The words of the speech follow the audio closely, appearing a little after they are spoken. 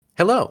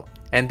Hello,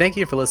 and thank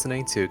you for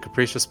listening to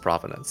Capricious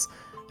Provenance,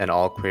 an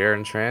all queer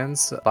and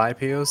trans,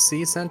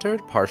 BIPOC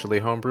centered, partially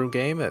homebrew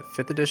game at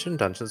 5th edition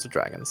Dungeons &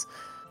 Dragons.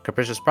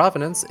 Capricious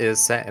Provenance is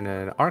set in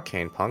an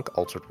arcane punk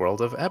altered world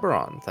of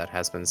Eberron that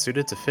has been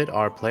suited to fit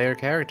our player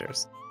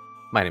characters.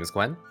 My name is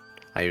Gwen,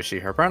 I use she,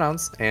 her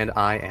pronouns, and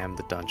I am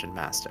the Dungeon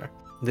Master.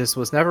 This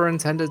was never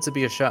intended to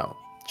be a show,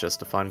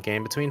 just a fun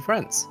game between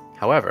friends.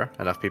 However,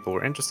 enough people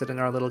were interested in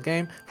our little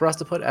game for us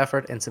to put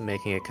effort into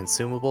making it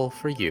consumable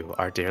for you,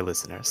 our dear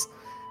listeners.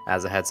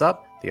 As a heads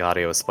up, the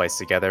audio is spliced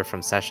together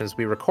from sessions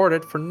we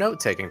recorded for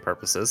note-taking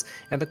purposes,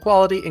 and the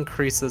quality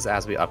increases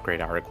as we upgrade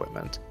our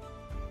equipment.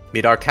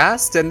 Meet our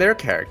cast and their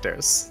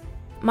characters.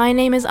 My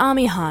name is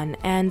Amihan,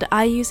 and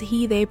I use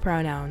he/they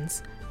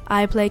pronouns.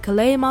 I play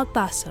Kalei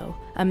Maltaso,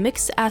 a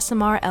mixed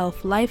Aasimar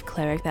elf life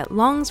cleric that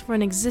longs for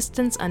an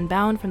existence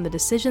unbound from the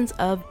decisions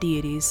of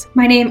deities.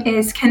 My name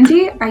is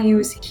Kenzie. I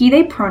use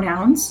he/they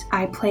pronouns.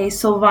 I play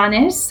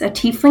Sylvanas, a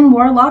tiefling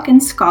warlock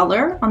and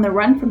scholar on the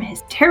run from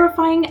his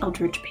terrifying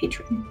eldritch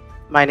patron.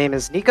 My name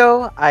is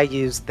Nico. I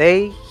use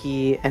they,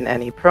 he, and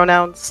any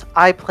pronouns.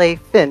 I play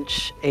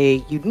Finch, a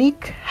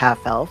unique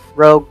half-elf,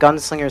 rogue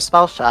gunslinger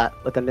spellshot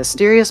with a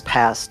mysterious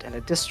past and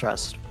a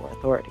distrust for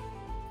authority.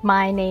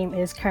 My name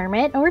is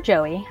Kermit, or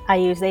Joey. I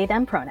use they,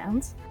 them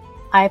pronouns.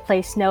 I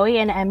play Snowy,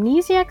 an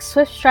amnesiac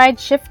swift-stride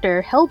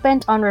shifter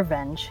hell-bent on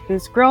revenge,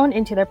 who's grown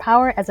into their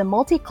power as a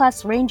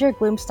multi-class ranger,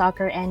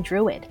 gloomstalker, and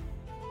druid.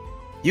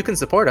 You can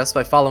support us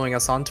by following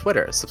us on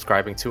Twitter,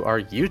 subscribing to our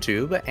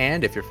YouTube,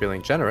 and if you're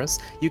feeling generous,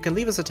 you can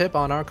leave us a tip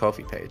on our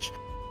Ko-fi page.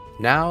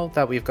 Now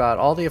that we've got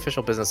all the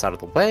official business out of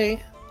the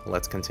way,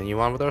 let's continue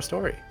on with our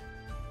story.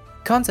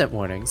 Content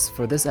warnings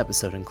for this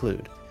episode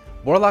include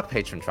Warlock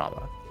patron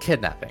trauma,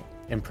 kidnapping,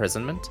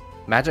 imprisonment,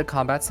 magic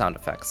combat sound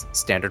effects,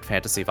 standard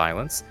fantasy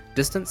violence,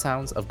 distant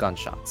sounds of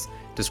gunshots,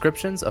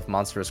 descriptions of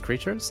monstrous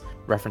creatures,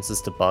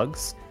 references to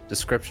bugs,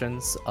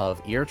 descriptions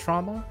of ear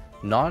trauma,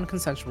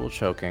 non-consensual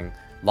choking,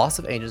 loss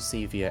of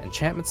agency via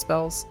enchantment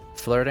spells,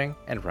 flirting,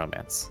 and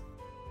romance.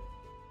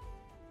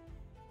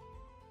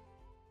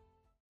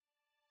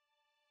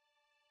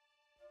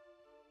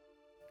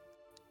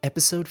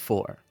 Episode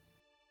 4.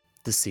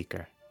 The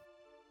Seeker.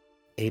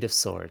 8 of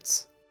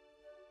Swords.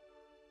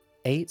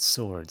 8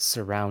 swords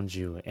surround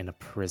you in a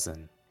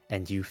prison,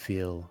 and you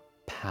feel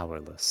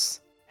powerless,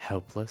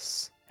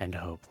 helpless, and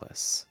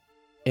hopeless.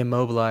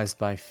 Immobilized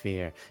by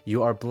fear,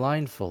 you are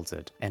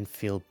blindfolded and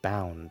feel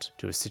bound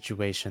to a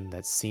situation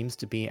that seems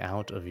to be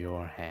out of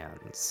your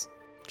hands.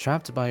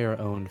 Trapped by your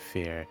own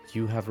fear,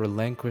 you have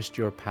relinquished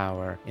your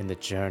power in the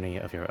journey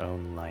of your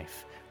own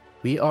life.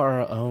 We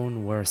are our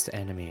own worst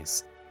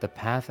enemies. The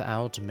path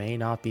out may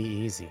not be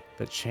easy,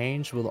 but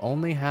change will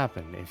only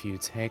happen if you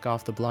take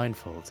off the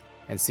blindfold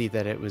and see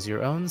that it was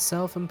your own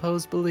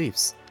self-imposed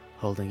beliefs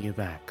holding you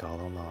back all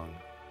along.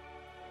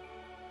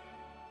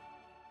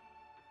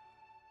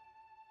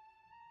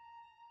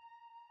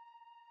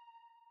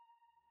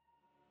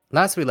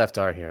 Last we left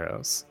our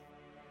heroes,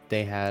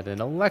 they had an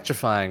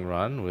electrifying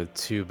run with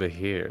 2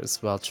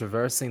 Behirs while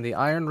traversing the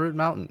Ironroot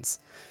Mountains.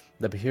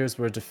 The Behirs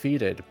were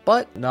defeated,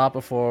 but not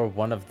before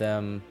one of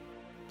them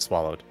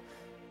swallowed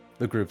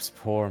the group's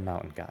poor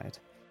mountain guide.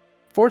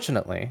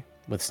 Fortunately,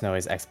 with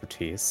Snowy's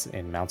expertise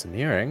in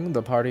mountaineering,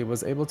 the party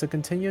was able to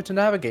continue to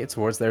navigate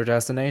towards their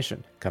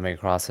destination, coming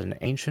across an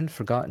ancient,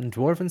 forgotten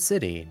dwarven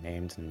city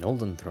named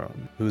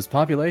Noldenthrone, whose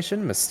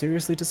population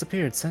mysteriously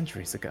disappeared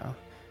centuries ago.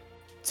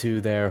 To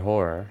their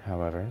horror,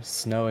 however,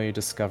 Snowy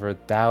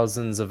discovered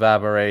thousands of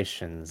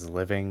aberrations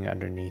living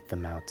underneath the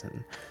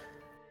mountain.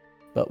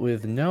 But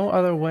with no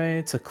other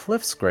way to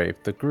cliff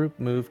scrape, the group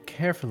moved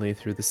carefully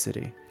through the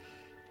city.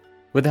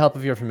 With the help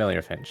of your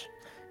familiar Finch,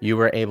 you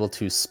were able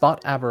to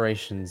spot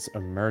aberrations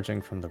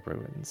emerging from the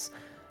ruins,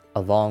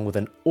 along with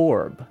an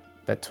orb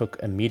that took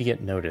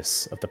immediate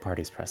notice of the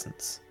party's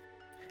presence.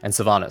 And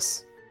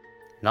Sylvanas,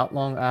 not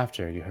long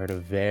after, you heard a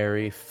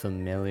very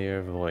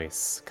familiar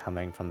voice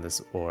coming from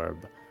this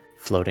orb,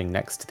 floating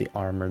next to the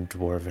armored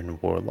dwarven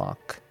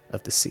warlock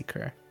of the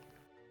Seeker.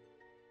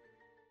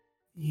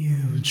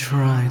 You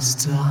tried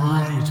to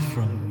hide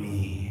from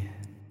me.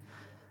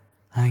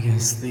 I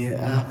guess the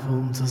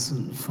apple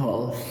doesn't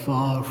fall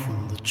far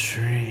from the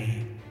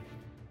tree.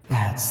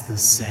 That's the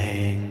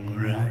saying,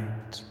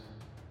 right?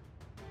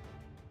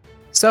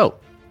 So,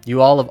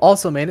 you all have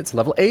also made it to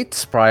level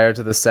 8 prior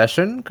to the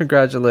session.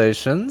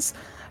 Congratulations.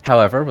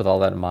 However, with all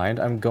that in mind,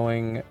 I'm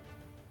going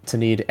to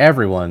need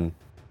everyone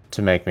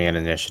to make me an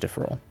initiative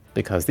roll,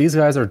 because these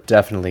guys are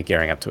definitely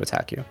gearing up to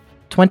attack you.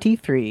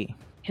 23.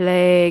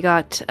 Kalei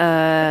got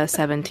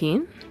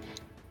 17.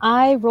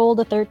 I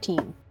rolled a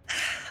 13.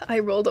 I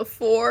rolled a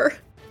 4.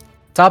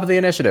 Top of the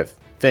initiative.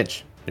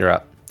 Finch, you're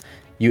up.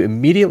 You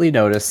immediately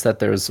notice that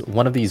there's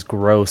one of these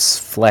gross,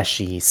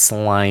 fleshy,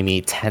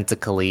 slimy,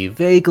 tentacly,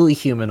 vaguely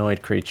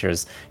humanoid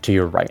creatures to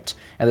your right,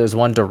 and there's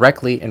one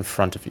directly in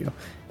front of you.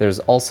 There's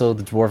also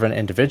the dwarven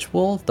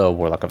individual, the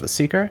Warlock of the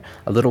Seeker,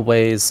 a little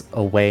ways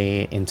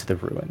away into the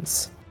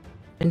ruins.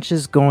 Finch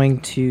is going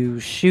to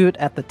shoot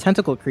at the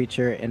tentacle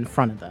creature in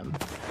front of them.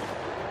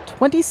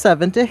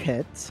 27 to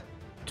hit.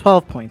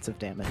 12 points of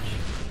damage.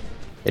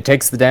 It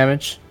takes the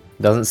damage,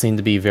 doesn't seem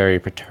to be very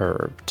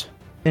perturbed.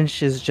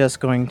 Finch is just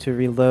going to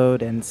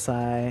reload and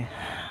sigh.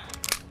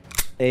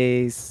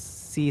 They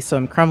see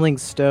some crumbling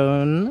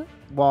stone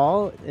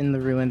wall in the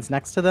ruins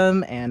next to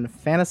them and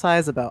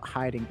fantasize about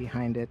hiding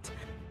behind it.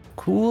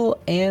 Cool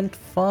and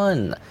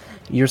fun.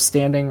 You're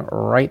standing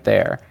right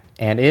there,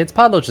 and it's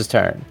Podloach's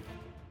turn.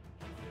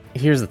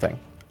 Here's the thing.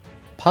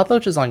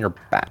 Podloach is on your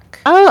back.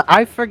 Oh,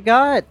 I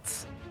forgot!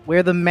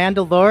 We're the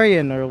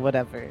Mandalorian or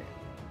whatever.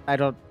 I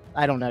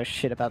don't know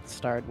shit about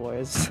Star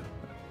Wars.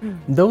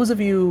 Those of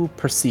you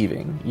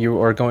perceiving, you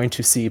are going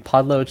to see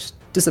Podloach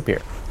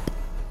disappear.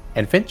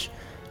 And Finch,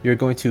 you're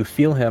going to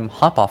feel him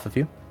hop off of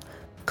you.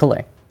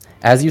 Kalei,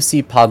 as you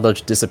see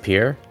Podloach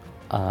disappear,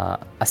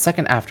 a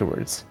second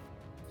afterwards,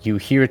 you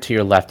hear to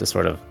your left a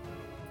sort of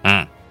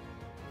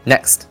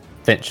Next,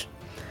 Finch.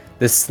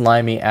 This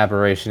slimy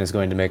aberration is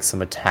going to make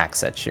some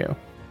attacks at you.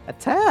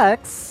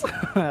 Attacks?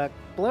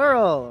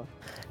 Plural.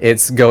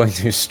 It's going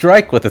to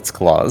strike with its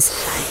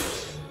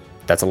claws.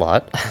 That's a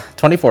lot.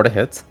 24 to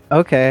hit.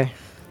 Okay,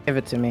 give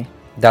it to me.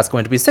 That's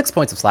going to be 6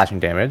 points of slashing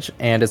damage,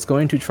 and it's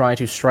going to try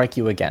to strike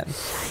you again.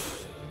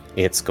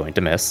 It's going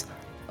to miss,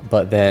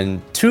 but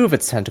then 2 of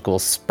its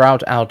tentacles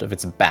sprout out of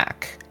its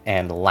back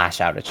and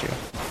lash out at you.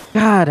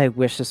 God, I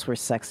wish this were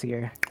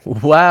sexier.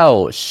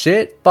 Wow,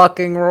 shit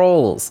fucking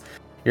rolls.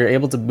 You're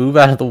able to move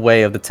out of the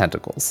way of the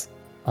tentacles.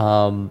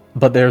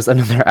 But there's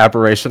another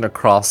aberration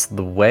across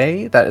the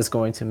way that is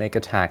going to make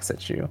attacks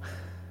at you.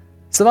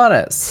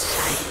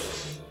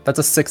 Sylvanas. That's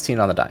a 16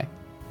 on the die.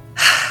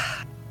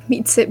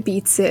 Meets it,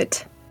 beats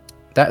it.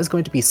 That is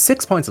going to be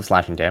 6 points of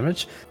slashing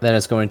damage. Then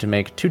it's going to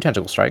make 2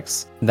 tentacle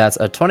strikes. That's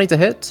a 20 to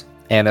hit,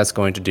 and that's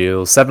going to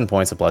deal 7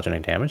 points of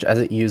bludgeoning damage as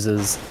it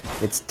uses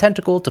its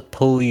tentacle to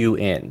pull you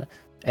in.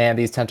 And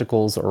these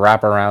tentacles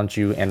wrap around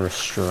you and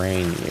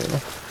restrain you.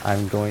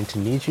 I'm going to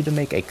need you to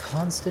make a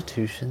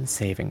Constitution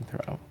saving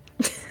throw.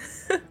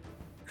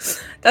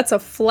 That's a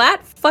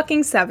flat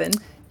fucking 7.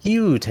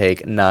 You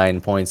take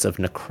 9 points of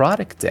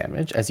necrotic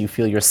damage as you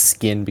feel your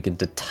skin begin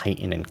to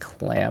tighten and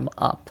clam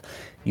up.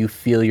 You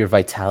feel your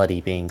vitality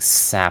being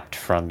sapped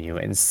from you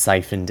and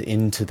siphoned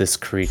into this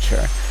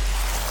creature.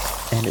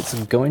 And it's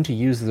going to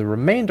use the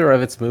remainder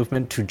of its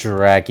movement to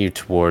drag you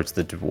towards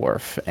the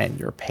dwarf and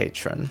your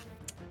patron.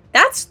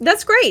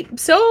 That's great.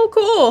 So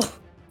cool.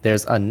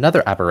 There's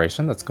another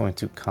aberration that's going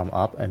to come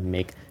up and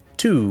make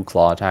 2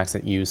 claw attacks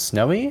at you,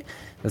 Snowy.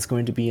 That's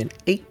going to be an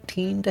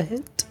 18 to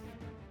hit.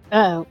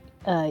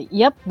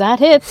 Yep, that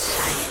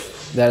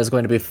hits. That is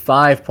going to be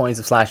 5 points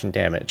of slashing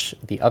damage.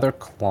 The other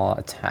claw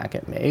attack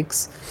it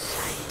makes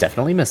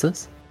definitely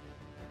misses.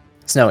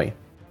 Snowy,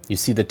 you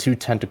see the 2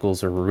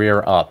 tentacles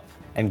rear up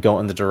and go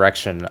in the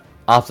direction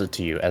opposite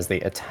to you as they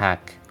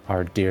attack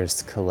our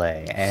dearest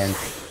Kalei. And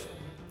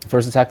the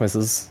first attack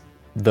misses,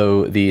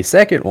 though the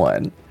second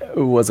one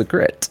was a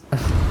crit.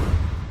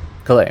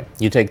 Kalei,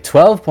 you take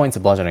 12 points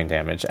of bludgeoning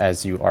damage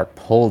as you are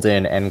pulled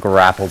in and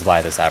grappled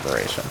by this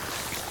aberration.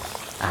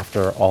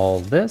 After all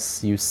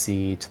this, you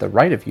see to the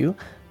right of you,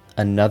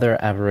 another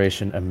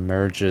aberration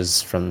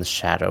emerges from the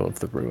shadow of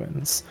the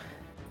ruins.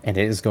 And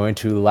it is going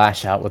to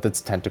lash out with its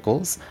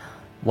tentacles.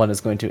 One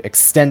is going to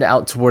extend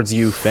out towards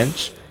you,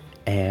 Finch.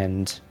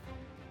 And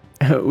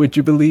would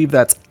you believe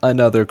that's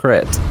another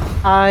crit?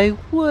 I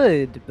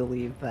would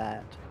believe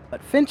that.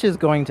 But Finch is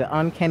going to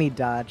uncanny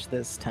dodge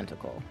this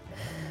tentacle.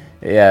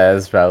 Yeah,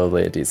 it's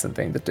probably a decent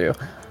thing to do.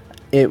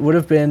 It would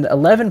have been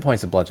 11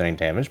 points of bludgeoning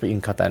damage, but you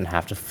can cut that in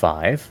half to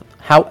 5.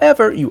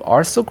 However, you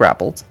are still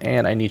grappled,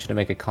 and I need you to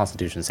make a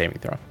Constitution saving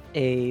throw.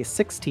 A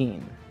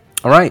 16.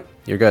 Alright,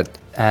 you're good.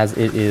 As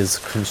it is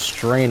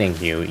constraining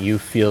you, you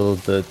feel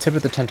the tip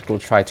of the tentacle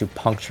try to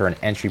puncture an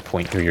entry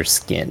point through your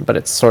skin, but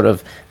it's sort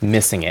of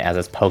missing it as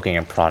it's poking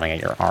and prodding at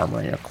your armor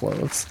and your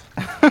clothes.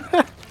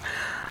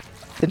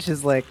 Finch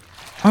is like,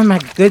 oh my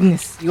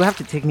goodness, you have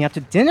to take me out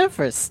to dinner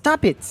first.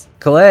 Stop it.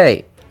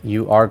 Kalei,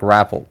 you are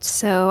grappled.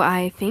 So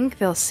I think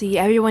they'll see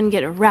everyone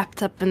get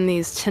wrapped up in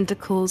these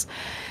tentacles,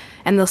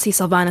 and they'll see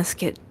Sylvanas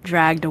get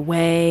dragged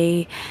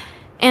away.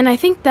 And I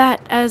think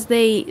that as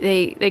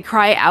they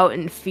cry out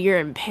in fear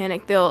and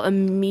panic, they'll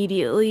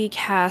immediately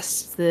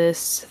cast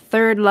this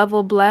 3rd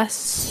level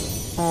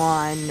bless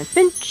on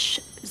Finch,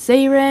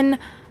 Zarin,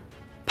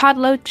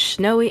 Podloach,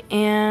 Snowy,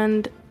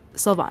 and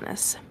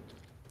Sylvanas.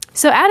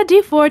 So add a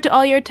d4 to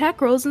all your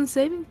attack rolls and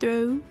saving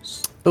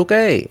throws.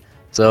 Okay.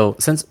 So,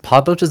 since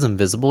Podloach is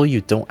invisible,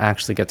 you don't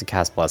actually get to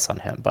cast Bless on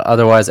him, but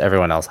otherwise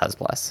everyone else has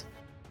Bless.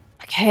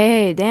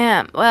 Okay,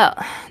 damn. Well,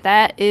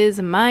 that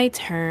is my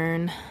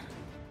turn.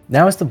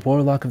 Now it's the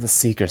Warlock of the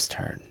Seeker's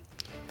turn.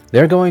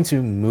 They're going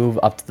to move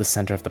up to the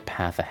center of the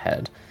path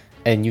ahead,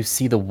 and you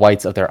see the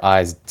whites of their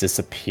eyes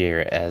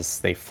disappear as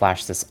they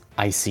flash this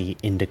icy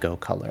indigo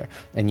color,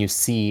 and you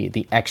see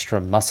the extra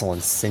muscle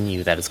and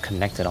sinew that is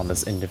connected on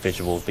this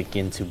individual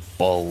begin to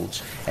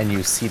bulge, and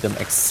you see them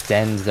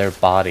extend their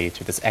body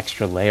to this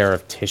extra layer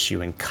of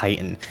tissue and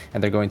chitin,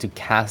 and they're going to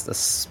cast a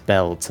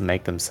spell to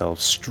make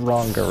themselves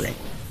stronger.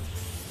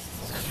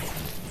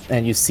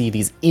 And you see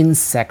these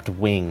insect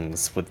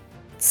wings with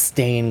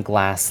stained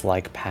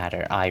glass-like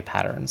eye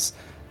patterns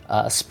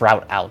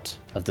sprout out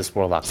of this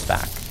warlock's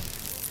back.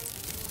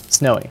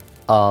 Snowy,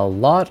 a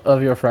lot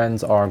of your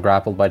friends are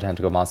grappled by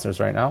tentacle monsters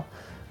right now.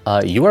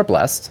 You are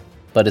blessed,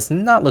 but it's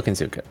not looking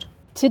too good.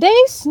 Today,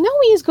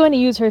 Snowy is going to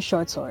use her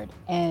short sword,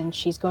 and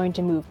she's going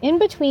to move in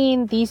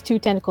between these two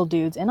tentacle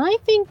dudes, and I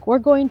think we're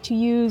going to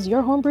use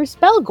your homebrew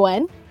spell,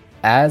 Gwen.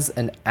 As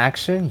an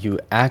action, you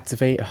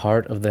activate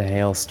Heart of the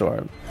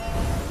Hailstorm.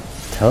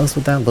 Tell us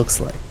what that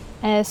looks like.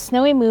 As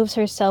Snowy moves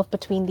herself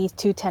between these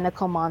two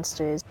tentacle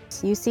monsters,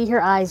 you see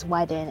her eyes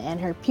widen and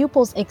her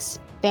pupils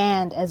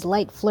expand as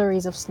light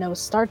flurries of snow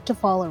start to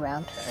fall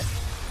around her.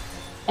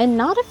 And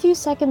not a few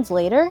seconds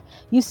later,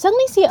 you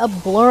suddenly see a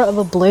blur of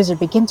a blizzard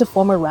begin to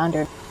form around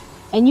her,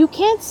 and you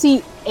can't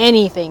see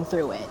anything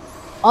through it.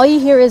 All you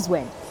hear is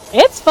wind.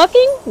 It's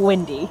fucking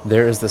windy.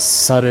 There is this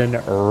sudden,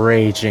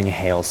 raging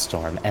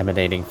hailstorm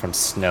emanating from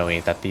Snowy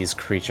that these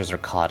creatures are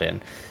caught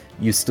in.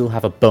 You still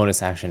have a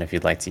bonus action if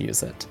you'd like to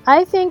use it.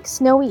 I think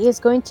Snowy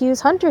is going to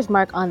use Hunter's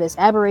Mark on this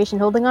aberration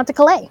holding onto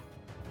Calais.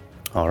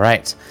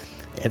 Alright,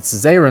 it's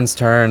Zaren's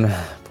turn.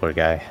 Poor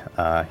guy.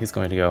 He's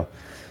going to go,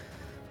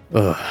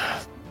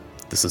 ugh,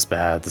 this is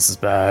bad, this is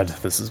bad,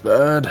 this is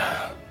bad.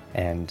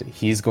 And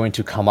he's going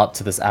to come up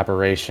to this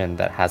aberration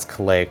that has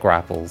Calais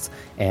grappled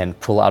and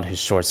pull out his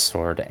short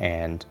sword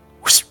and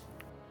whoosh,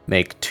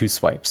 make 2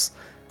 swipes.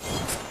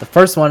 The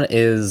first one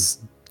is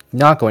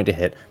not going to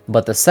hit,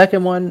 but the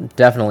second one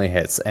definitely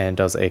hits and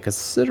does a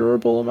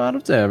considerable amount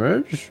of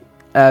damage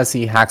as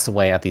he hacks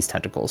away at these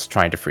tentacles,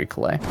 trying to free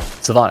Calais.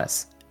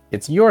 Sylvanas,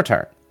 it's your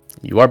turn.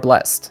 You are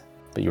blessed,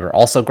 but you are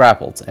also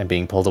grappled and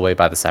being pulled away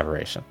by this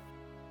aberration.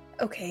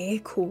 Okay,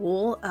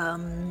 cool.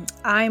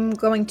 I'm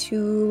going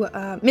to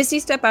Misty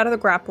Step out of the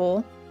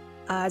grapple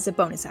as a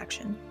bonus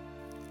action.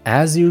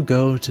 As you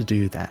go to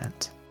do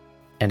that,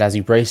 and as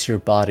you brace your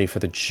body for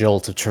the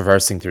jolt of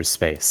traversing through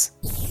space,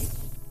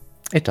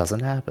 it doesn't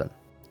happen.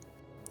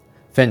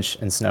 Finch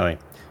and Snowy,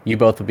 you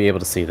both will be able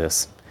to see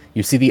this.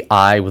 You see the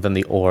eye within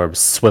the orb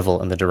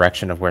swivel in the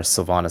direction of where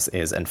Sylvanas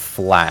is and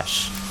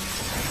flash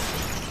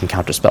and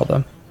counterspell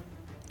them,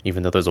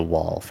 even though there's a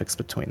wall fixed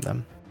between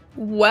them.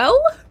 Well,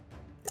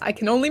 I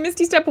can only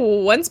Misty Step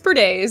once per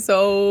day,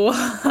 so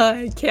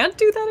I can't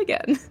do that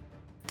again.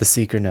 The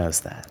Seeker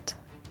knows that.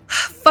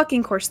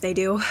 Fucking course they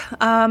do.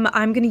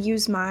 I'm gonna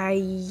use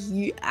my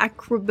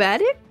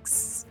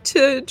acrobatics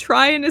to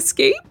try and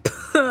escape.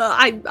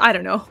 I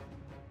don't know.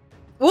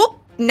 Whoop!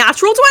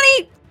 Natural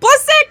 20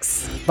 plus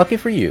 6. Lucky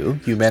for you,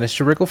 you managed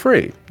to wriggle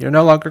free. You're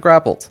no longer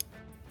grappled.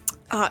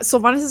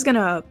 Sylvanas is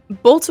gonna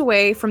bolt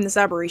away from this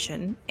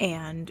aberration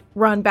and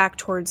run back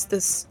towards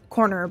this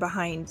corner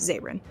behind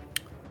Zaren.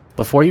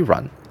 Before you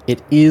run,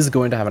 it is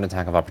going to have an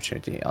attack of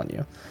opportunity on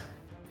you.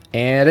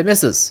 And it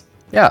misses.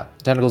 Yeah,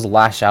 the tentacles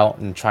lash out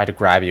and try to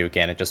grab you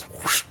again. It just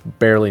whoosh,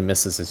 barely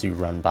misses as you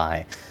run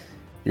by.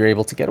 You're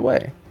able to get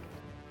away.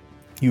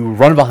 You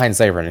run behind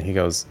Zaren and he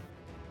goes,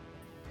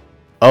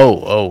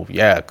 Oh,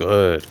 yeah,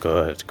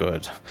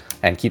 good.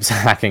 And keeps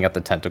hacking at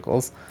the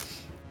tentacles.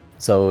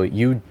 So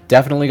you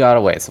definitely got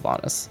away,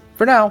 Sylvanas.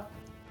 For now.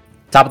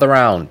 Top of the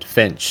round,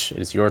 Finch, it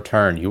is your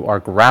turn. You are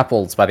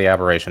grappled by the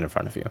aberration in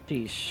front of you.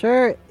 She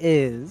sure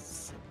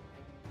is.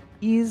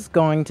 He's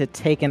going to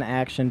take an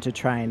action to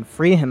try and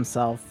free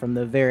himself from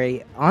the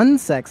very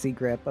unsexy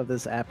grip of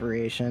this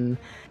apparition.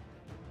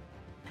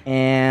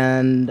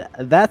 And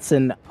that's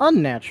an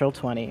unnatural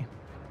 20.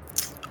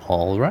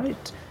 All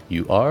right,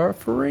 you are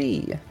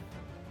free.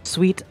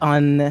 Sweet,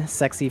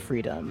 unsexy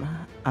freedom.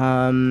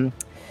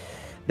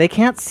 They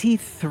can't see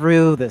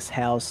through this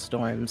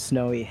hailstorm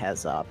Snowy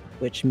has up,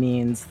 which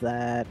means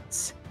that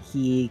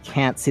he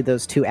can't see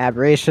those 2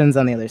 aberrations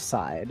on the other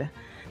side.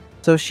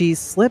 So she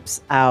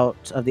slips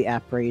out of the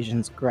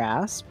aberration's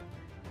grasp,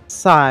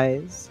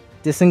 sighs,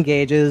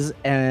 disengages,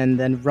 and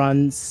then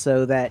runs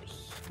so that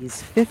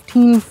he's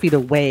 15 feet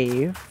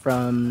away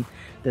from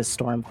this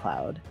storm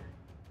cloud.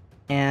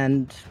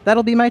 And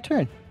that'll be my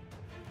turn.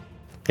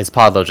 It's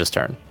Podloge's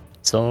turn.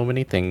 So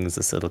many things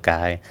this little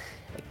guy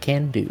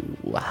can do.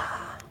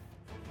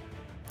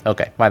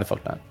 Okay, why the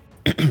fuck not?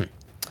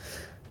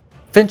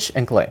 Finch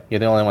and Calais, you're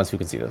the only ones who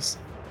can see this.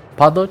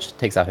 Podloge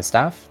takes out his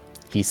staff.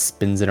 He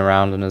spins it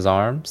around in his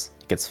arms.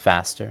 It gets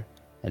faster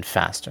and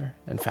faster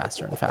and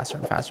faster and faster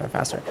and faster and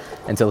faster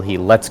until he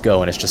lets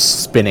go and it's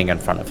just spinning in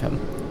front of him.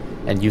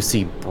 And you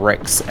see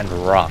bricks and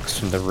rocks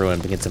from the ruin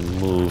begin to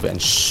move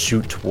and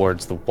shoot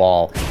towards the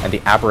wall and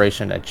the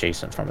aberration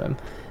adjacent from him.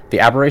 The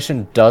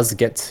aberration does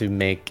get to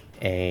make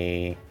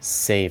a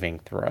saving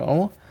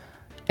throw,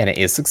 and it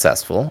is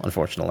successful,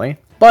 unfortunately.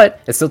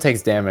 But it still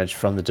takes damage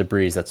from the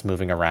debris that's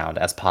moving around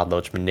as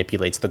Podloge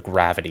manipulates the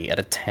gravity at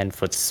a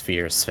 10-foot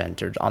sphere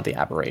centered on the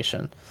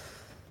aberration.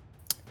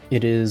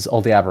 It is all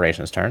the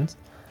aberration's turns.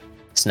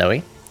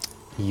 Snowy,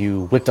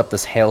 you whipped up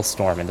this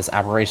hailstorm, and this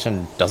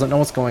aberration doesn't know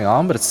what's going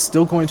on, but it's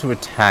still going to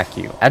attack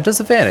you at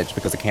disadvantage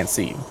because it can't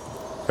see you.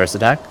 First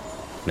attack,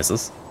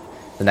 misses.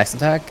 The next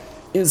attack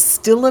is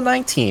still a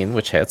 19,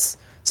 which hits,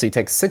 so you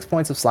take 6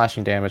 points of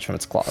slashing damage from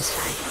its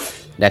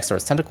claws. Next are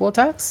its tentacle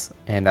attacks,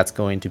 and that's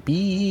going to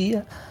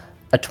be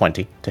A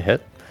 20 to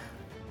hit.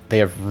 They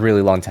have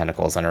really long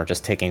tentacles and are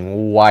just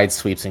taking wide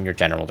sweeps in your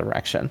general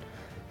direction.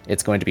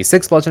 It's going to be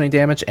 6 bludgeoning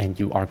damage, and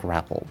you are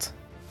grappled.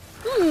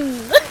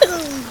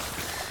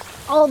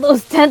 All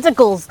those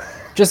tentacles!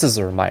 Just as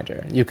a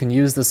reminder, you can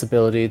use this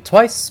ability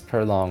twice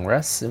per long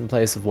rest in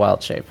place of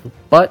Wild Shape,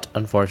 but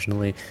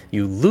unfortunately,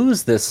 you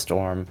lose this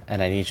storm,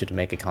 and I need you to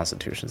make a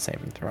Constitution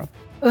saving throw.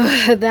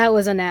 That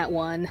was a nat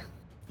 1.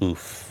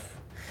 Oof.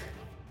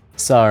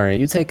 Sorry,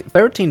 you take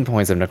 13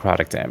 points of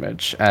necrotic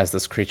damage as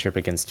this creature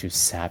begins to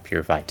sap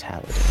your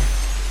vitality.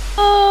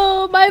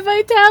 Oh, my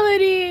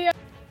vitality!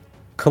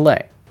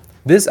 Kalei,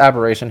 this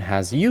aberration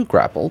has you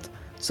grappled,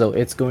 so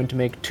it's going to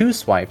make 2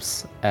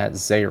 swipes at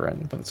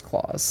Zarin with its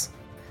claws.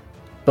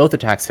 Both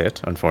attacks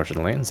hit,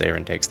 unfortunately, and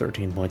Zarin takes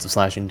 13 points of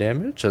slashing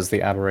damage as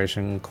the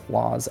aberration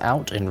claws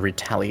out in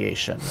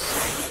retaliation.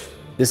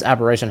 This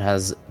aberration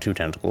has 2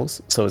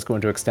 tentacles, so it's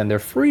going to extend their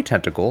free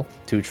tentacle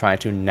to try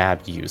to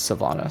nab you,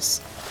 Sylvanas.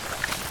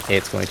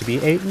 It's going to be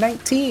a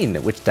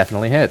 19, which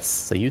definitely hits,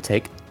 so you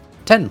take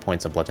 10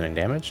 points of bludgeoning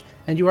damage,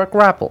 and you are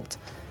grappled.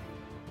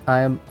 I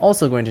am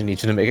also going to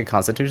need you to make a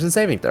Constitution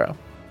saving throw.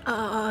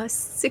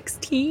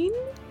 16?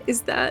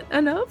 Is that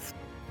enough?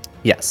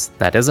 Yes,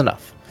 that is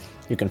enough.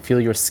 You can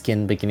feel your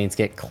skin beginning to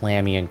get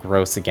clammy and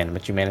gross again,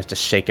 but you manage to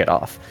shake it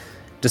off.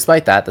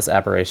 Despite that, this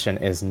aberration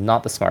is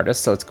not the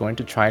smartest, so it's going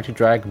to try to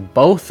drag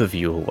both of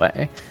you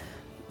away.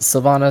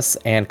 Sylvanas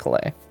and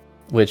Kalei.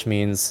 Which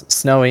means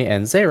Snowy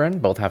and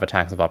Zarin both have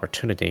attacks of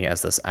opportunity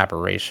as this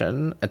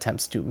aberration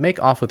attempts to make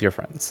off with your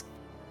friends.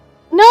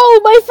 No,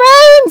 my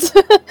friends!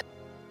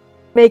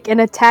 Make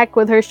an attack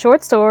with her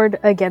short sword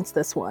against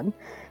this one.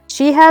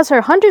 She has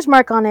her hunter's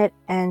mark on it,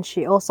 and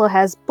she also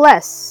has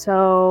Bless,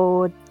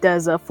 so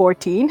does a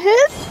 14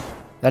 hit?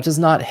 That does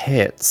not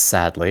hit,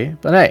 sadly,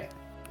 but hey,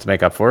 to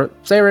make up for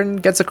it,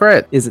 Zarin gets a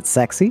crit. Is it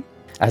sexy?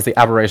 As the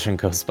aberration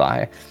goes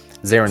by,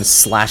 Zarin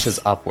slashes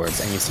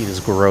upwards, and you see this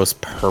gross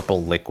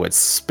purple liquid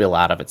spill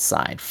out of its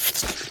side.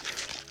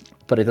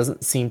 But it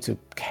doesn't seem to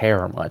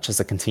care much as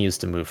it continues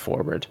to move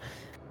forward.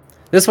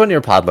 This one near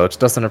Podloach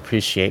doesn't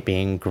appreciate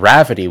being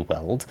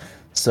gravity-welled,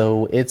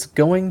 so it's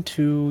going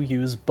to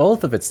use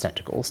both of its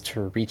tentacles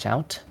to reach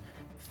out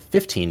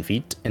 15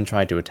 feet and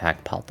try to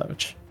attack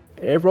Podloach.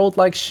 It rolled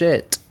like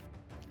shit.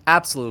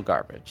 Absolute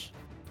garbage.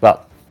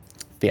 Well,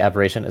 the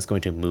aberration is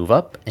going to move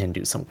up and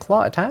do some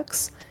claw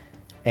attacks.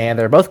 And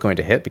they're both going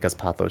to hit because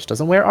Podloach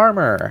doesn't wear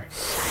armor.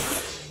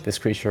 This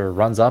creature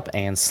runs up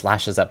and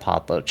slashes at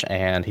Podloach,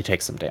 and he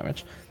takes some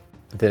damage.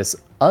 This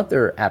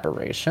other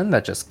aberration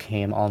that just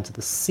came onto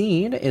the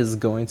scene is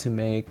going to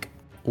make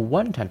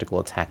 1 tentacle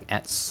attack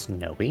at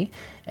Snowy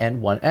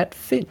and 1 at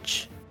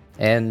Finch.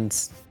 And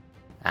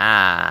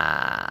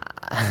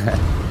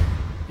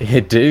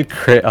it did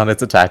crit on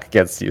its attack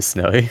against you,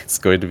 Snowy. It's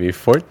going to be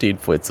 14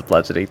 points of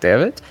bludgeoning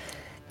damage.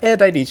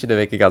 And I need you to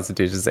make a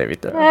Constitution saving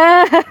throw.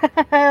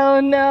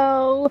 Oh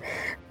no,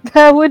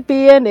 that would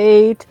be an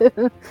 8.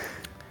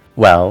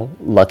 Well,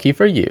 lucky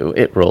for you,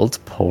 it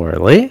rolled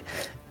poorly.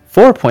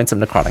 4 points of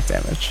necrotic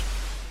damage.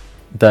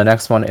 The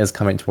next one is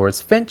coming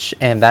towards Finch,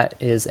 and that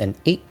is an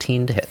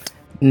 18 to hit.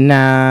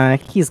 Nah,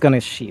 he's gonna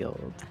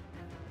shield.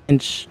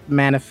 Finch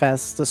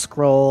manifests the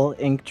scroll,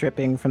 ink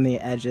dripping from the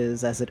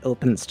edges as it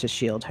opens to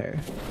shield her.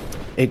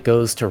 It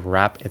goes to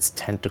wrap its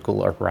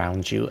tentacle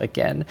around you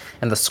again,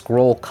 and the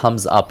scroll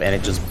comes up and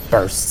it just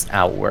bursts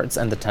outwards,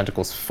 and the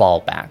tentacles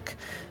fall back.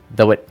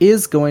 Though it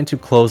is going to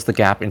close the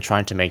gap in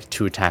trying to make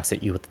 2 attacks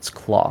at you with its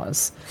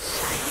claws.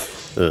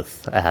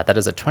 That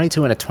is a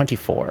 22 and a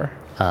 24.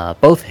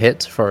 Both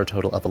hit for a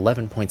total of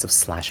 11 points of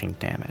slashing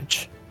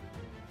damage.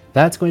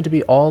 That's going to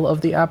be all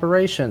of the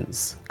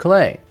aberrations.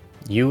 Kalei,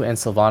 you and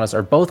Sylvanas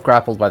are both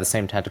grappled by the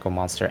same tentacle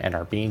monster and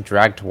are being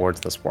dragged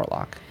towards this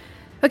warlock.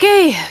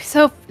 Okay,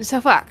 so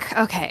fuck.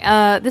 Okay,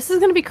 this is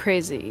gonna be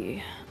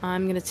crazy.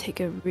 I'm gonna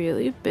take a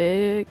really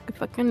big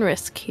fucking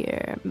risk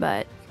here,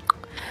 but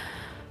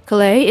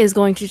Kalei is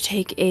going to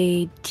take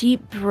a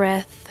deep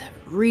breath,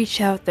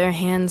 reach out their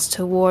hands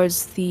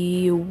towards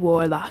the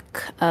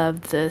warlock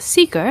of the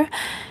Seeker,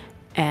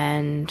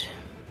 and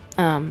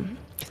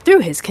through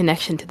his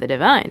connection to the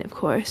divine, of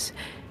course,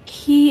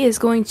 he is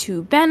going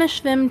to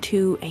banish them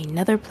to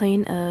another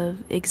plane of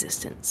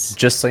existence.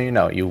 Just so you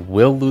know, you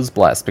will lose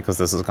Bless because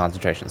this is a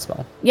concentration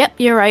spell. Yep,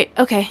 you're right.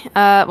 Okay.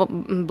 Well,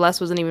 Bless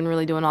wasn't even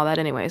really doing all that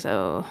anyway,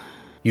 so...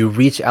 You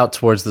reach out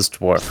towards this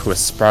dwarf who has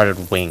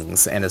sprouted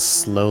wings and is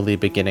slowly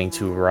beginning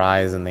to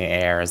rise in the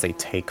air as they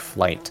take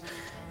flight.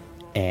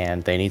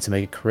 And they need to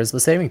make a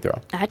charisma saving throw.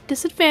 At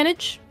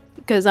disadvantage,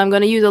 because I'm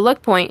going to use a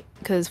luck point,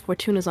 because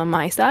Fortuna's on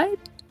my side.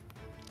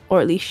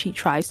 Or at least she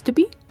tries to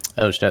be.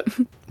 Oh shit.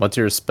 What's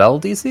your spell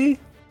DC?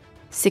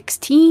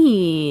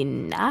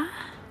 16.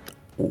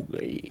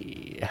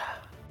 Okay.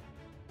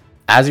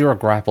 As you are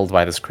grappled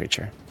by this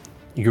creature,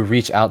 you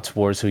reach out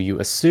towards who you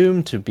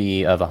assume to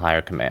be of a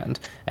higher command,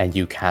 and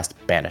you cast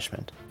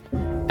Banishment.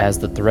 As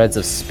the threads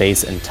of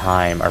space and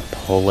time are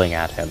pulling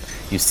at him,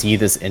 you see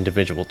this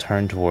individual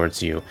turn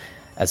towards you,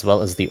 as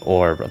well as the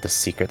orb of the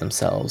Seeker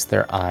themselves,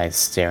 their eyes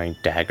staring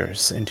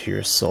daggers into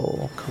your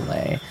soul,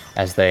 Kalei,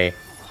 as they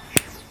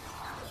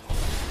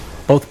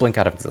Both blink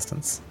out of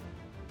existence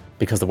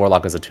because the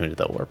warlock is attuned to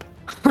the orb.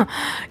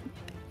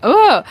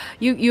 Oh,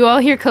 you all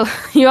hear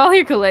you all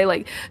hear Kalei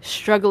like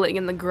struggling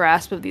in the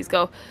grasp of these.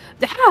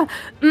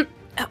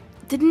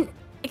 Didn't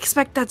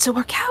expect that to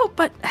work out,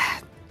 but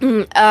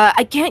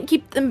I can't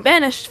keep them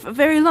banished for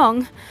very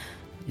long.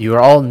 You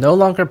are all no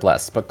longer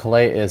blessed, but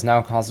Kalei is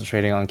now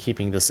concentrating on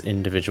keeping this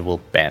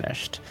individual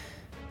banished.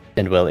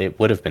 And well, it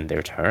would have been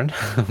their turn,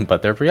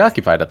 but they're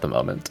preoccupied at the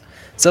moment.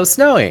 So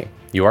Snowy,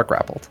 you are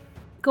grappled.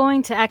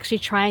 Going to actually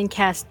try and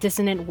cast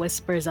Dissonant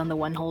Whispers on the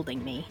one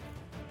holding me.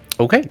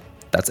 Okay,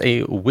 that's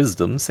a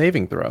wisdom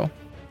saving throw.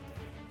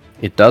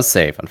 It does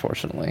save,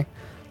 unfortunately,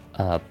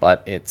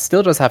 but it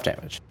still does have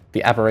damage.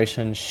 The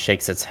aberration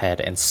shakes its head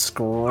and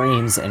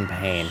screams in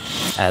pain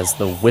as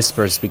the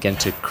whispers begin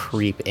to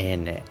creep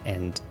in.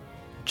 And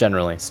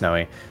generally,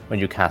 Snowy,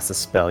 when you cast a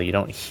spell, you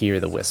don't hear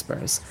the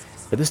whispers.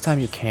 But this time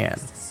you can,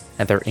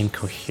 and they're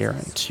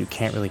incoherent. You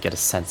can't really get a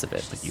sense of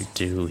it, but you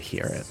do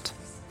hear it.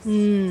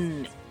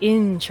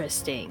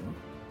 Interesting.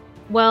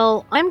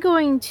 Well, I'm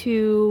going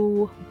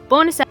to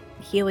bonus out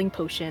healing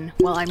potion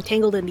while I'm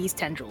tangled in these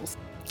tendrils.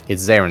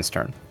 It's Zaren's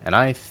turn, and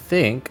I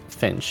think,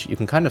 Finch, you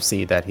can kind of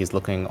see that he's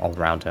looking all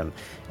around him,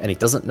 and he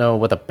doesn't know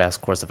what the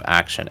best course of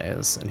action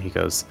is, and he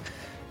goes,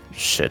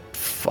 shit,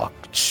 fuck,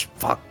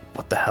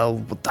 what the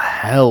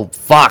hell,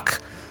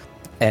 fuck!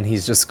 And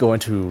he's just going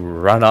to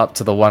run up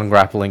to the one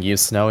grappling you,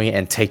 Snowy,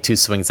 and take 2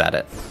 swings at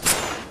it.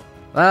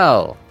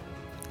 Well,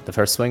 the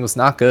first swing was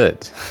not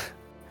good.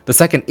 The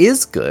second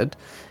is good,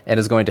 and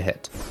is going to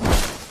hit.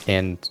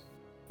 And,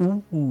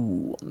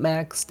 ooh,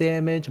 max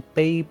damage,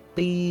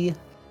 baby.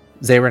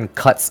 Zaren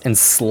cuts and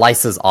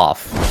slices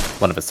off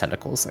one of his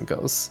tentacles and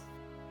goes,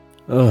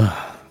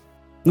 Ugh,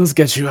 let's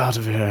get you out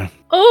of here.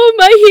 Oh,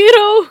 my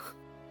hero!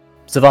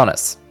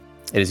 Sylvanas,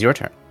 it is your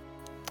turn.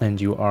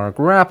 And you are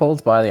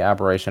grappled by the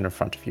aberration in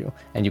front of you,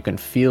 and you can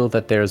feel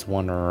that there's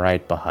one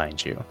right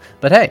behind you.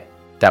 But hey,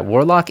 that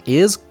warlock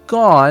is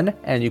gone,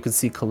 and you can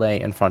see Kalei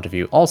in front of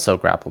you, also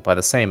grappled by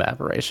the same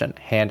aberration,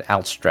 hand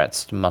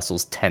outstretched,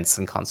 muscles tense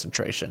in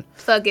concentration.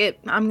 Fuck it.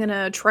 I'm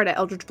gonna try to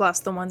Eldritch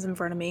Blast the ones in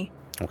front of me.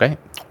 Okay,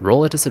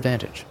 roll at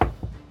disadvantage.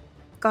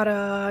 Got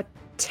a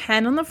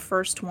 10 on the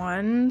first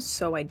one,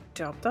 so I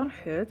doubt that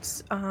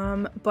hits.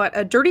 But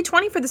a dirty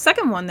 20 for the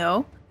second one,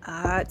 though.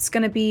 It's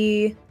gonna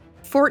be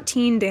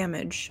 14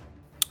 damage.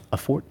 A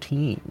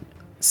 14.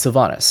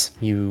 Sylvanas,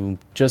 you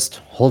just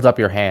hold up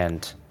your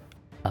hand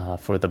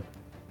for the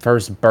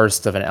first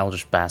burst of an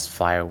Eldritch Blast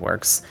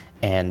fireworks,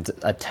 and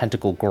a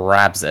tentacle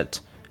grabs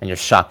it, and your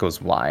shot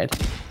goes wide.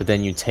 But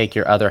then you take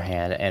your other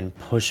hand and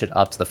push it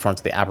up to the front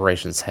of the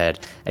aberration's head,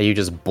 and you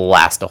just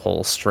blast a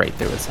hole straight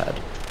through its head.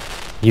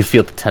 You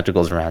feel the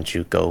tentacles around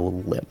you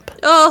go limp.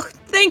 Oh,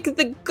 thank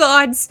the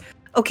gods!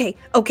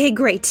 Okay,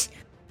 great.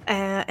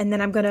 And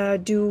then I'm gonna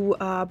do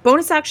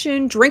bonus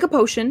action, drink a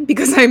potion,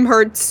 because I'm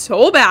hurt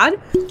so bad.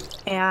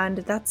 And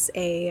that's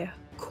a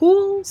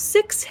cool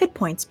 6 hit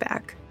points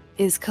back.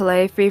 Is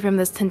Kalei free from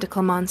this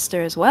tentacle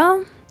monster as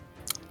well?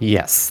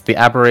 Yes, the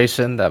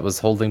aberration that was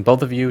holding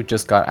both of you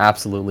just got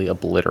absolutely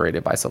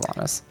obliterated by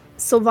Sylvanas.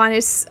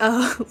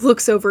 Sylvanas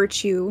looks over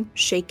at you,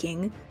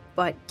 shaking,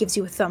 but gives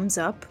you a thumbs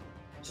up.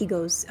 He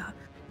goes,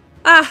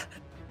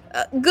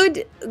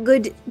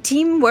 good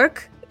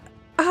teamwork.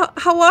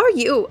 How are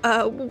you?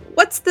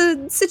 What's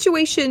the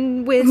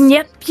situation with...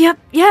 Yep.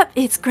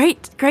 It's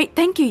great.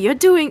 Thank you. You're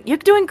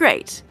doing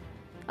great.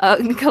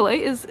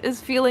 Kalei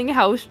is feeling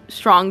how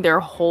strong their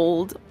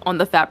hold on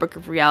the fabric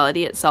of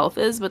reality itself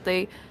is, but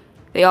they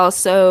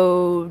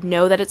also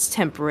know that it's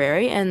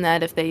temporary and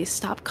that if they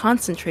stop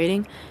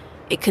concentrating,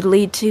 it could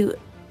lead to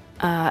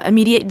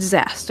immediate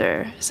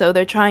disaster. So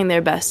they're trying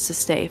their best to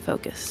stay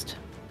focused.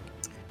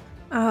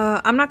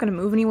 I'm not going to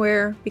move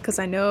anywhere because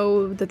I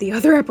know that the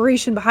other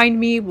aberration behind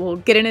me will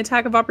get an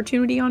attack of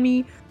opportunity on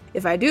me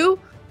if I do.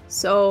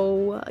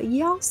 So,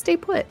 yeah, I'll stay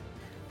put.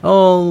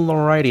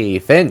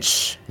 Alrighty,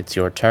 Finch, it's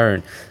your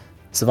turn.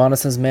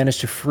 Sylvanas has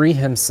managed to free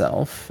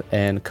himself,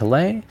 and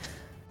Kalei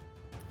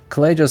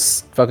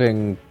just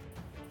fucking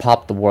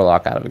popped the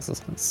warlock out of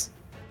existence.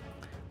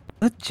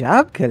 Good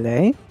job,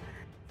 Kalei.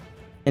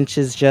 Finch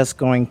is just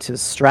going to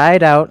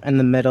stride out in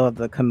the middle of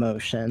the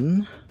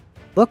commotion,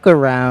 look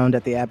around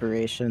at the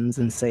aberrations,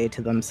 and say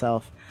to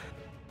themselves,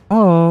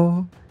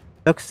 "Oh,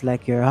 looks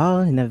like you're all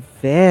in a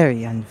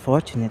very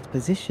unfortunate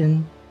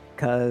position,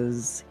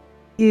 because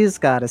he's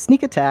got a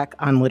sneak attack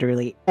on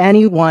literally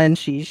anyone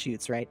she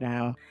shoots right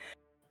now."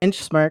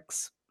 Finch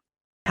smirks,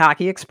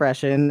 cocky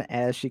expression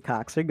as she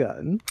cocks her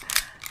gun,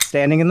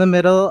 standing in the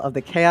middle of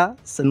the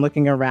chaos and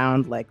looking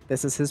around like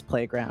this is his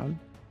playground.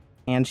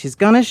 And she's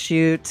gonna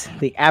shoot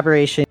the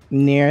aberration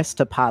nearest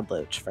to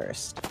Podloach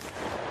first.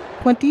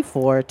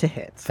 24 to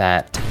hit.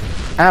 That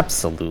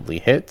absolutely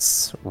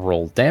hits.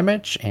 Roll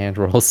damage and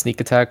roll a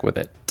sneak attack with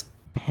it.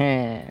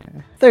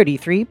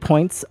 33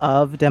 points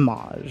of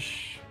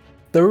damage.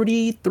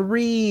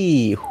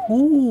 33.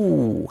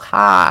 Hoo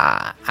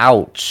ha.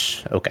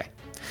 Ouch. Okay.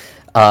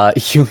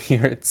 You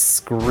hear it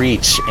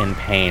screech in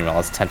pain while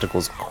its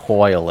tentacles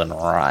coil and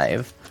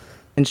writhe.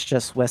 Finch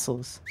just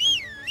whistles.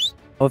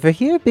 Over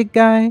here, big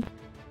guy.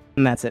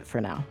 And that's it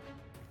for now.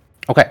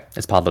 Okay,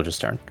 it's Podloge's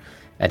turn.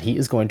 And he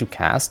is going to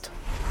cast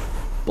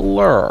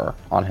Blur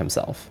on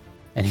himself.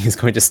 And he's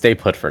going to stay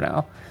put for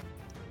now.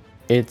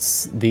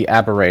 It's the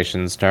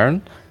Aberration's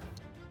turn.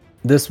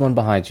 This one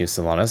behind you,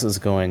 Sylvanas, is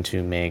going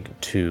to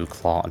make 2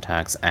 claw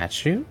attacks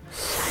at you.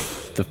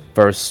 The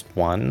first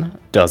one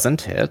doesn't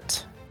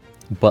hit,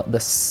 but the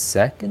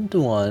second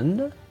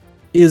one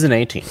is an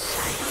 18.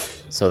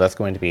 So that's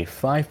going to be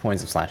 5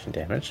 points of slashing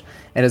damage,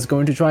 and it's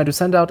going to try to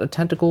send out a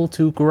tentacle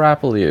to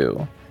grapple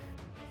you.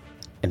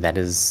 And that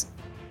is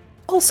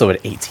also an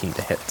 18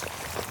 to hit,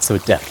 so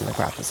it definitely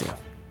grapples you.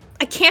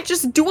 I can't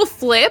just do a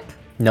flip.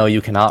 No,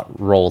 you cannot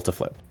roll to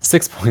flip.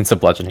 6 points of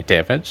bludgeoning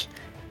damage,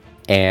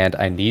 and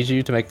I need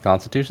you to make a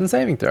Constitution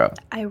saving throw.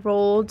 I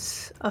rolled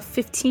a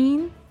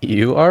 15.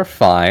 You are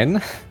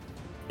fine.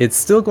 It's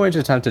still going to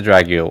attempt to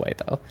drag you away,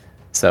 though.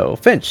 So,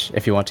 Finch,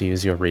 if you want to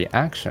use your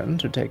reaction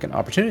to take an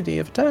opportunity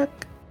of attack,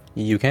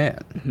 you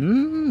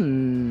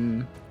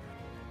can.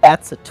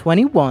 That's a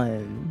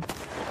 21.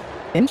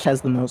 Finch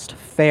has the most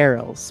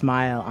feral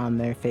smile on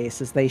their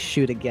face as they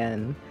shoot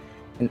again.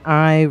 And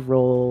I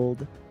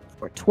rolled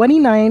for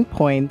 29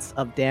 points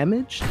of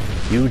damage.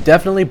 You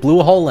definitely blew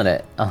a hole in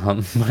it,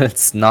 but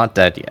it's not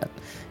dead yet.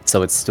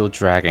 So it's still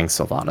dragging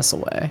Sylvanas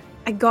away.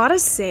 I gotta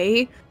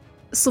say,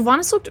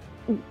 Sylvanas looked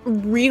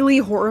really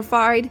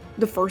horrified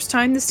the first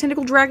time this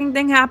tentacle dragging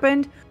thing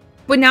happened,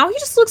 but now he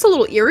just looks a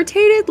little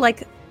irritated,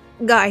 like,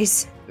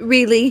 guys,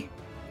 really?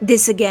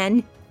 This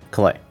again?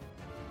 Kalei,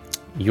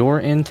 you're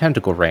in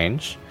tentacle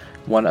range.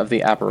 One of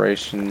the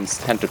Aberration's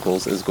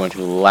tentacles is going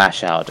to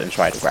lash out and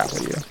try to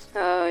grapple you.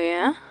 Oh,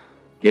 yeah?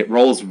 It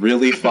rolls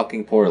really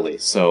fucking poorly,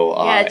 so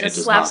yeah, it it just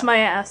does slaps not. my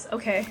ass.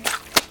 Okay.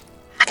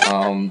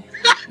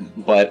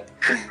 But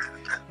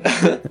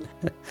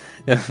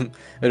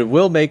it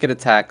will make an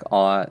attack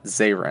on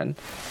Zayren.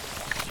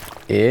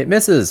 It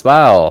misses.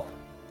 Wow.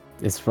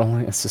 It's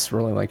just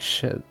rolling like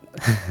shit.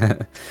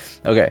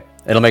 Okay,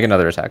 it'll make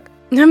another attack.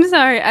 I'm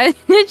sorry. I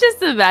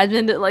just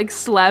imagined it like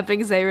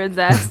slapping Zayren's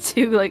ass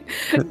too, like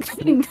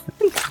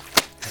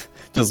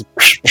Just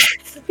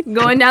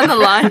going down the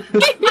line.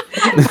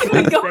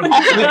 Going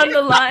down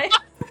the line.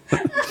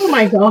 Oh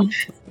my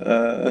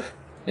god.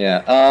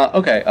 yeah.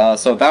 Okay.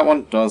 So that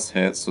one does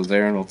hit. So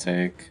Zayren will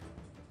take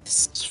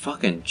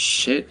fucking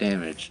shit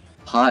damage,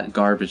 hot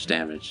garbage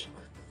damage,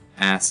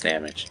 ass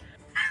damage,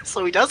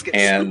 So he does get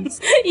and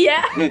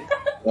Yeah.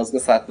 let's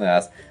get slapped in the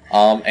ass.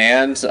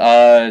 And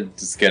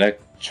just gonna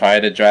try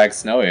to drag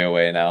Snowy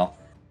away now.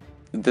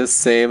 This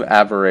same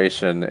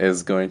Aberration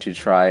is going to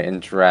try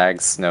and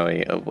drag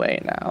Snowy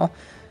away now.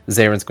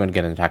 Zayren's going to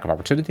get an attack of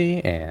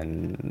opportunity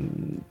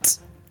and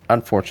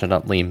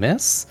unfortunately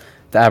miss.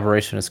 The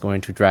Aberration is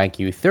going to drag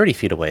you 30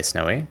 feet away,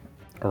 Snowy,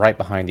 right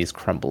behind these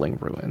crumbling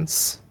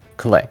ruins.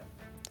 Kalei,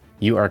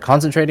 you are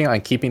concentrating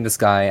on keeping this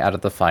guy out of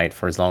the fight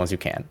for as long as you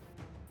can.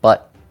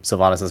 But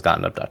Sylvanas has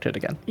gotten abducted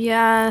again.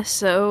 Yeah,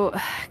 so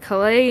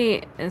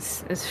Kalei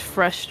is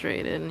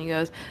frustrated and he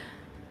goes,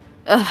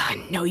 ugh,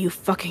 no you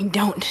fucking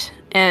don't.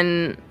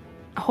 And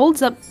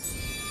holds up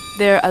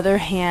their other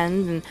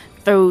hand and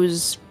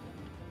throws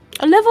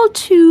a level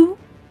 2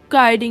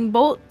 guiding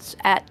bolt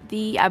at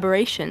the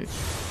Aberration.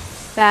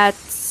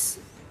 That's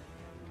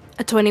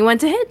a 21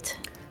 to hit.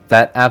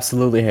 That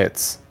absolutely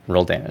hits.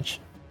 Roll damage.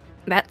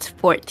 That's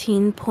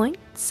 14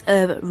 points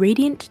of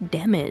radiant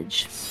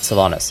damage.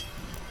 Sylvanas,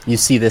 you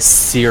see this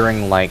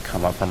searing light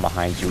come up from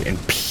behind you and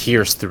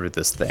pierce through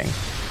this thing,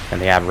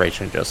 and the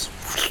Aberration just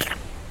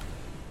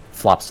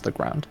flops to the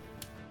ground.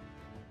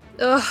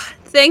 Ugh,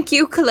 thank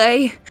you,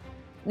 Kalei.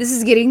 This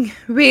is getting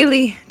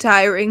really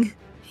tiring.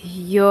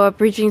 You're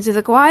preaching to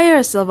the choir,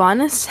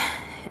 Sylvanas.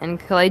 And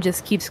Kalei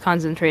just keeps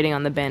concentrating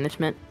on the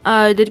banishment.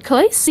 Did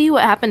Kalei see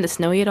what happened to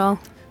Snowy at all?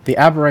 The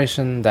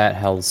Aberration that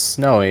held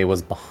Snowy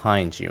was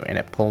behind you, and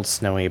it pulled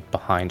Snowy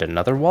behind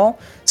another wall,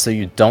 so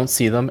you don't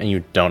see them and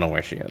you don't know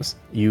where she is.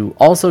 You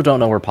also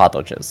don't know where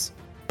Podloge is,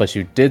 but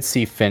you did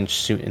see Finch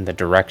shoot in the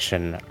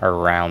direction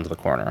around the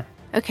corner.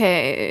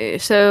 Okay,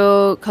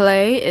 so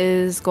Kalei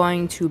is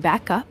going to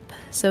back up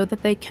so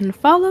that they can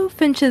follow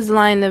Finch's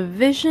line of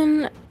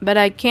vision, but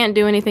I can't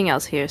do anything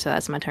else here, so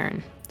that's my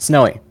turn.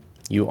 Snowy,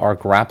 you are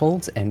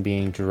grappled and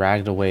being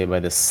dragged away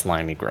by this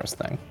slimy, gross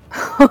thing.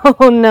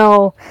 Oh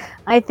no.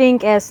 I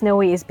think as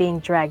Snowy is being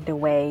dragged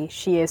away,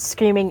 she is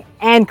screaming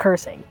and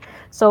cursing.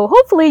 So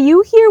hopefully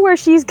you hear where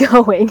she's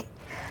going.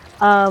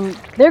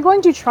 They're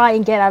going to try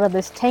and get out of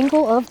this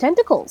tangle of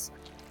tentacles.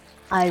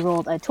 I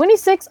rolled a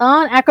 26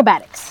 on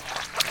acrobatics.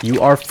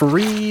 You are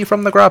free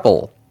from the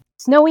grapple.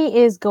 Snowy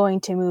is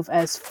going to move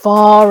as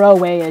far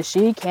away as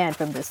she can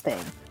from this thing.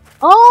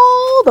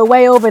 All the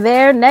way over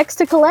there next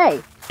to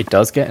Kalei. It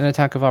does get an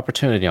attack of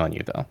opportunity on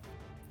you, though.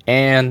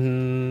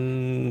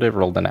 And it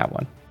rolled a nat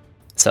 1.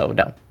 So,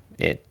 no,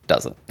 it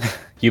doesn't.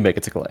 You make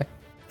it to Kalei.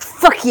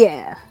 Fuck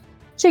yeah!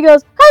 She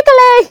goes, hi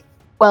Kalei!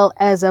 Well,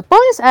 as a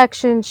bonus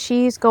action,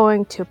 she's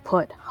going to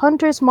put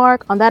Hunter's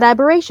Mark on that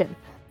Aberration.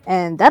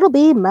 And that'll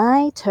be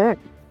my turn.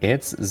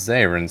 It's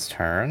Zayren's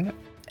turn,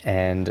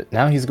 and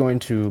now he's going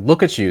to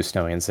look at you,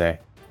 Snowy, and say,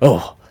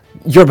 oh,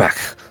 You're back.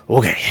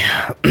 Okay.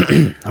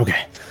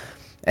 Okay.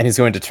 And he's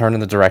going to turn in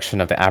the direction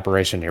of the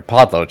apparition near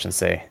Podloach and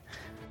say,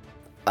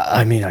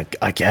 I mean,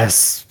 I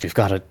guess we've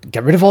got to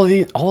get rid of all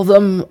of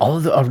them.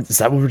 Is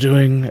that what we're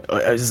doing?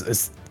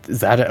 Is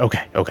that it?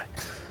 Okay.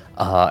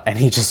 And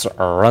he just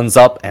runs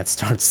up and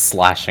starts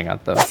slashing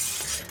at them.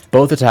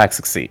 Both attacks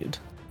succeed.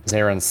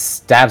 Zarin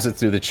stabs it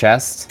through the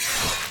chest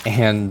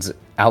and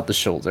out the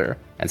shoulder,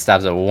 and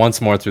stabs it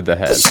once more through the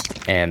head,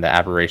 and the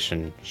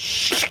aberration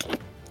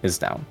is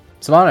down.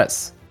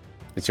 Sylvanas,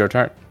 it's your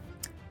turn.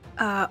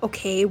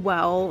 Okay,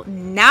 well,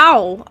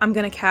 now I'm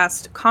gonna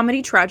cast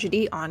Comedy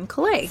Tragedy on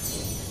Calais.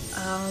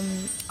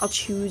 I'll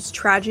choose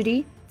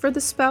Tragedy for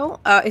the spell.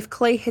 If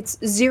Calais hits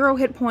 0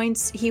 hit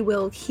points, he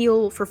will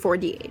heal for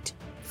 4d8.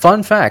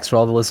 Fun facts for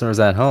all the listeners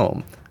at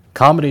home.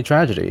 Comedy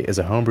Tragedy is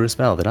a homebrew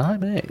spell that I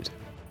made.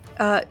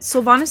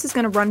 Sylvanas is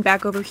gonna run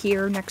back over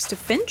here next to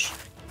Finch,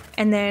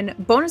 and then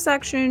bonus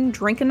action,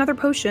 drink another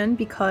potion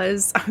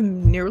because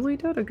I'm nearly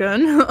dead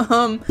again.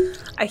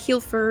 I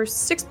heal for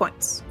 6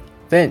 points.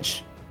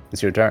 Finch,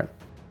 it's your turn.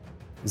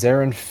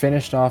 Zarin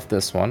finished off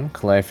this one.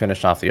 Calais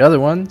finished off the other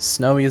one.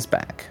 Snowy is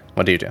back.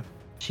 What do you do?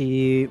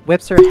 She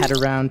whips her head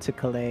around to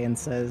Calais and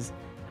says,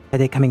 "Are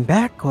they coming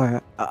back,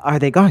 or are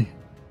they gone?"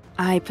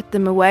 I put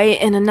them away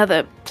in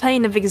another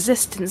plane of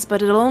existence,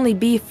 but it'll only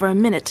be for a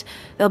minute.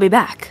 They'll be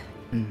back.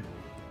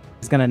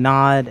 He's gonna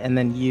nod and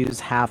then use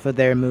half of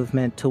their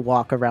movement to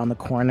walk around the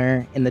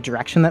corner in the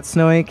direction that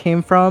Snowy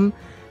came from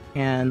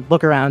and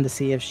look around to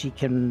see if she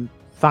can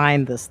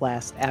find this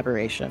last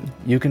aberration.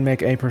 You can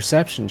make a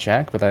perception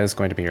check, but that is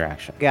going to be your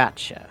action.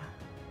 Gotcha.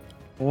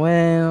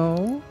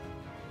 Well,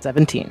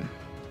 17.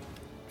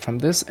 From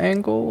this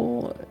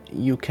angle,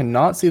 you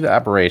cannot see the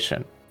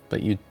aberration,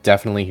 but you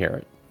definitely hear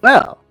it.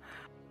 Well,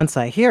 once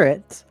I hear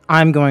it,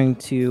 I'm going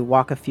to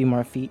walk a few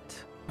more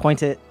feet,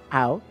 point it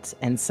out,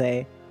 and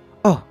say,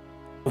 "Oh,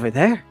 over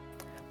there."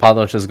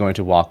 Podloach is going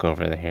to walk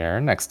over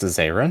here next to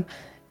Zarin.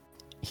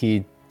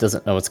 He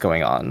doesn't know what's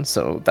going on,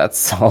 so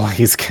that's all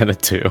he's gonna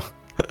do.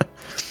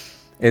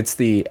 It's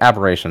the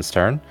aberration's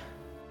turn.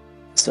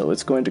 So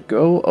it's going to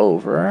go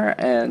over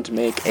and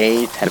make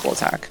a tentacle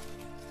attack.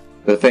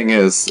 The thing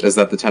is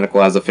that the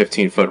tentacle has a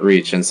 15-foot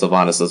reach, and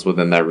Sylvanas is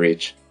within that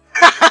reach.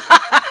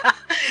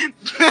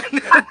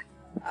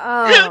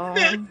 Oh.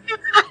 It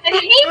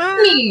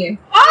hates me!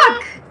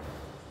 Fuck!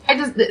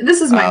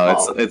 This is my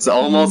fault. It's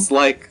almost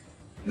like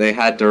they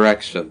had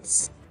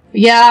directions.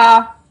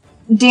 Yeah.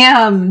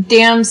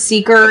 Damn,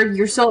 Seeker.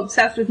 You're so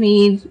obsessed with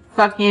me.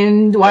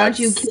 Fucking, why don't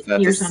you kill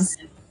me or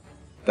something?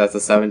 That's a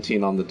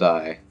 17 on the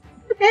die.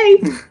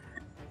 Okay.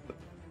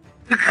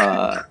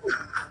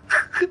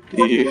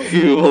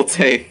 You will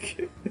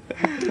take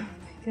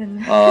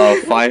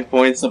 5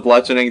 points of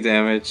bludgeoning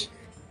damage,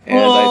 and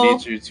I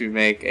need you to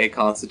make a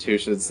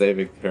Constitution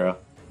saving throw.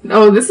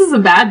 Oh, this is a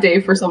bad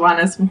day for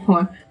Sylvanas.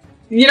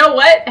 You know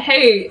what?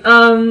 Hey,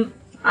 I'm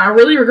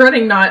really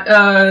regretting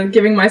not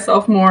giving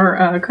myself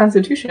more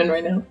Constitution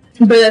right now.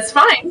 But that's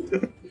fine,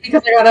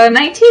 because I got a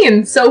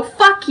 19, so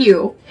fuck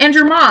you. And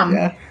your mom.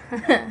 Yeah.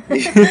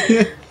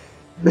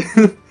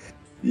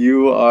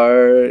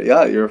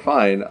 You're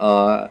fine.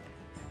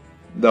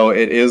 Though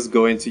it is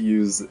going to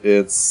use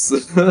its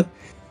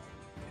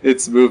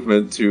its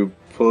movement to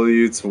pull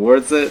you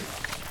towards it.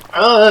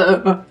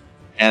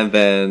 And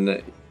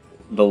then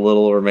the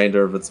little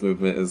remainder of its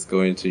movement is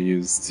going to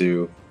use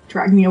to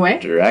drag me away.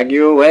 Drag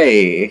you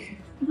away.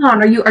 Come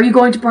on, are you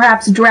going to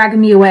perhaps drag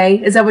me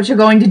away? Is that what you're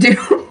going to do?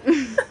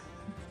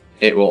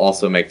 It will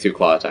also make 2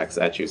 claw attacks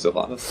at you,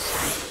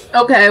 Sylvanas.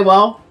 Okay,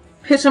 well,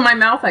 pitch in my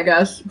mouth, I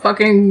guess.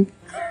 Fucking,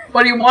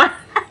 what do you want?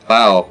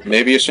 Wow,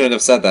 maybe you shouldn't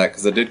have said that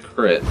because it did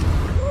crit.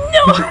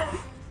 No.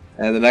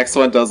 And the next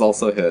one does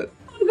also hit.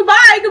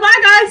 Goodbye,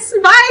 guys.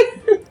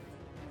 Bye.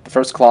 The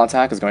first claw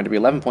attack is going to be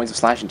 11 points of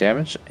slashing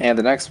damage, and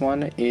the next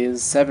one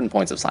is 7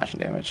 points of slashing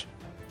damage.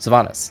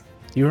 Sylvanas,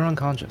 you are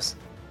unconscious.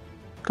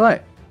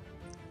 Calais,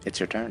 it's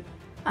your turn.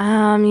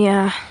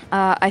 Yeah.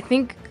 I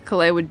think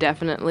Calais would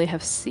definitely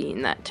have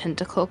seen that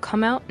tentacle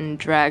come out and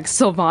drag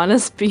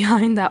Sylvanas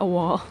behind that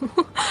wall.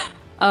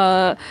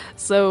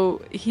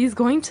 So he's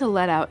going to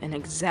let out an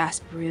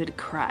exasperated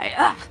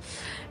cry,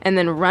 and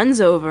then runs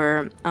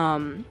over,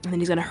 and then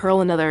he's going to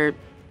hurl another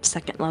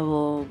 2nd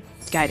level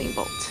guiding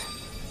bolt.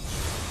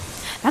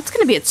 That's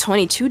going to be a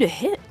 22 to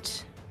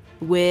hit,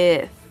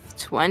 with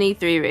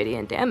 23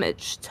 radiant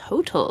damage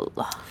total.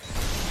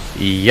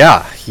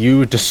 Yeah,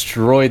 you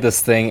destroy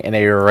this thing in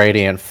a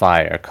radiant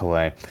fire,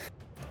 Calais.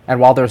 And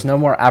while there's no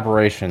more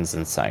aberrations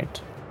in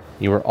sight,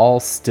 you are all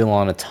still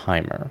on a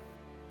timer.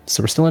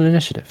 So we're still in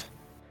initiative.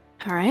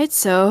 Alright,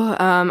 so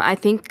I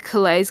think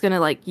Calais is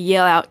gonna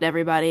yell out to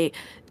everybody,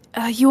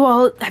 you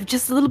all have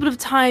just a little bit of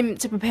time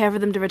to prepare for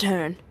them to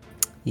return.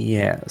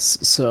 Yes,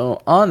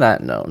 so on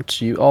that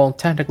note, you all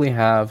technically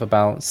have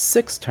about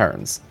 6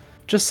 turns.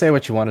 Just say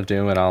what you want to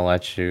do and I'll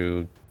let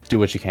you do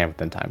what you can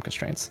within time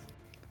constraints.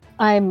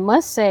 I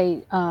must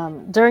say,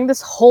 during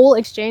this whole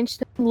exchange,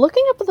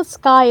 looking up at the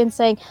sky and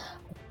saying,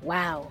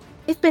 wow,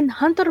 I've been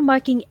hunter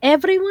marking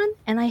everyone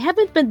and I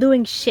haven't been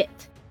doing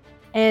shit.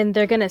 And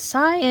they're gonna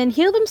sigh and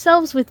heal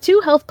themselves with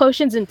 2 health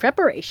potions in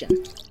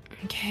preparation.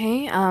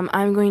 Okay,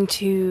 I'm going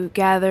to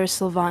gather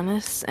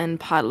Sylvanas and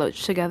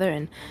Podloach together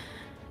and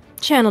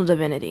channel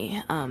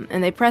divinity.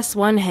 And they press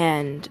one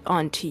hand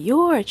onto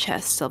your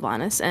chest,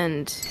 Sylvanas,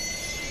 and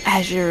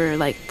as you're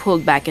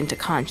pulled back into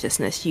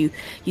consciousness, you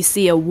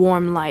see a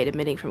warm light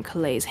emitting from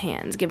Kalei's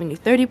hands, giving you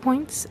 30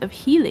 points of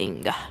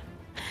healing.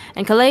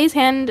 And Kalei's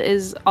hand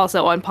is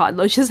also on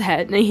Podloach's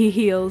head, and he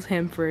heals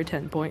him for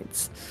 10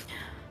 points.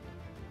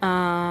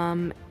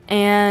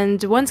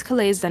 And once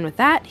Kalei's done with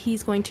that,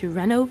 he's going to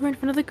run over in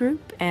front of the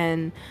group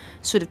and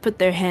sort of put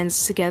their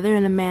hands together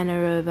in a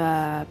manner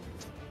of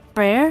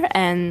prayer,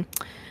 and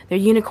their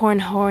unicorn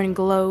horn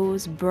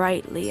glows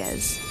brightly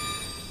as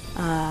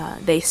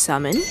they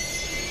summon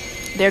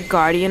their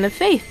guardian of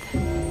faith.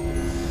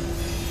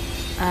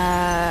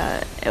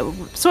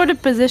 Sort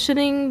of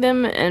positioning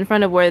them in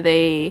front of where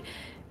they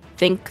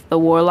think the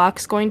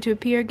warlock's going to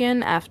appear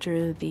again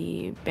after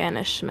the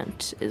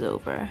banishment is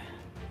over.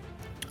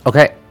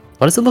 Okay,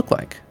 what does it look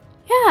like?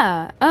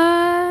 Yeah,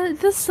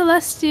 the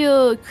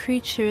celestial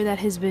creature that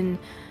has been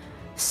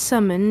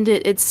summoned,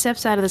 it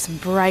steps out of this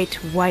bright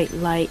white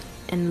light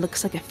and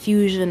looks like a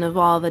fusion of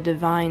all the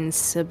divine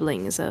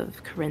siblings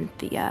of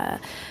Corinthia.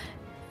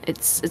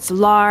 It's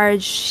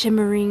large,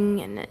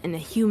 shimmering, and a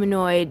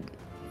humanoid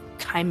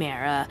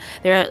chimera.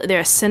 They're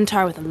a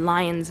centaur with a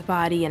lion's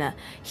body and a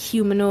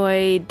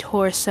humanoid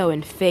torso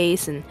and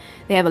face, and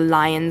they have a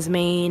lion's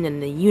mane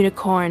and a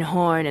unicorn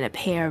horn and a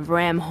pair of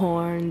ram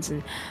horns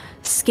and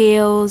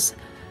scales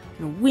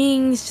and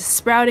wings just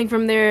sprouting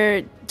from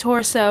their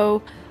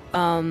torso,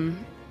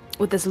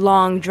 with this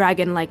long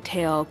dragon-like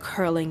tail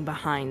curling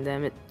behind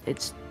them.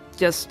 It's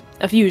just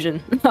a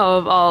fusion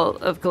of all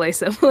of Kalei's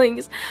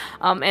siblings.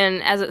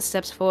 And as it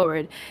steps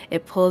forward,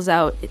 it pulls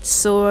out its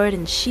sword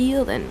and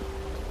shield and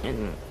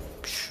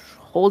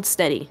holds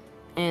steady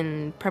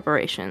in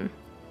preparation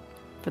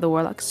for the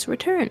warlock's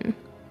return.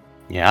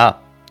 Yeah.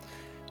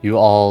 You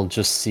all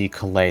just see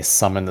Kalei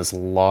summon this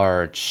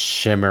large,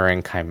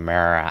 shimmering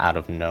chimera out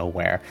of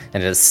nowhere,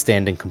 and it is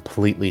standing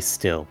completely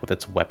still with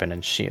its weapon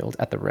and shield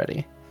at the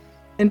ready.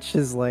 Finch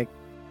is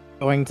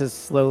going to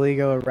slowly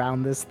go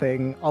around this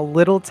thing, a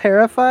little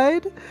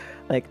terrified.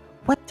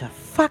 What the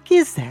fuck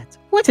is that?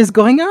 What is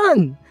going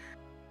on?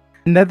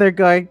 And then they're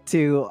going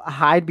to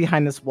hide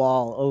behind this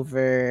wall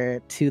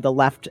over to the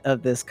left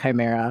of this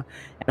chimera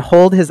and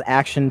hold his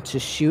action to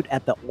shoot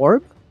at the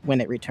orb when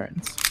it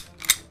returns.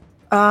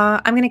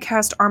 I'm going to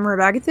cast Armor of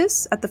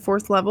Agathis at the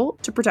 4th level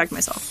to protect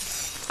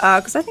myself,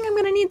 because I think I'm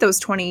going to need those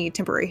 20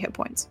 temporary hit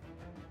points.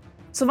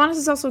 Sylvanas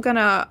is also going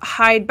to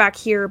hide back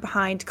here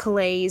behind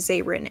Kalei,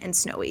 Zarin, and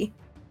Snowy.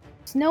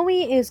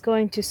 Snowy is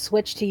going to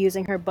switch to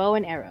using her bow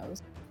and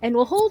arrows, and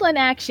will hold an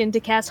action to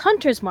cast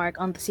Hunter's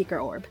Mark on the Seeker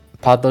Orb.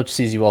 Podloach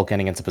sees you all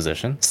getting into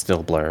position,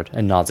 still blurred,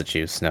 and nods at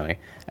you, Snowy,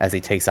 as he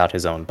takes out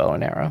his own bow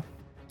and arrow.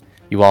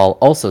 You all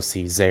also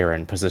see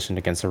Zarin positioned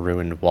against a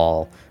ruined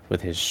wall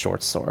with his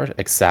short sword,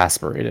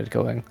 exasperated,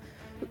 going,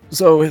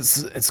 "So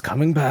it's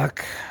coming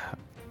back,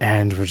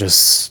 and we're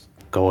just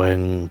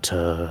going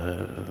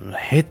to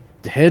hit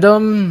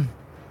him?"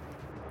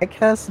 I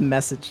cast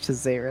message to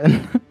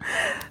Zarin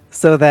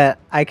so that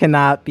I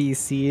cannot be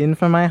seen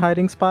from my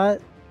hiding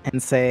spot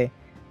and say,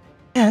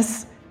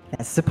 "Yes,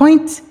 that's the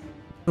point.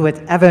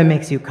 Whatever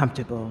makes you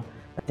comfortable.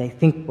 But I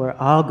think we're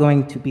all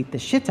going to beat the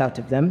shit out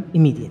of them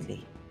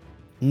immediately."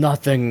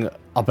 "Nothing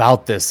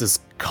about this is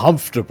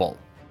comfortable."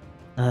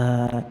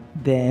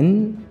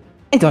 Then,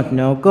 I don't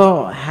know,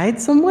 go hide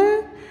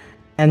somewhere,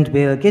 and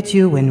we'll get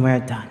you when we're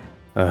done.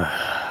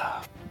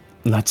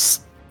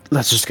 Let's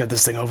just get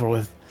this thing over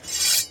with.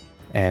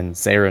 And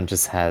Zarin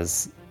just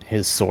has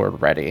his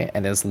sword ready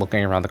and is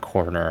looking around the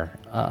corner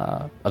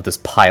of this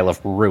pile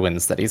of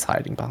ruins that he's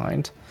hiding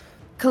behind.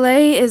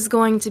 Kalei is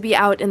going to be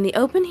out in the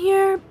open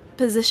here,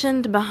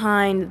 positioned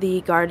behind the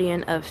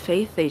Guardian of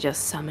Faith they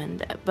just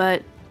summoned.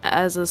 But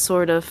as a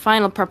sort of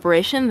final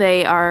preparation,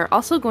 they are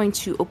also going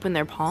to open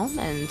their palm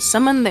and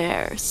summon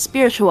their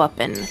spiritual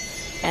weapon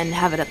and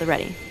have it at the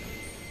ready.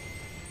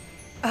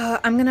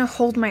 I'm going to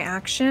hold my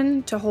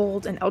action to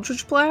hold an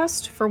Eldritch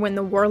Blast for when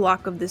the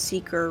Warlock of the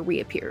Seeker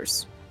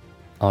reappears.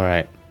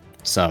 Alright,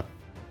 so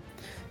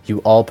you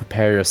all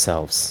prepare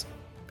yourselves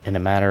in a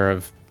matter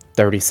of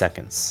 30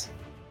 seconds,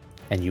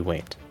 and you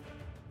wait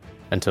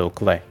until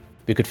Kalei.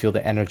 You could feel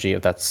the energy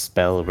of that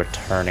spell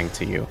returning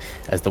to you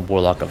as the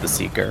Warlock of the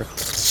Seeker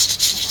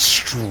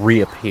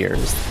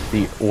reappears,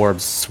 the orb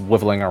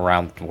swiveling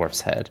around the dwarf's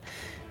head,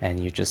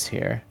 and you just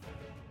hear,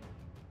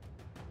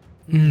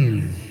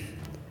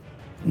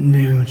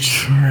 New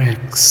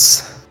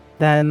tricks.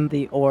 then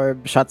the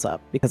orb shuts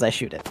up because I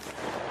shoot it.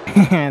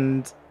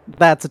 And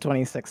that's a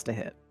 26 to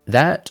hit.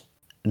 That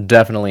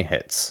definitely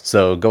hits,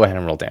 so go ahead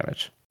and roll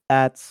damage.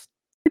 That's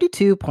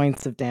 32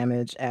 points of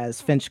damage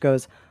as Finch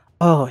goes,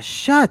 "Oh,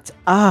 shut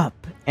up,"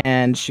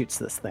 and shoots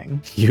this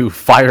thing. You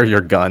fire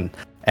your gun,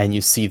 and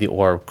you see the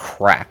orb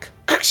crack.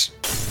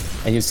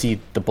 And you see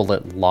the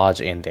bullet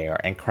lodge in there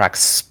and crack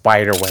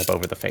spiderweb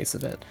over the face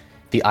of it.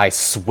 The eye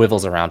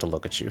swivels around to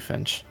look at you,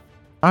 Finch.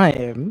 I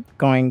am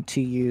going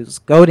to use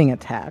Goading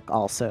Attack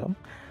also.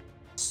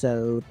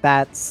 So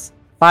that's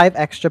 5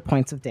 extra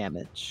points of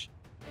damage.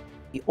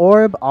 The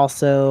orb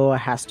also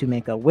has to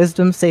make a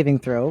Wisdom saving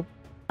throw.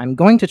 I'm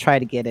going to try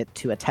to get it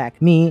to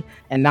attack me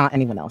and not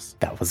anyone else.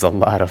 That was a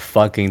lot of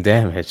fucking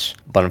damage.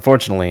 But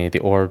unfortunately, the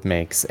orb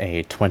makes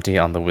a 20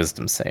 on the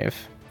wisdom save.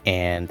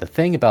 And the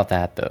thing about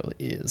that, though,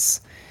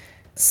 is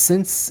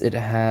since it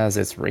has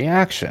its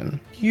reaction,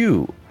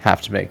 you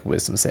have to make a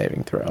wisdom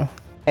saving throw.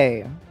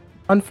 Hey,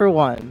 1 for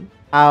 1.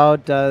 How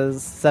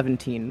does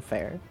 17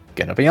 fare?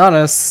 Gonna be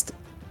honest,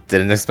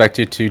 didn't expect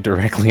you to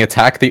directly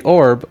attack the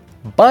orb,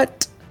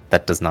 but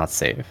that does not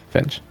save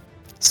Finch.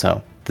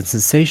 So, the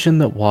sensation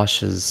that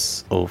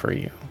washes over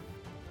you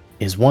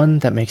is one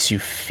that makes you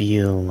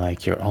feel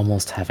like you're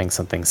almost having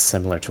something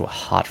similar to a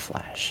hot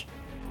flash.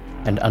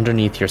 And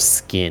underneath your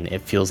skin,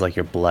 it feels like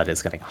your blood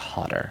is getting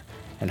hotter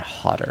and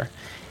hotter.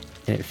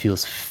 And it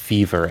feels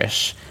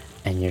feverish,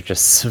 and you're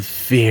just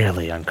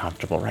severely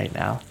uncomfortable right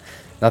now.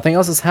 Nothing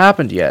else has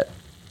happened yet,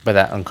 but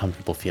that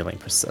uncomfortable feeling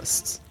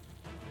persists.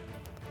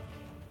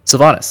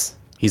 Sylvanas,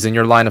 he's in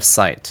your line of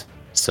sight,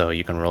 so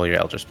you can roll your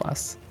Eldritch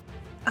Blast.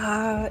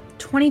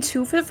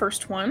 22 for the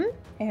first one,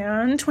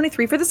 and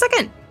 23 for the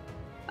second.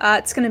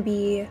 It's gonna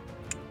be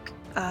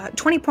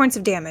 20 points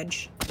of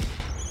damage.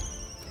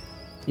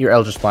 Your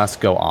Eldritch Blasts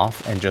go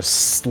off and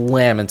just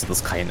slam into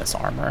this chitinous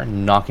armor,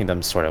 knocking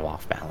them sort of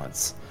off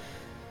balance.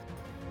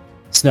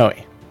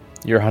 Snowy,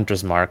 your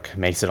Hunter's Mark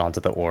makes it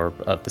onto the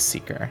orb of the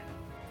Seeker.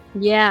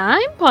 Yeah,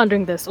 I'm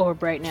pondering this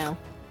orb right now.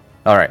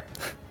 Alright,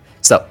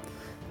 so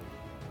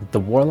the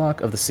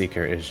Warlock of the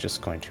Seeker is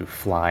just going to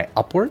fly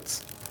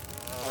upwards,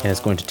 and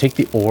is going to take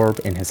the orb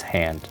in his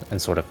hand and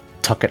sort of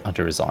tuck it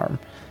under his arm,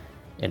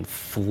 and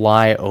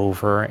fly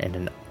over in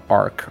an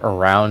arc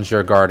around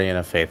your Guardian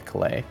of Faith,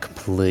 Kalei,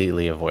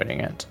 completely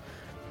avoiding it.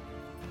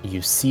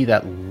 You see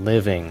that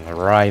living,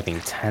 writhing,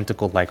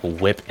 tentacle-like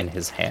whip in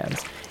his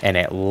hands, and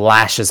it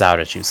lashes out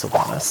at you,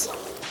 Sylvanas.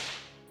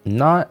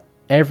 Not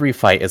every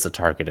fight is a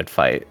targeted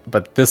fight,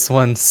 but this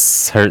one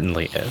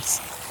certainly is.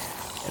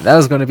 And that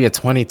is going to be a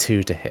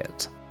 22 to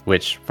hit,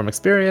 which, from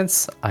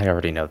experience, I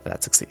already know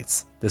that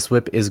succeeds. This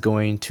whip is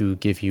going to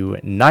give you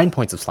 9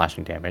 points of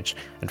slashing damage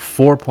and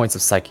 4 points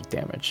of psychic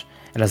damage.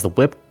 And as the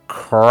whip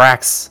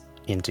cracks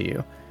into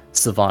you,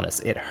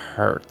 Sylvanas, it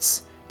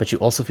hurts, but you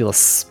also feel a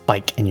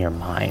spike in your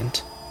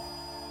mind.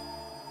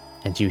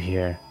 And you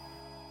hear,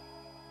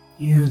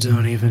 You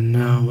don't even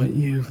know what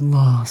you've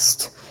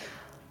lost.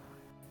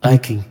 I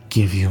can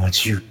give you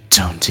what you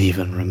don't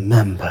even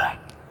remember.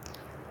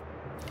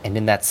 and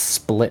in that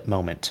split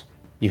moment,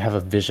 you have a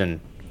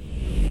vision,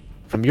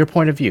 from your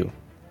point of view,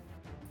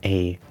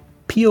 a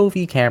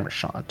POV camera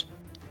shot.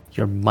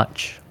 You're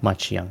much,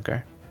 much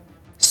younger.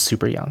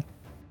 Super young.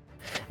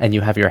 And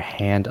you have your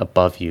hand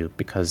above you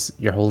because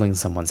you're holding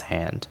someone's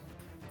hand.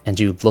 And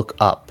you look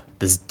up,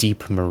 this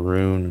deep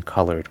maroon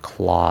colored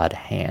clawed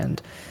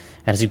hand.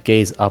 And as you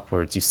gaze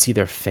upwards, you see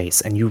their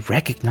face and you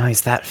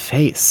recognize that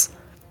face.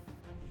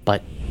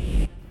 But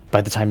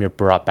by the time you're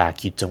brought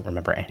back, you don't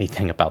remember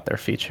anything about their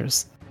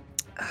features.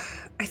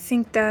 I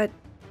think that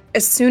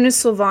as soon as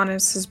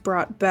Sylvanas is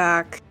brought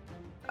back,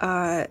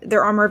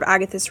 their Armor of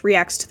Agathis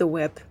reacts to the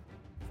whip.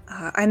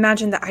 I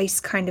imagine the ice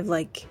kind of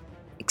like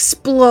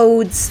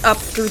explodes up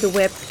through the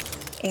whip,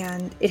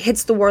 and it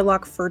hits the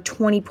Warlock for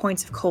 20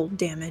 points of cold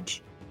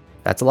damage.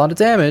 That's a lot of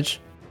damage,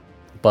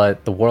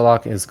 but the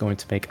Warlock is going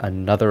to make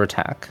another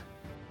attack.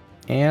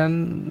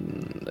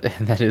 And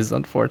that is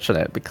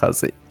unfortunate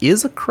because it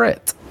is a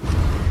crit.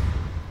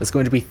 It's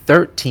going to be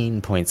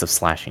 13 points of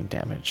slashing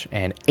damage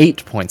and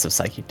 8 points of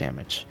psychic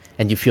damage.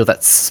 And you feel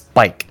that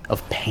spike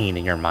of pain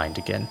in your mind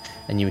again.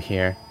 And you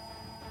hear,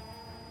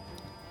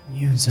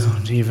 You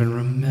don't even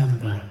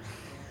remember.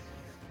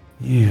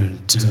 You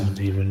don't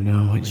even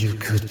know what you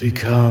could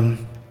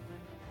become.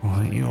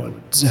 What you're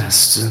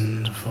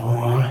destined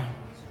for.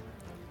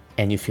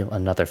 and you feel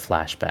another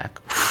flashback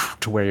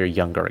to where you're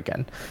younger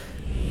again.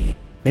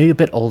 Maybe a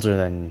bit older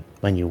than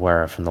when you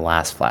were from the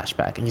last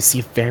flashback. And you see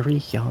a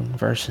very young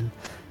version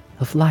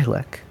of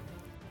Lilac.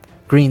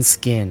 Green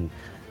skin,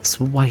 this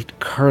white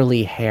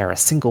curly hair, a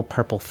single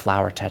purple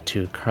flower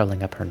tattoo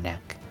curling up her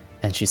neck.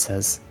 And she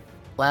says,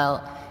 Well,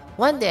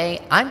 one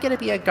day I'm gonna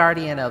be a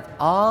guardian of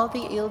all the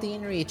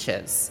Ildian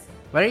Reaches.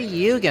 What are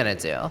you gonna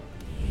do?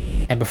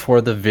 and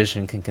before the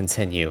vision can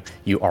continue,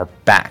 you are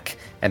back.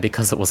 And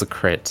because it was a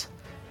crit,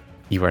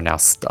 you are now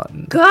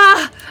stunned. Gah!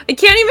 I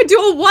can't even do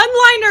a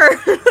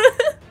one-liner!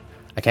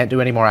 I can't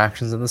do any more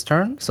actions in this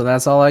turn, so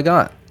that's all I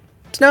got.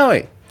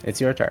 Snowy, it's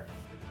your turn.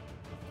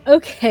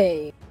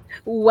 Okay,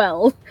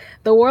 well,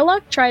 the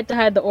Warlock tried to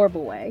hide the orb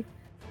away,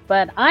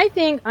 but I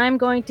think I'm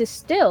going to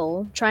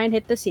still try and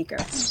hit the Seeker.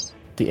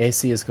 The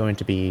AC is going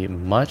to be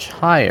much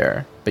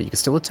higher, but you can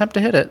still attempt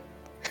to hit it.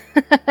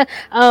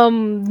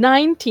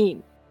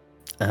 19.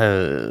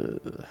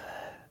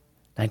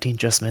 19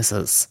 just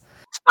misses.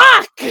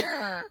 Fuck!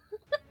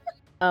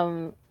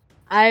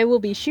 I will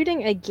be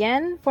shooting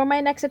again for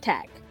my next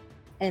attack,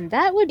 and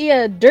that would be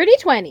a dirty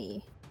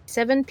 20.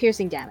 7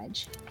 piercing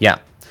damage. Yeah,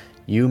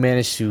 You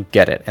manage to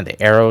get it, and the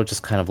arrow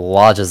just kind of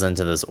lodges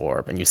into this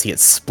orb, and you see it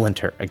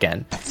splinter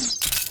again.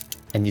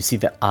 And you see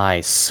the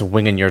eye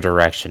swing in your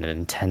direction and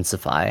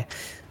intensify.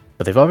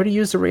 But they've already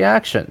used a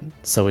reaction,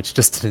 so it's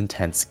just an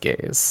intense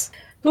gaze.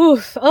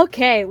 Oof,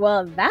 okay,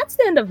 well, that's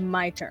the end of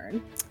my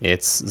turn.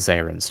 It's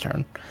Zaren's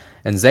turn.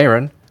 And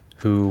Zaren,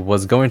 who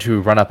was going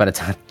to run up and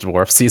attack the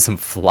dwarf, sees him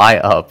fly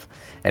up,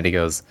 and he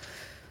goes,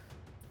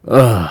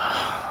 "Ugh,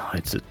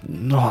 I did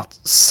not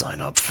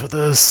sign up for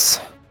this."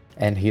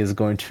 And he is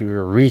going to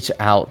reach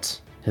out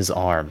his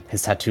arm,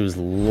 his tattoos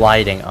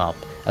lighting up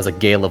as a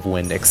gale of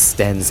wind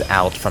extends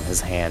out from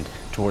his hand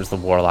towards the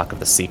Warlock of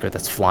the Seeker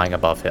that's flying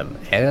above him.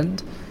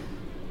 And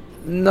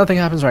nothing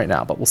happens right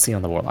now, but we'll see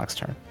on the Warlock's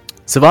turn.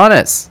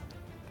 Sylvanas,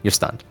 you're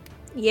stunned.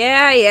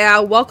 Yeah.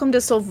 Welcome to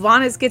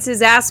Sylvanas Gets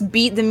His Ass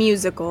Beat the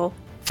Musical.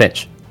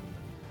 Finch,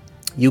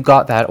 you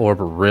got that orb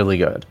really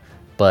good,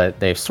 but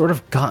they've sort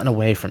of gotten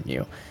away from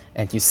you,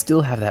 and you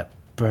still have that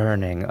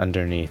burning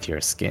underneath your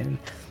skin.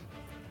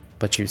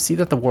 But you see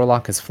that the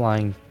Warlock is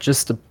flying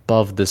just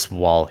above this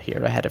wall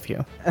here ahead of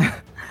you.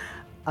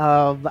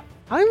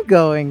 I'm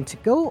going to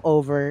go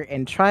over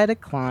and try to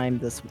climb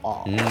this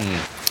wall.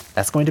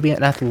 That's going to be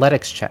an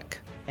athletics check.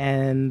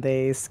 And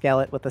they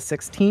scale it with a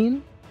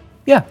 16.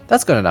 Yeah,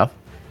 that's good enough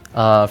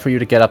for you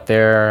to get up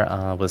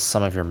there with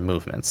some of your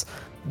movements.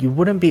 You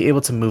wouldn't be able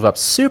to move up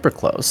super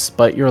close,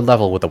 but you're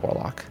level with the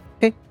Warlock.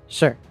 Okay,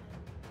 sure.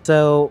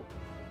 So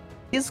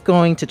he's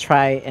going to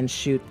try and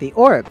shoot the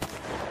orb.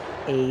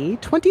 A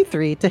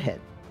 23 to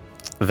hit.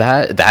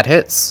 That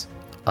hits.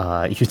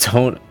 You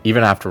don't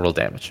even have to roll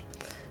damage.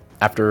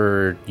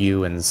 After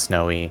you and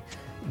Snowy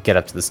get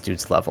up to this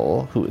dude's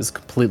level, who is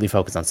completely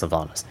focused on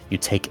Sylvanas, you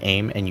take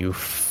aim and you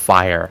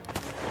fire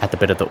at the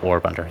bit of the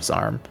orb under his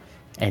arm,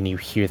 and you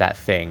hear that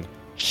thing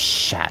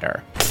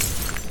shatter.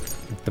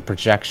 The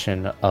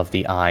projection of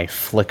the eye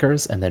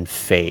flickers and then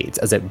fades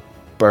as it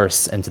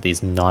bursts into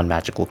these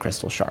non-magical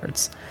crystal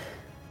shards.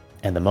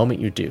 And the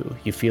moment you do,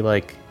 you feel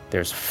like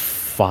there's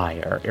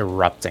fire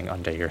erupting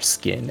under your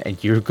skin,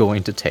 and you're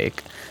going to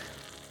take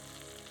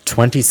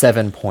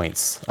 27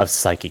 points of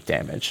psychic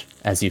damage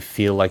as you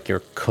feel like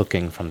you're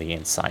cooking from the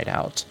inside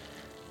out.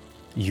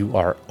 You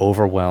are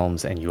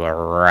overwhelmed and you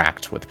are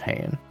racked with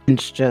pain.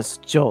 Finch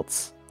just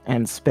jolts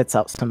and spits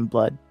out some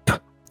blood.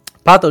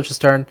 Patoch's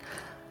turn.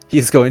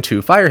 He's going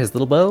to fire his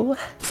little bow,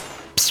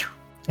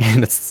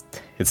 and it's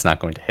not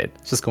going to hit.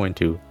 It's just going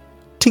to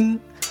ting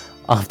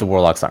off the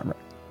Warlock's armor.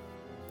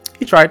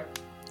 He tried.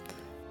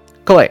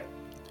 Kalei,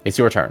 it's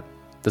your turn.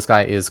 This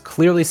guy is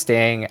clearly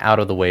staying out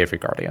of the way of your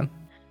guardian.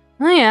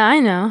 Oh yeah, I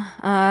know.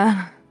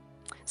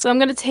 So I'm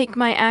gonna take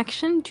my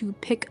action to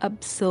pick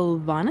up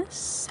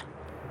Sylvanas.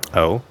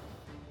 Oh?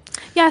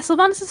 Yeah,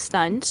 Sylvanas is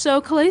stunned,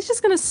 so Kalei's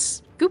just gonna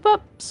scoop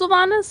up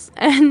Sylvanas,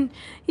 and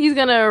he's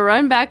gonna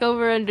run back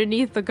over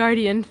underneath the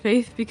Guardian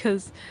Faith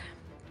because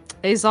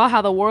they saw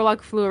how the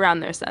Warlock flew around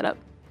their setup.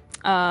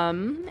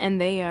 And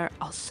they are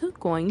also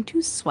going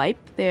to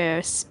swipe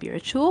their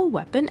spiritual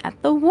weapon at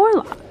the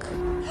Warlock.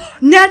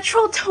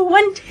 Natural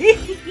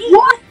 20!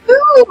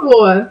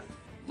 Wahoo!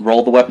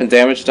 Roll the weapon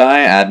damage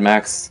die, add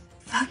max.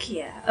 Fuck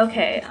yeah.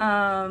 Okay,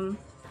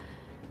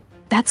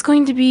 that's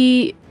going to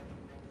be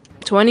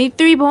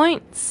 23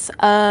 points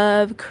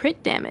of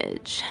crit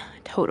damage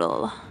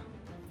total.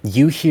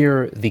 You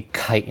hear the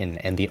chitin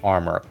and the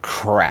armor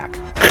crack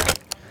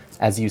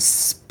as you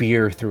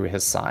spear through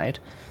his side.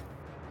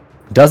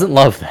 Doesn't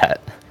love that,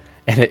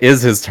 and it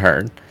is his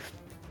turn.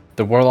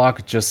 The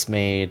Warlock just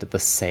made the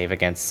save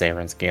against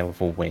Zaren's Gale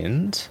of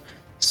Wind,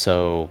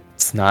 so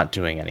it's not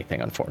doing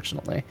anything,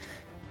 unfortunately.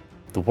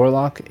 The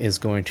Warlock is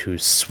going to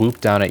swoop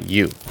down at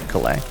you,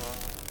 Kalei.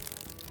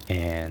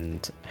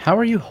 And how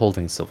are you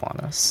holding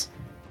Sylvanas?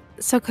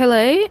 So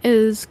Kalei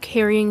is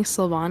carrying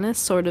Sylvanas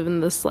sort of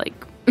in this, like,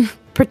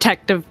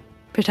 protective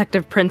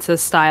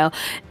princess style.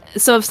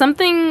 So if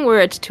something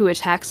were to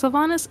attack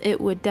Sylvanas, it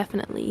would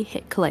definitely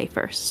hit Kalei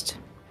first.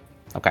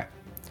 Okay.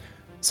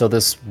 So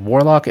this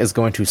Warlock is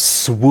going to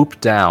swoop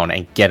down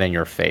and get in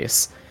your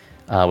face,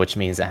 which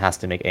means it has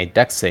to make a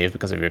dex save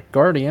because of your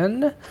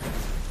guardian.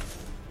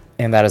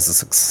 And that is a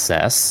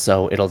success,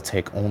 so it'll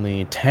take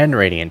only 10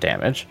 radiant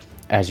damage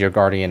as your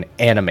guardian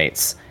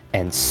animates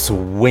and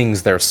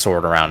swings their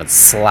sword around and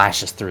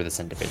slashes through this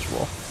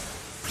individual.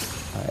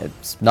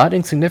 It's not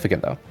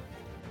insignificant, though.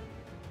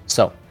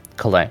 So,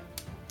 Kalei,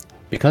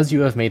 because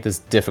you have made this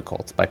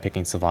difficult by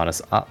picking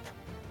Sylvanas up,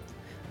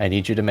 I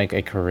need you to make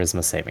a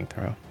charisma saving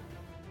throw.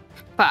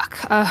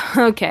 Fuck.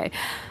 Okay.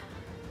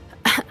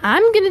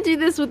 I'm gonna do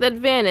this with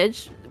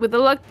advantage, with a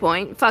luck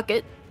point. Fuck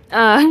it.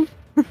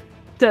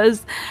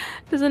 Does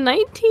a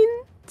 19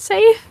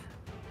 save?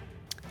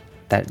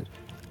 That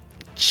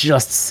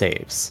just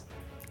saves.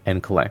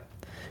 And Kalei,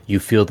 you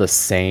feel the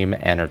same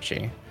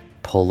energy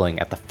pulling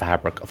at the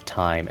fabric of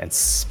time and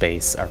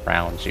space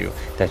around you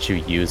that you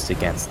used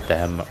against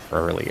them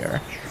earlier.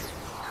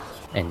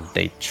 And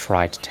they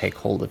try to take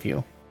hold of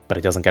you, but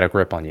it doesn't get a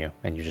grip on you,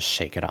 and you just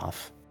shake it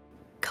off.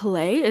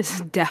 Kalei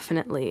is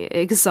definitely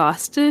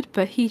exhausted,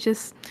 but he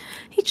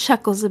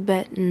chuckles a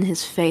bit in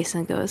his face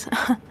and goes,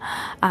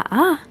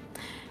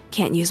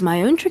 Can't use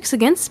my own tricks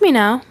against me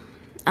now.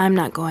 I'm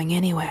not going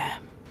anywhere.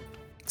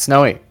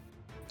 Snowy,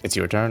 it's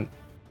your turn.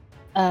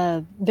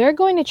 They're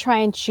going to try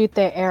and shoot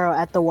their arrow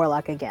at the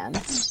warlock again.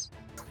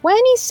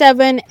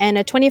 27 and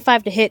a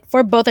 25 to hit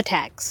for both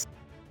attacks.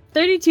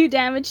 32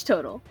 damage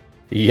total.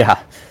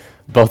 Yeah,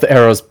 both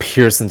arrows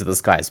pierce into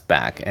this guy's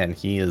back, and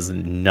he is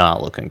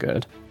not looking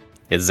good.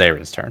 It's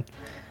Zaren's turn.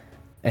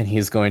 And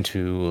he's going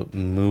to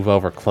move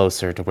over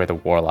closer to where the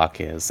warlock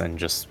is and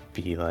just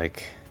be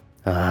like,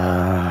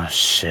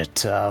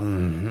 shit,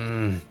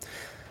 And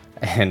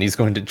he's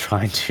going to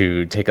try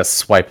to take a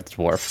swipe at the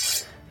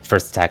dwarf.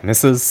 First attack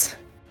misses,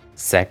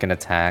 second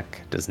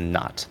attack does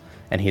not.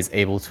 And he's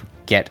able to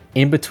get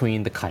in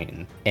between the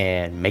chitin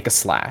and make a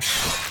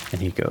slash.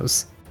 And he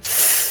goes,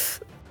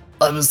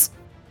 I was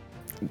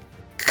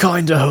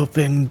kinda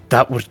hoping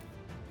that would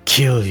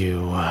kill you.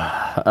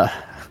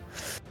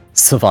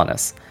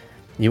 Sylvanas,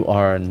 you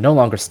are no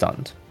longer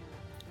stunned.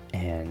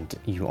 And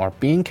you are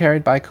being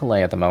carried by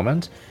Kalei at the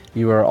moment.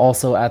 You are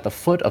also at the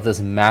foot of this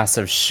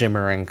massive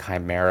shimmering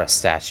chimera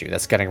statue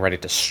that's getting ready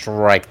to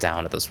strike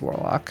down at this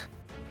warlock.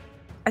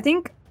 I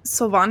think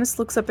Sylvanas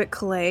looks up at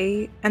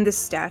Kalei and the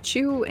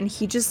statue, and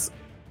he just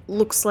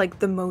looks like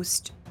the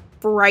most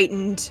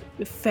frightened,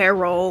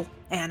 feral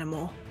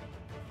animal.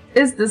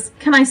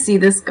 Can I see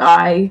this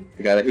guy?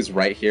 The guy who's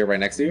right here, right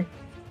next to you?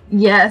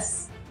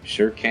 Yes.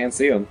 Sure can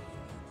see him.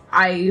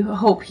 I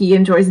hope he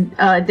enjoys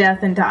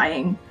death and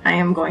dying. I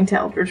am going to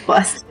Eldritch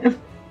Blast him.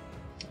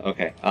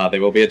 Okay, they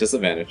will be at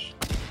disadvantage.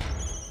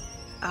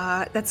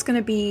 That's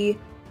gonna be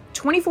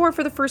 24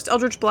 for the first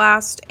Eldritch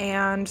Blast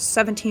and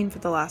 17 for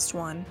the last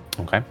one.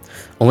 Okay.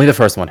 Only the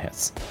first one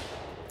hits.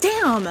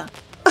 Damn!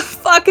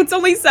 Fuck, it's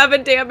only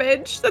 7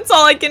 damage. That's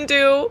all I can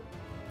do.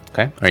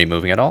 Okay. Are you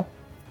moving at all?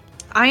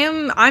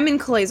 I'm in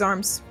Kalei's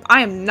arms.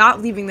 I am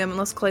not leaving them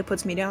unless Kalei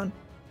puts me down.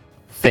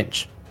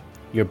 Finch,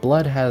 your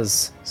blood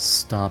has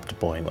stopped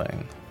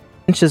boiling.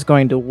 Finch is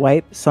going to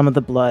wipe some of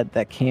the blood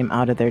that came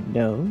out of their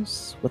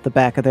nose with the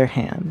back of their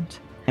hand,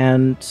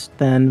 and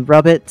then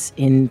rub it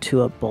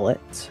into a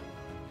bullet.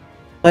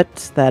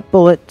 Put that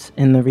bullet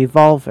in the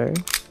revolver,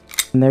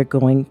 and they're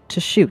going to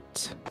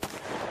shoot.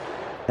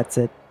 That's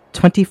a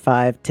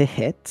 25 to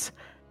hit.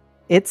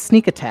 It's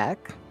sneak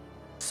attack,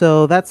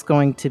 so that's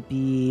going to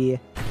be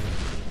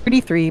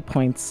 33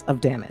 points of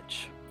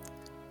damage.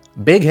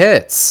 Big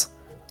hits!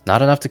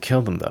 Not enough to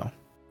kill them, though.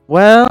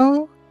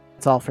 Well,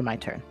 that's all for my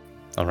turn.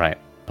 Alright,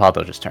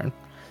 Pablo's turn.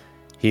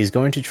 He's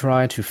going to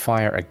try to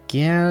fire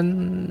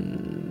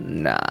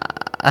again. Nah,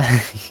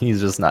 he's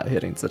just not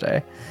hitting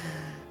today.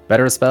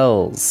 Better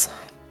spells.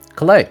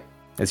 Kalei,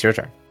 it's your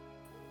turn.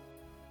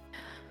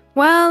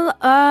 Well,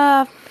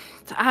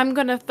 I'm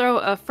gonna throw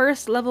a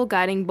first level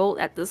guiding bolt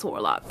at this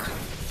warlock.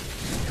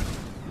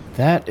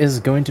 That is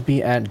going to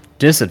be at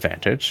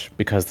disadvantage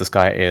because this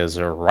guy is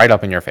right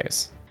up in your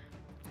face.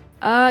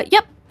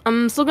 Yep,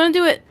 I'm still gonna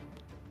do it.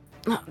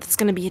 Oh, that's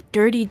gonna be a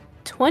dirty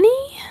 20?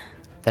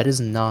 That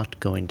is not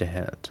going to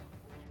hit.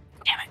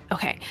 Damn it.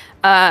 Okay.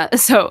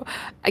 So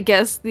I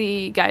guess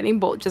the guiding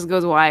bolt just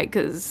goes wide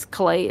because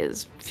Kalei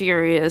is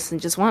furious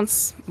and just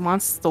wants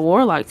the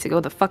warlock to go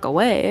the fuck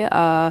away.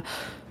 But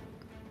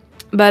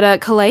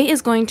Kalei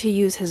is going to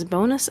use his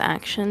bonus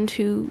action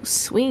to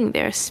swing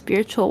their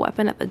spiritual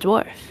weapon at the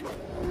dwarf.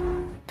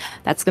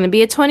 That's going to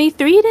be a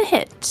 23 to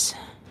hit.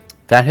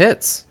 That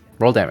hits.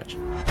 Roll damage.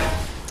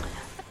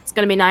 It's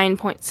going to be 9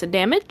 points of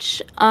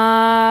damage.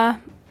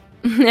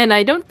 And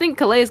I don't think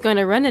Kalei is going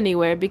to run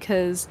anywhere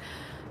because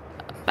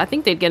I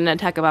think they'd get an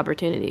attack of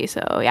opportunity,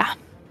 so yeah.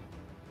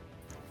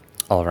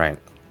 Alright.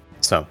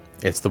 So,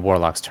 it's the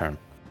warlock's turn.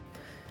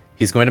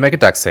 He's going to make a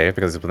dex save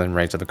because it's within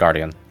range of the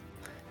guardian.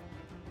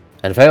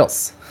 And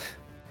fails.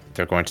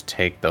 They're going to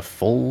take the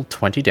full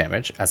 20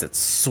 damage as it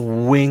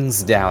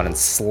swings down and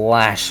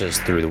slashes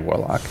through the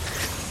warlock.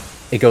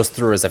 It goes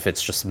through as if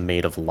it's just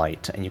made of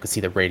light, and you can see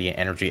the radiant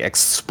energy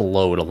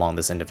explode along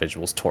this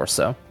individual's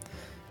torso.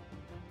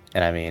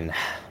 And I mean,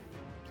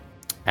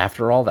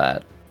 after all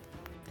that,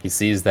 he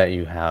sees that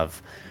you have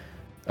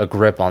a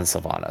grip on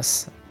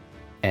Sylvanas,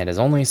 and is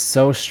only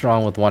so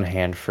strong with one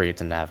hand free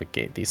to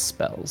navigate these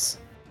spells.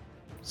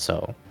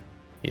 So,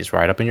 he's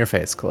right up in your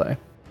face, Kalei.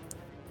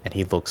 And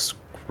he looks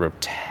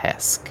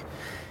grotesque.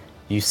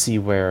 You see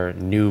where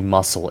new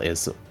muscle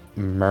is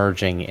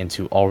merging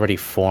into already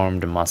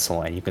formed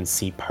muscle, and you can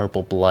see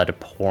purple blood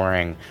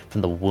pouring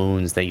from the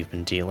wounds that you've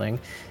been dealing.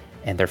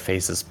 And their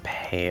face is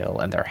pale,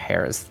 and their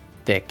hair is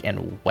thick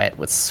and wet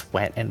with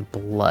sweat and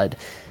blood.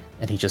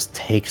 And he just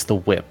takes the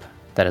whip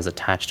that is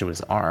attached to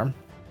his arm.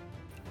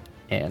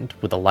 And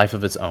with a life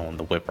of its own,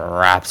 the whip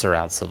wraps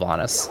around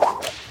Sylvanas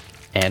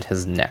and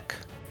his neck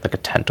like a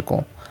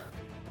tentacle.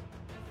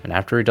 And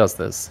after he does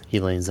this, he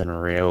leans in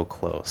real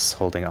close,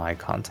 holding eye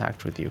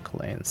contact with you,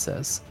 Kalei, and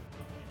says,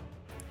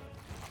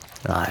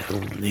 I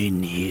only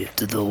need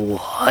the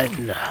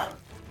one.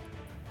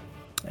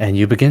 And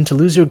you begin to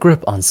lose your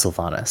grip on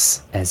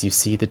Sylvanas as you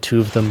see the two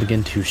of them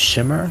begin to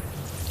shimmer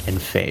and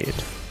fade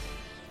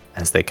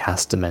as they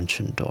cast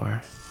Dimension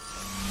Door.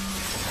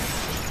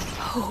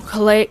 Oh,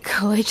 Calais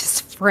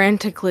just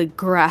frantically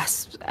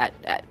grasps at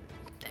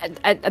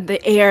the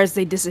air as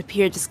they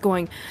disappear, just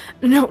going,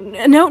 no,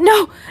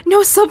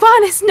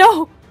 Sylvanas,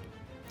 no!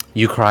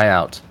 You cry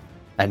out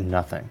at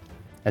nothing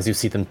as you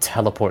see them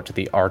teleport to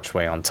the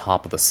archway on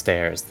top of the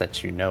stairs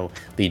that you know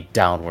lead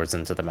downwards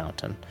into the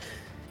mountain.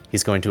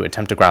 He's going to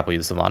attempt to grapple you,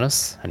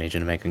 Sylvanas. I need you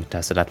to make a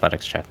contested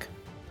athletics check.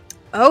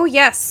 Oh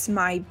yes,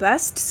 my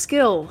best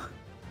skill.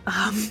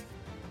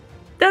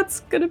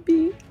 That's gonna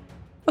be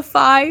a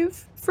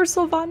 5 for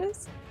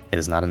Sylvanas. It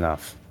is not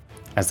enough,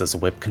 as this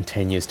whip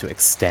continues to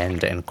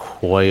extend and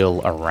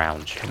coil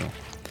around you.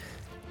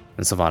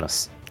 And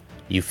Sylvanas,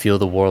 you feel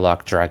the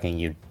warlock dragging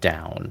you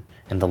down,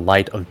 and the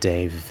light of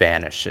day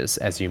vanishes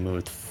as you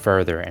move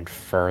further and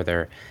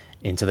further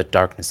into the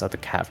darkness of the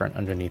cavern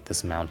underneath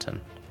this mountain.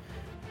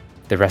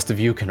 The rest of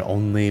you can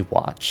only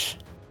watch,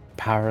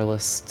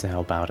 powerless to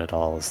help out at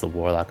all as the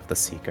Warlock of the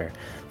Seeker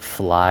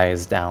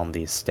flies down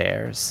these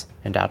stairs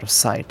and out of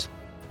sight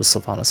with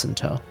Sylvanas in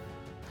tow.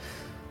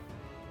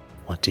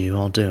 What do you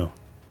all do?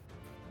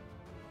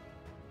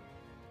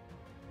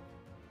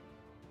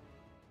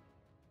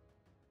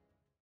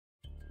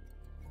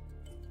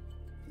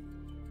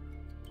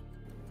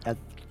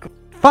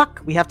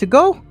 Fuck, we have to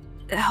go?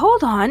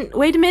 Hold on,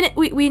 wait a minute,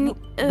 we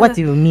What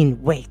do you mean,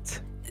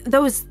 wait?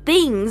 Those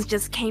things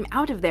just came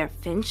out of there,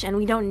 Finch, and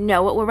we don't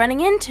know what we're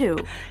running into.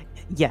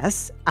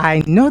 Yes,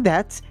 I know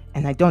that,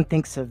 and I don't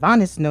think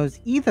Sylvanas knows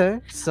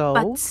either, so...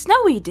 But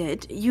Snowy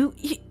did.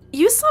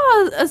 You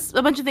saw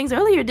a bunch of things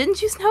earlier,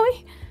 didn't you,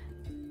 Snowy?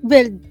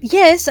 Well,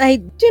 yes, I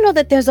do know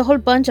that there's a whole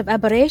bunch of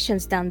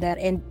aberrations down there,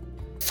 and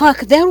fuck,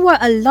 there were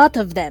a lot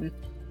of them.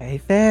 Very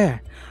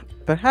fair.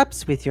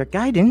 Perhaps with your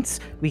guidance,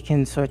 we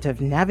can sort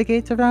of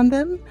navigate around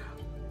them?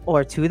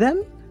 Or to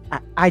them?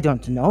 I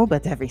don't know,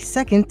 but every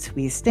second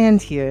we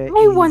stand here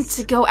I want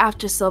to go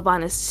after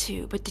Sylvanas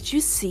too, but did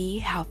you see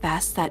how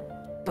fast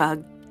that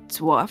bug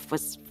dwarf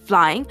was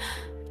flying?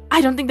 I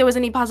don't think there was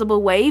any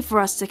possible way for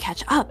us to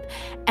catch up,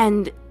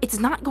 and it's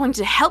not going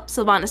to help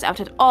Sylvanas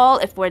out at all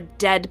if we're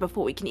dead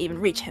before we can even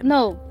reach him.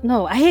 No,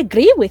 I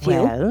agree with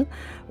you. Well,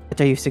 what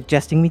are you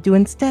suggesting we do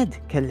instead,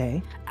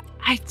 Calais?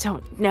 I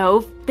don't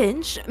know,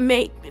 Finch.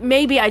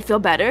 Maybe I'd feel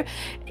better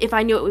if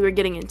I knew what we were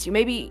getting into.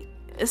 Maybe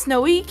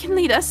Snowy can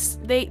lead us.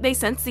 They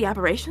sense the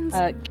aberrations.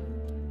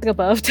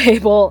 Above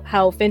table,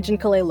 how Finch and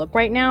Calais look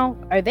right now,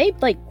 are they,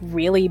 like,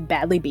 really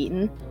badly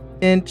beaten?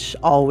 Finch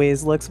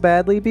always looks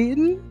badly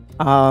beaten.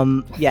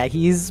 Yeah,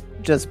 he's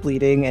just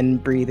bleeding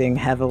and breathing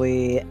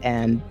heavily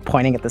and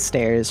pointing at the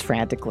stairs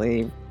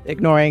frantically,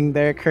 ignoring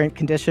their current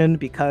condition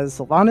because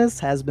Sylvanas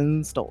has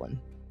been stolen.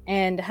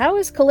 And how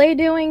is Calais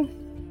doing?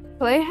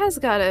 Calais has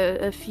got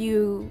a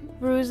few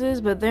bruises,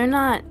 but they're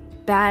not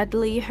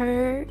badly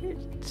hurt.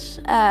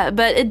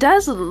 But it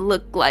does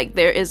look like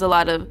there is a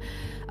lot of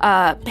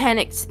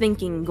panicked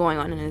thinking going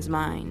on in his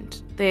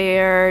mind.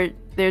 They're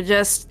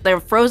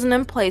frozen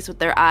in place with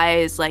their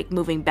eyes like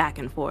moving back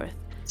and forth.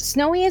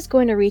 Snowy is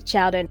going to reach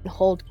out and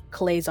hold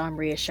Calais' arm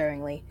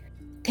reassuringly.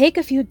 Take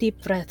a few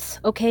deep breaths,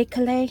 okay,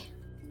 Calais?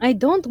 I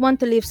don't want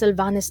to leave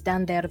Sylvanas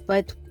down there,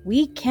 but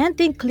we can't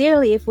think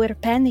clearly if we're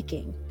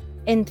panicking.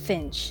 And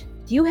Finch,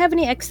 do you have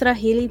any extra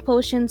healing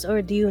potions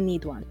or do you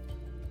need one?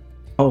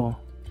 Oh,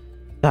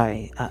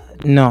 sorry.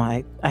 No,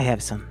 I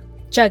have some.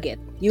 Chug it.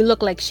 You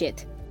look like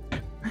shit.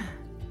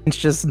 Finch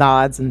just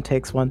nods and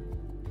takes one.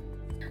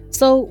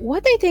 So,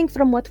 what I think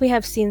from what we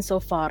have seen so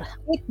far,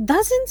 it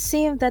doesn't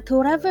seem that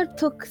whoever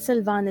took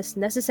Sylvanas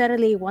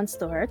necessarily wants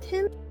to hurt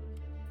him.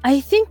 I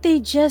think they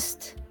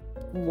just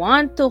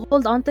want to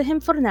hold on to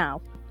him for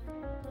now.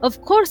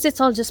 Of course,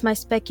 it's all just my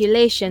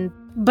speculation,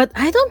 but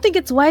I don't think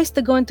it's wise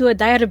to go into a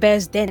dire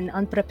bear's den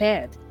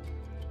unprepared.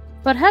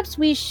 Perhaps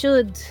we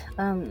should,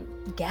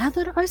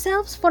 gather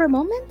ourselves for a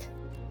moment?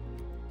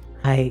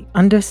 I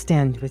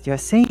understand what you're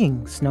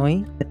saying,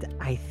 Snowy, but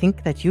I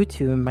think that you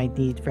two might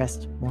need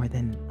rest more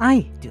than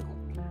I do.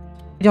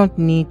 You don't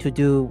need to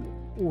do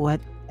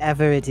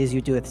whatever it is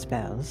you do with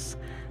spells.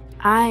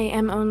 I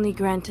am only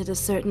granted a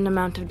certain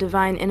amount of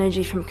divine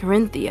energy from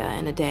Corinthia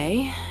in a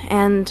day,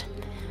 and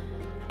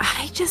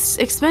I just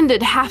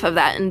expended half of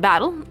that in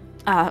battle.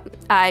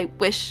 I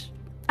wish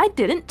I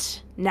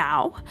didn't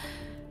now,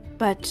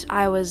 but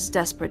I was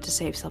desperate to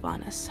save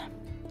Sylvanas.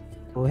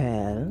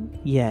 Well,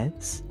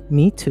 yes,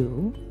 me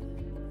too.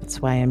 That's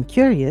why I'm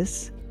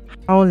curious.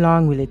 How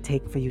long will it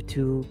take for you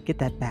to get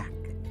that back?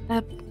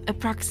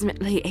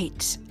 Approximately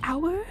 8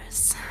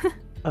 hours.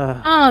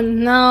 Oh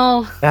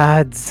no.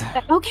 Gods.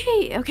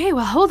 Okay,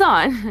 well, hold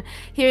on.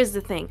 Here's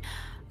the thing.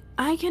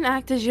 I can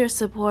act as your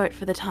support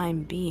for the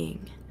time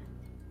being.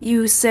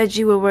 You said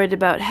you were worried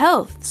about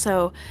health,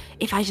 so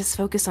if I just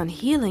focus on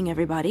healing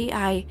everybody,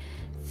 I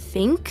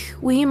think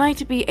we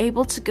might be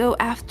able to go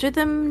after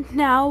them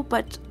now,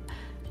 but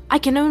I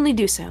can only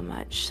do so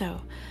much,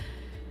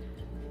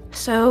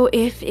 so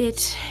if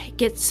it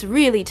gets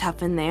really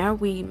tough in there,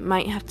 we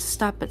might have to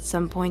stop at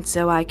some point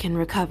so I can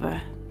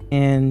recover.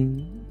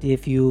 And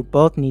if you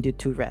both needed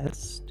to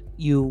rest,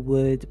 you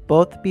would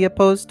both be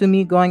opposed to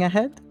me going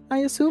ahead, I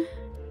assume?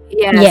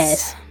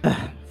 Yes.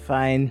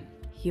 Fine.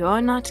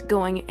 You're not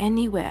going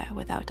anywhere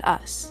without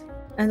us.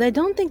 And I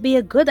don't think it'd be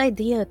a good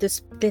idea to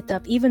split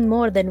up even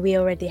more than we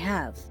already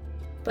have.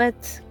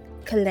 But,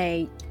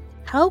 Kalei,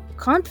 how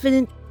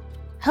confident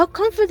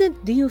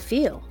do you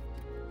feel?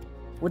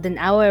 Would an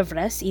hour of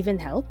rest even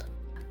help?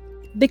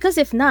 Because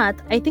if not,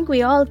 I think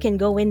we all can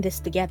go in this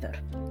together.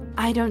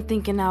 I don't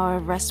think an hour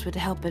of rest would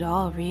help at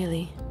all,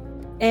 really.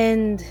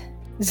 And,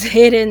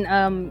 Zayden,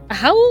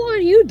 how are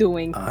you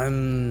doing?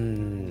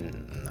 I'm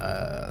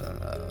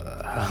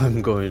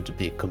going to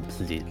be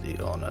completely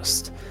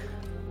honest.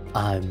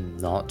 I'm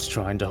not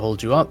trying to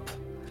hold you up,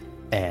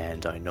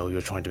 and I know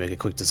you're trying to make a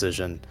quick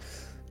decision.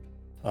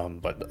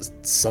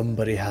 But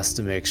somebody has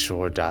to make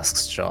sure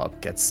Dask's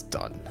job gets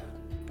done.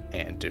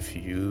 And if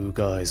you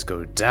guys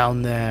go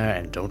down there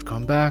and don't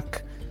come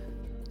back,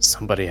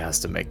 somebody has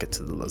to make it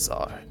to the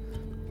Lazar.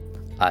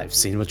 I've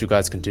seen what you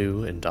guys can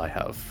do, and I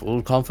have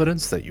full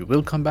confidence that you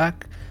will come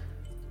back.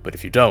 But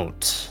if you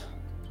don't,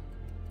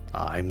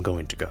 I'm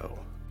going to go.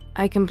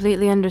 I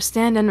completely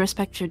understand and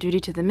respect your duty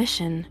to the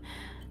mission,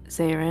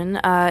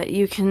 Zarin.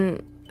 You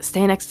can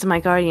stay next to my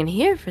guardian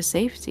here for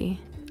safety.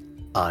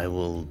 I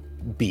will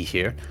be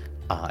here,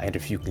 and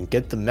if you can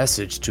get the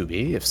message to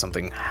me if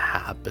something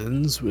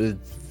happens with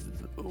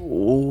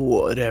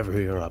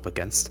whatever you're up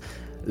against,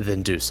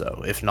 then do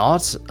so. If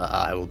not,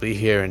 I will be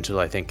here until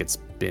I think it's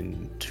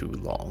been too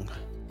long.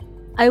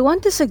 I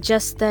want to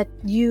suggest that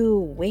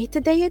you wait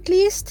a day at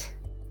least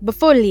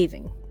before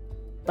leaving.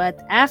 But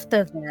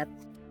after that,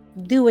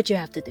 do what you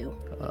have to do.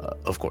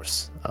 Of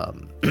course.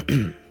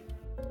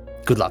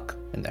 Good luck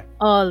in there.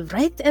 All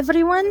right,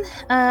 everyone.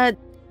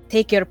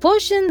 Take your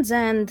potions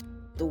and...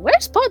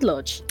 Where's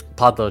Podloch?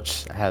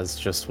 Podloch has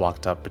just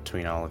walked up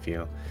between all of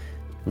you,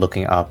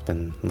 looking up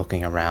and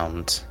looking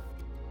around.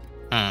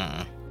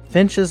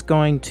 Finch is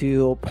going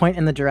to point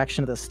in the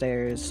direction of the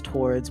stairs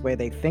towards where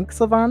they think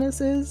Sylvanas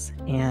is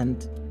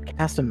and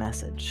cast a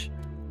message.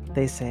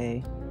 They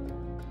say,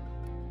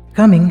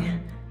 Coming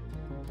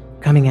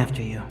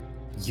after you.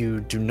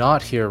 You do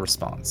not hear a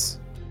response,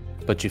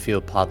 but you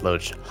feel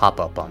Podloch hop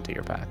up onto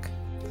your back.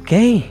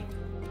 Okay,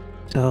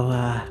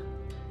 so,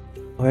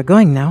 we're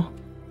going now.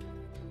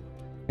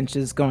 Finch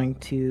is going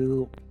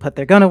to put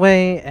their gun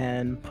away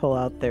and pull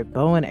out their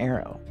bow and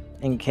arrow,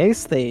 in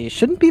case they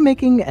shouldn't be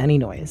making any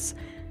noise,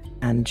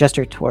 and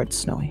gesture towards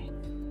Snowy.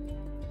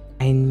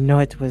 I know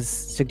it was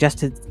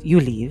suggested you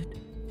leave,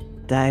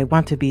 but I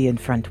want to be in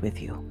front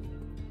with you.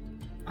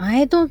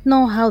 I don't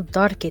know how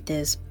dark it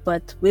is,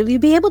 but will you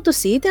be able to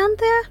see down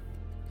there?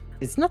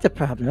 It's not a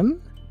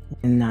problem.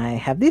 When I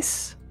have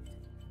this,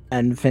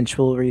 and Finch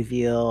will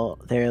reveal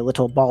their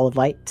little ball of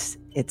light.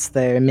 It's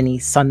their mini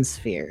sun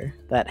sphere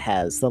that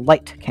has the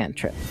light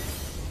cantrip.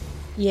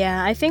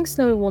 Yeah, I think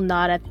Snowy will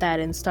nod at that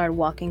and start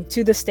walking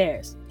to the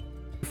stairs.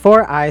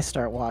 Before I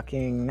start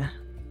walking,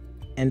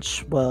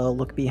 Finch will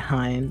look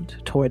behind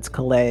towards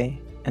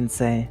Kalei and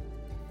say,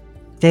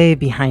 Stay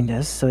behind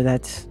us so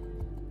that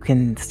you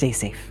can stay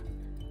safe.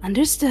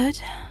 Understood.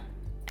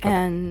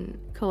 And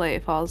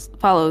Kalei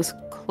follows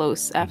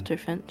close after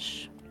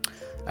Finch.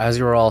 As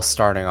you're all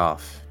starting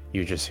off,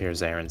 you just hear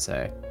Zarin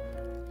say,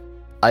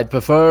 I'd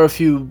prefer if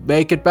you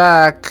make it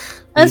back.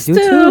 Us We do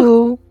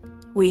too.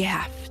 We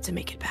have to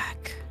make it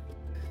back.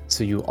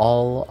 So you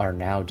all are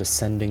now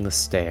descending the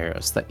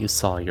stairs that you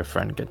saw your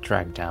friend get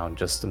dragged down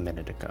just a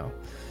minute ago.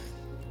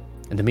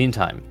 In the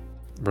meantime,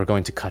 we're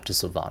going to cut to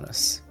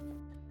Sylvanas.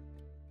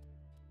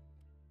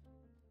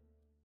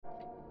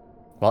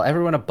 While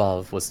everyone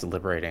above was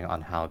deliberating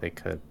on how they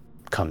could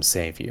come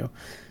save you,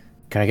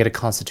 can I get a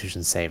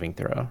Constitution saving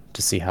throw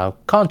to see how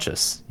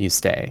conscious you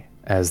stay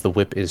as the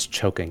whip is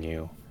choking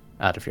you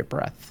out of your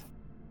breath?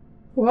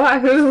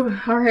 Wahoo!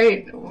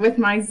 Alright, with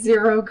my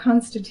 0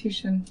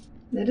 constitution.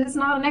 It is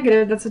not a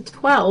negative, that's a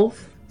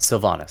 12.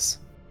 Sylvanas,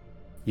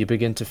 you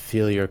begin to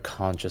feel your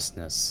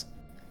consciousness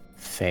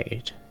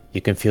fade. You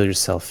can feel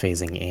yourself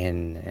phasing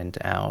in and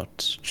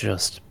out,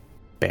 just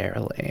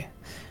barely.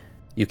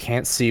 You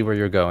can't see where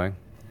you're going.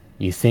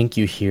 You think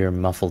you hear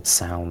muffled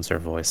sounds or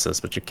voices,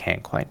 but you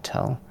can't quite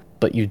tell.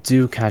 But you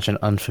do catch an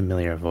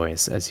unfamiliar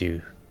voice as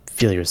you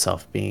feel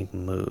yourself being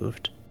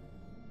moved.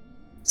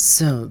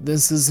 So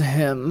this is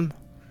him,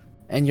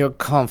 and you're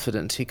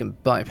confident he can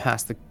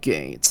bypass the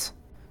gate?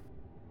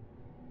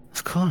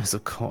 Of course,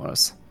 of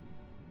course.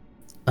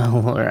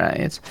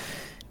 Alright,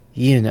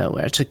 you know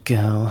where to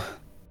go.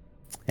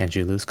 And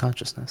you lose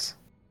consciousness.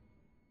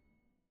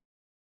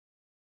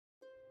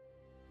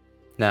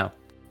 Now,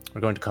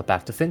 we're going to cut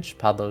back to Finch,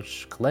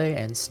 Podloch, Kalei,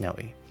 and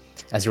Snowy,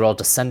 as you're all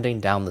descending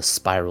down the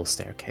spiral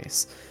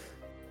staircase.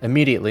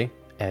 Immediately,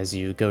 as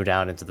you go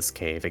down into this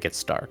cave, it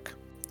gets dark.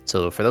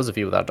 So for those of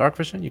you without dark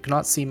vision, you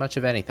cannot see much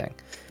of anything.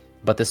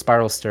 But this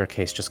spiral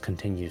staircase just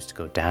continues to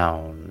go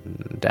down,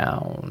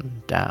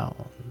 down,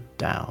 down,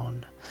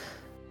 down.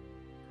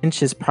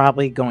 Finch is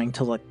probably going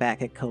to look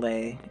back at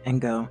Kalei and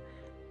go,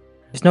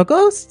 There's no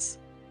ghosts?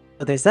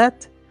 Oh, there's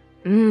that.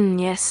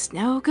 Yes,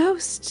 no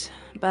ghost,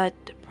 but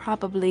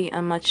probably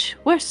a much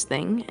worse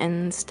thing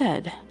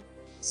instead.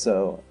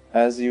 So,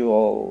 as you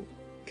all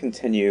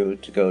continue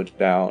to go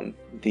down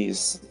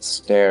these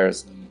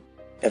stairs,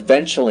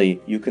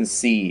 eventually you can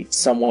see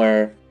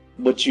somewhere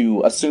what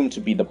you assume to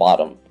be the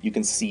bottom. You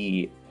can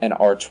see an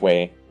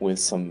archway with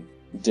some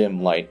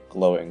dim light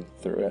glowing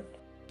through it.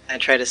 I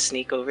try to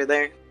sneak over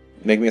there.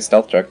 Make me a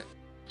stealth check.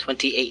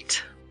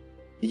 28.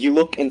 You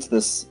look into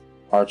this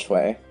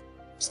archway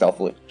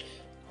stealthily,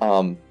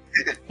 and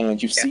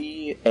you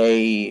see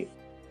a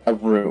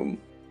room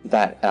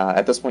that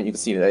at this point you can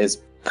see that is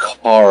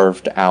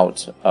carved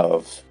out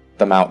of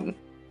the mountain.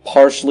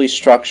 Partially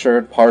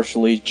structured,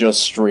 partially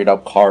just straight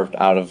up carved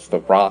out of the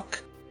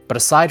rock. But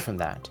aside from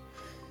that,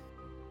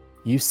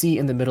 you see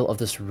in the middle of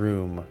this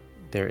room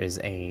there is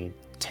a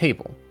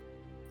table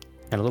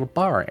and a little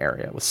bar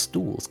area with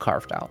stools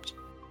carved out.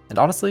 It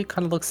honestly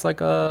kind of looks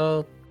like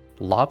a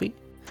lobby.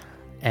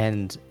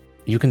 And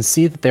you can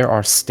see that there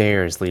are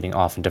stairs leading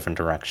off in different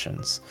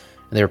directions.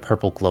 And there are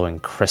purple glowing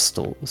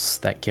crystals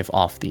that give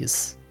off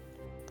these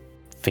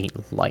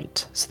faint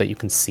light so that you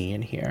can see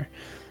in here.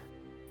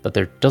 But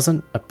there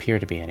doesn't appear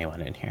to be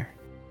anyone in here.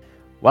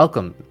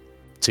 Welcome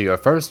to your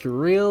first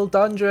real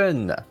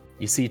dungeon!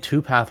 You see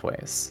two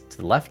pathways, to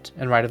the left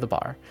and right of the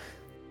bar.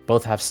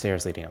 Both have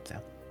stairs leading up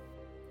them.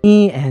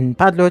 Me and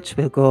Padloch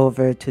will go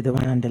over to the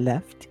one on the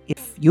left.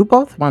 If you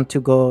both want to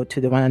go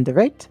to the one on the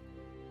right,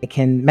 I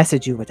can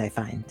message you what I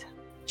find.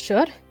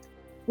 Sure.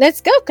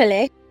 Let's go,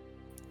 Calais.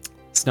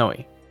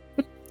 Snowy,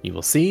 you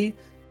will see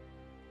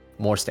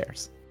more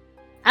stairs.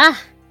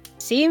 Ah,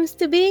 seems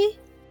to be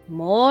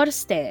more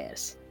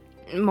stairs.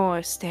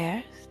 More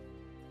stairs?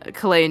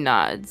 Calais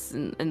nods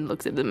and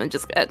looks at them and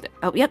just,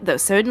 oh, yep,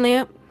 there's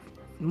certainly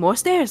more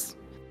stairs.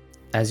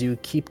 As you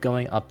keep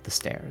going up the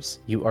stairs,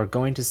 you are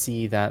going to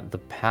see that the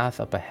path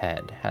up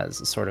ahead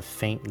has a sort of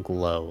faint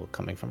glow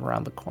coming from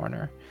around the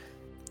corner.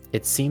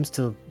 It seems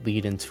to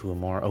lead into a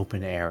more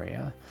open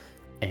area,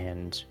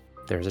 and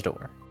there's a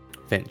door.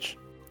 Finch,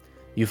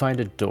 you find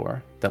a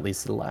door that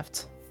leads to the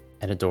left,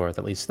 and a door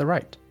that leads to the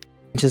right.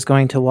 Finch is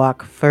going to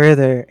walk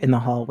further in the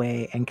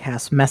hallway and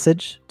cast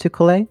message to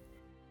Calais.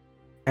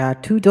 There are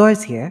 2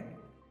 doors here.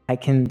 I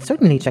can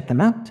certainly check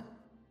them out.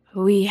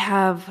 We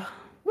have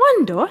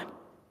one door,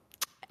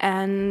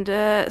 and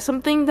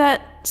something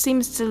that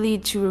seems to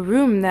lead to a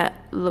room that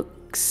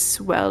looks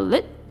well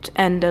lit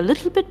and a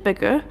little bit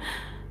bigger.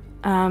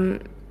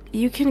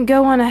 You can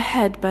go on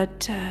ahead,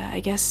 but I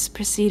guess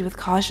proceed with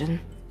caution.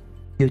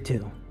 You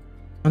too.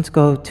 Don't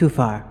go too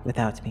far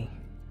without me.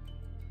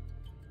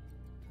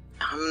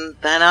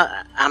 Then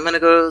I'm gonna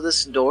go to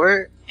this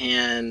door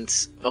and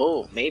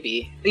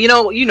maybe you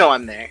know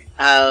I'm there.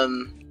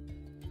 No,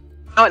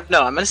 I'm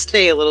gonna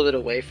stay a little bit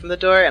away from the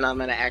door, and I'm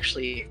gonna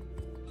actually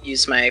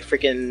use my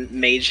freaking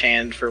mage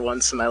hand for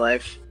once in my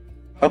life.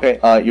 Okay,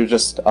 you're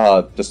just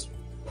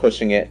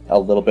pushing it a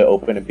little bit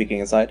open and peeking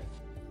inside?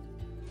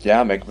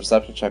 Yeah, make a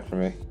perception check for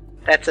me.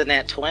 That's a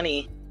nat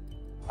 20.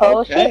 Oh,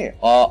 Okay, shit.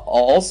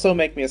 also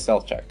make me a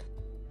stealth check.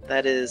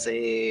 That is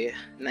a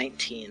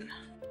 19.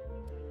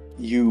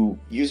 You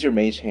use your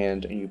mage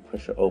hand and you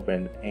push it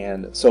open,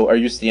 and so are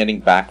you standing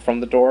back from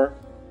the door?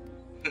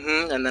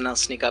 Mm-hmm, and then I'll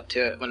sneak up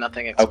to it when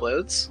nothing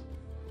explodes.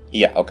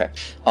 Yeah, okay.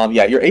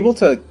 Yeah, you're able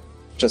to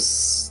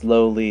just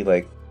slowly,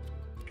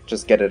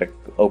 just get it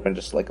open,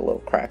 just like a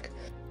little crack.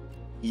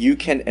 You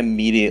can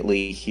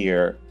immediately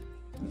hear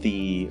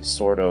the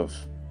sort of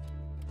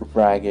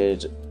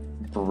ragged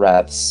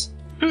breaths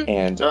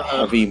and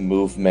heavy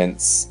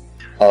movements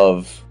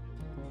of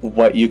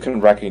what you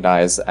can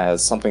recognize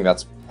as something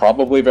that's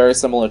probably very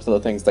similar to the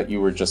things that you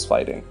were just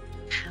fighting.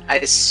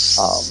 I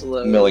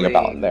slowly milling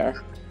about in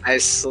there. I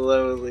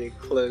slowly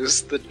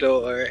close the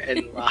door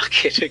and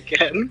lock it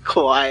again,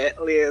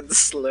 quietly and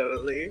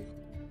slowly.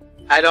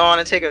 I don't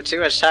want to take up too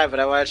much time, but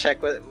I want to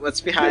check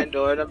what's behind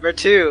door number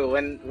 2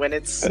 when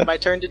it's my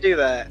turn to do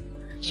that.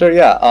 Sure,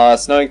 yeah.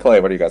 Snowy and Calais,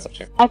 what are you guys up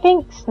to? I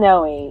think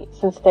Snowy,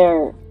 since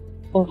they're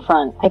in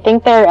front, I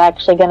think they're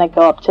actually gonna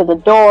go up to the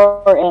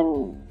door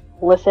and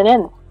listen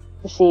in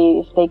to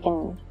see if they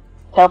can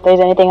tell if there's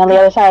anything on the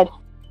other side.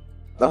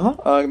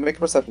 Make a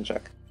perception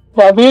check.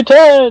 That'd be a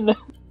 10!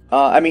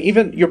 I mean,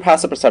 even your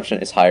passive perception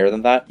is higher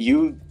than that.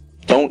 You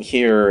don't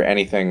hear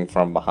anything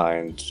from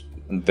behind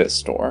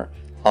this door.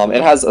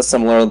 It has a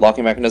similar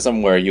locking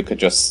mechanism where you could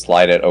just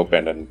slide it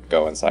open and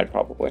go inside,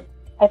 probably.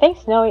 I think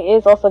Snowy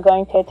is also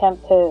going to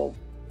attempt to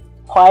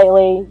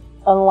quietly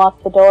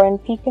unlock the door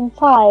and peek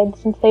inside,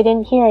 since they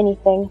didn't hear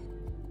anything.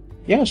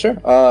 Yeah, sure.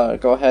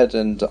 Go ahead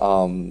and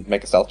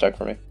make a stealth check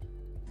for me.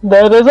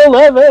 That is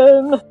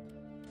 11!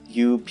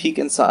 You peek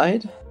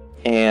inside,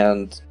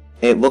 and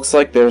it looks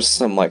like there's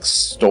some,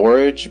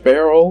 storage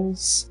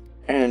barrels,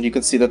 and you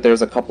can see that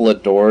there's a couple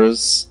of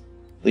doors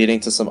leading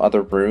to some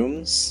other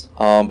rooms,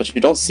 but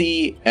you don't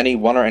see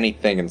anyone or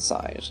anything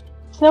inside.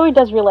 Snowy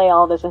does relay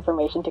all this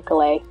information to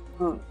Calais.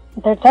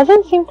 There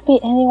doesn't seem to be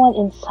anyone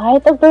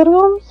inside of the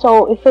room,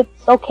 so if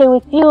it's okay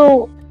with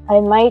you, I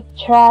might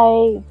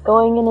try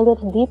going in a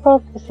little deeper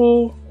to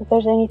see if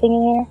there's anything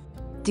in here.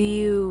 Do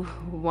you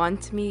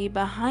want me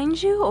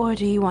behind you, or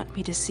do you want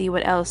me to see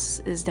what else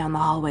is down the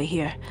hallway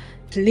here?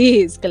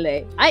 Please,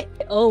 Kalei. I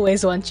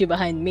always want you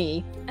behind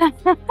me.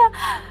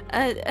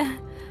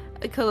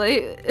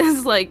 Kalei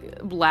is like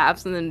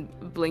laughs and then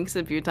blinks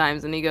a few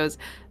times and he goes,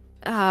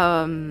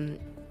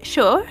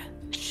 sure,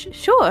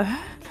 sure,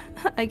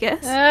 I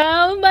guess.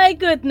 Oh my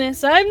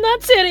goodness, I'm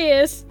not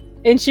serious.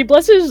 And she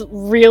blushes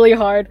really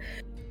hard.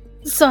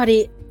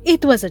 Sorry,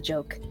 it was a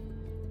joke.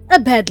 A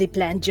badly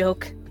planned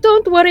joke.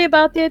 Don't worry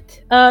about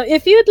it.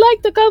 If you'd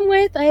like to come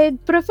with,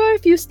 I'd prefer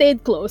if you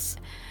stayed close.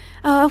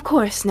 Of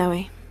course,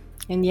 Snowy.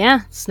 And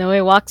yeah,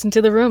 Snowy walks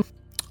into the room.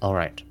 All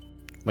right.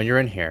 When you're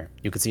in here,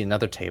 you can see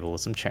another table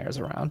with some chairs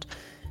around.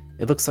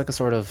 It looks like a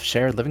sort of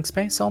shared living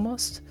space,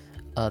 almost.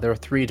 There are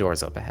 3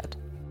 doors up ahead.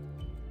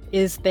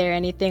 Is there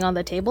anything on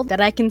the table that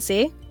I can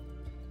see?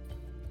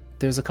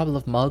 There's a couple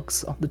of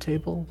mugs on the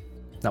table.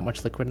 Not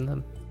much liquid in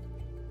them.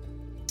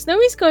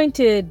 Snowy's going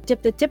to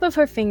dip the tip of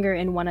her finger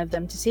in one of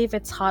them to see if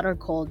it's hot or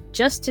cold,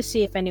 just to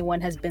see if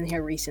anyone has been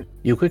here recently.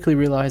 You quickly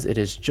realize it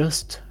is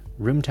just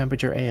room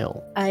temperature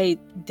ale. I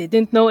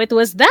didn't know it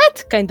was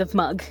that kind of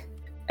mug.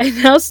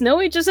 And now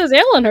Snowy just has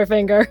ale on her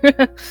finger.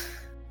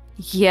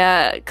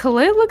 Yeah,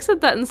 Kalei looks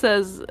at that and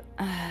says,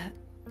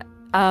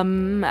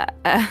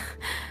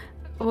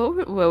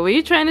 what were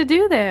you trying to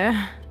do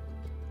there?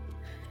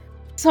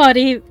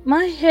 Sorry,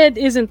 my head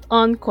isn't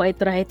on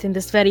quite right in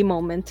this very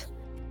moment.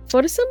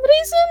 For some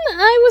reason,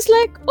 I was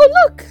like, oh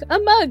look, a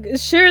mug.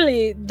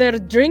 Surely they're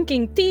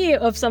drinking tea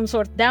of some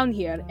sort down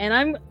here,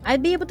 and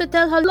I'd be able to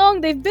tell how long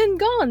they've been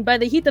gone by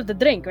the heat of the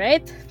drink,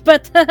 right?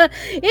 But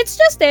it's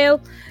just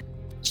ale.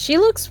 She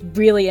looks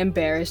really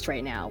embarrassed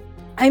right now.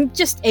 I'm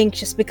just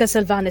anxious because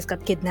Sylvanas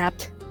got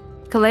kidnapped.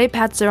 Kalei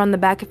pats her on the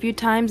back a few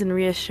times in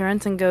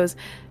reassurance and goes,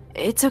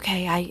 it's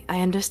okay, I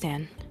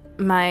understand.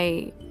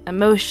 My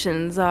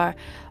emotions are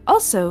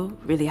also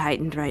really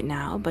heightened right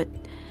now, but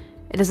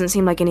it doesn't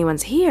seem like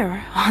anyone's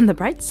here, on the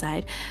bright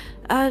side.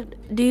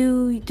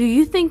 Do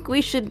you think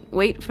we should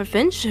wait for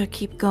Finch or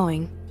keep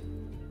going?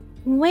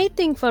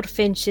 Waiting for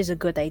Finch is a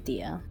good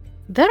idea.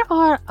 There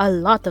are a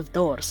lot of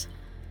doors.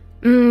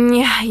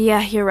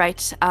 Yeah, you're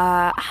right.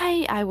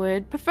 I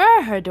would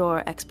prefer her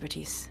door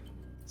expertise.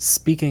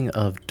 Speaking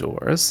of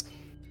doors,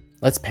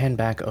 let's pan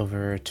back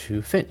over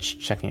to Finch,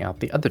 checking out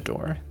the other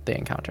door they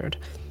encountered.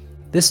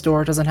 This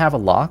door doesn't have a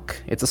lock,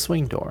 it's a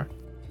swing door.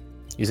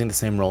 Using the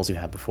same rolls you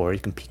had before, you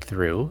can peek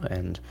through,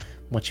 and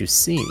what you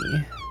see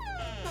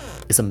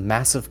is a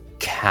massive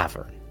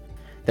cavern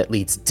that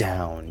leads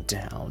down,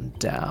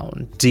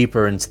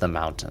 deeper into the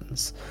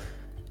mountains,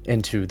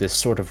 into this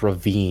sort of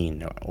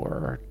ravine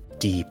or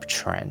deep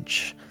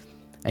trench.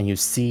 And you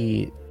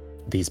see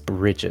these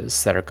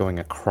bridges that are going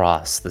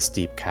across this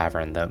deep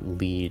cavern that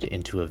lead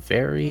into a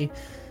very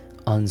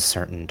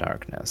uncertain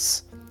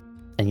darkness.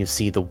 And you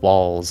see the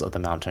walls of the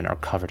mountain are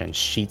covered in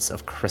sheets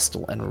of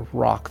crystal and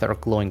rock that are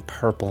glowing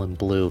purple and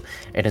blue.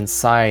 And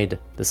inside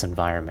this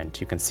environment,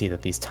 you can see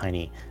that these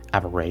tiny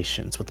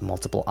aberrations with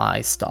multiple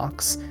eye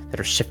stalks that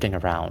are shifting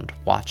around,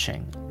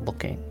 watching,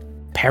 looking,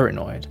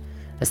 paranoid,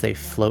 as they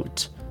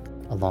float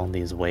along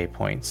these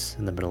waypoints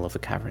in the middle of the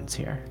caverns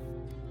here.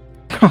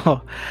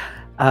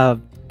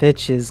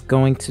 Bitch is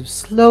going to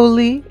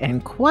slowly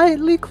and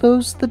quietly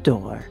close the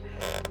door.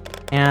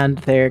 And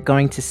they're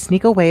going to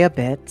sneak away a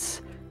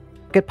bit,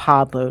 look at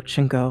Podloach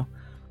and go,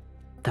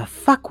 the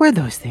fuck were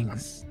those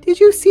things? Did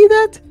you see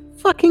that?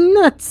 Fucking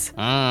nuts.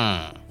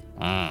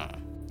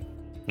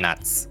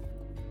 Nuts.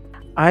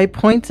 I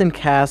point and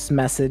cast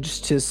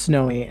message to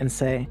Snowy and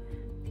say,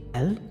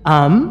 well,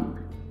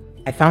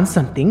 I found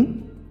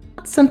something.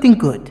 Something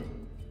good.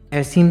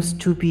 There seems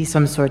to be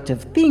some sort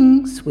of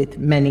things with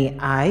many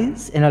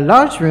eyes in a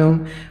large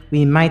room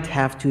we might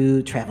have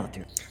to travel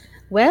through.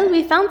 Well,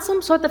 we found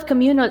some sort of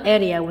communal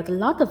area with a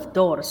lot of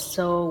doors,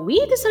 so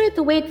we decided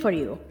to wait for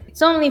you.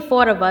 It's only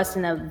 4 of us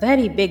in a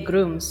very big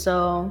room,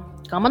 so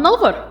come on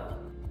over.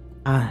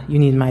 You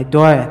need my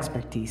door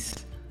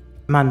expertise.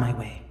 I'm on my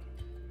way.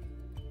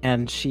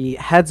 And she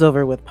heads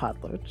over with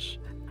Podloach.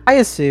 I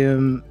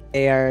assume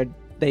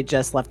they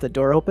just left the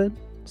door open,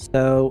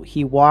 so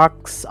he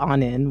walks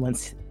on in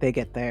once they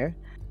get there.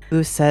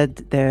 Who said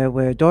there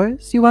were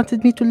doors you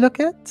wanted me to look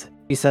at?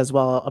 He says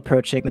while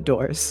approaching the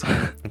doors.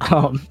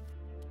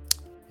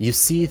 You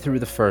see through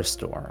the first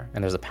door,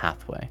 and there's a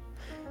pathway.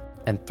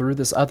 And through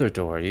this other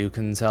door, you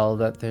can tell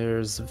that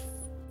there's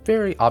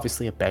very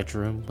obviously a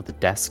bedroom with a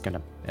desk and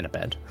a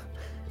bed.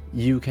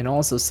 You can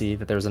also see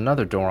that there's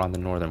another door on the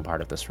northern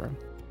part of this room.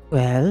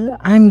 Well,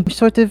 I'm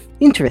sort of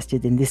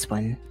interested in this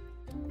one.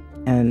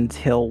 And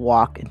he'll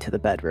walk into the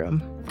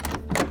bedroom.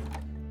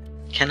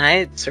 Can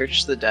I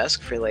search the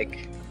desk for,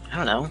 like, I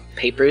don't know,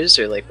 papers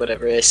or, like,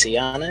 whatever I see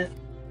on it?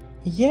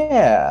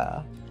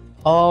 Yeah.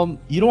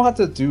 You don't have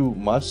to do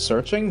much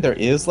searching. There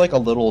is, like, a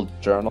little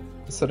journal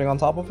sitting on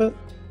top of it.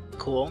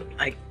 Cool.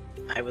 I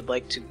would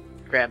like to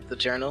grab the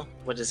journal.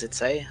 What does it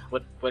say?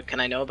 What can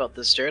I know about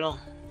this journal?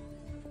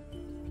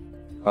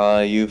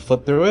 You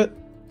flip through it.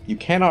 You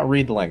cannot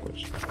read the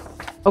language.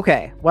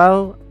 Okay,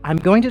 well, I'm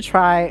going to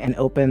try and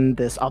open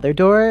this other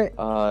door.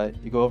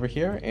 You go over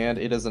here, and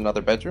it is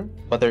another bedroom,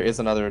 but there is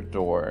another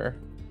door.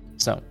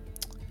 So,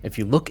 If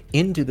you look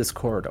into this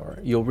corridor,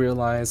 you'll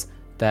realize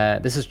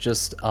that this is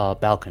just a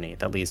balcony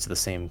that leads to the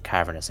same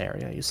cavernous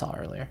area you saw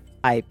earlier.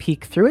 I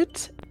peek through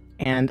it,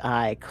 and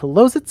I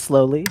close it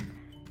slowly.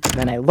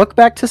 Then I look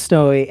back to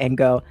Snowy and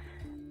go,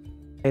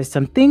 there's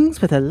some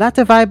things with a lot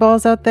of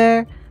eyeballs out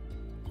there.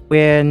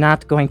 We're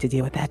not going to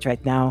deal with that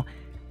right now.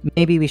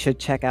 Maybe we should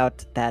check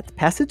out that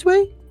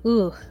passageway?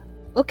 Ooh,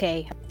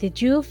 okay. Did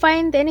you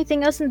find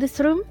anything else in this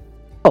room?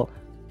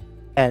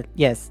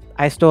 Yes,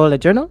 I stole a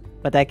journal,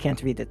 but I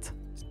can't read it.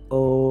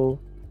 So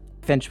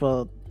Finch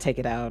will take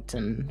it out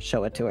and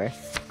show it to her.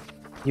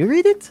 You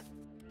read it?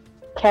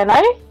 Can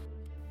I?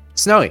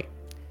 Snowy,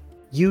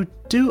 you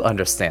do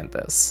understand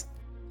this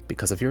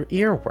because of your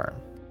earworm.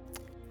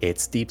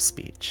 It's deep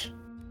speech.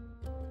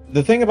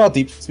 The thing about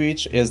deep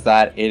speech is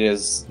that it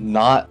is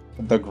not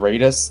the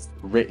greatest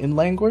written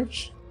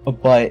language,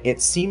 but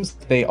it seems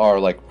they are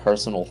like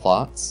personal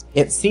thoughts.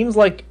 It seems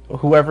like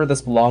whoever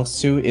this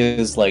belongs to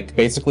is like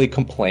basically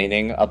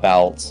complaining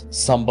about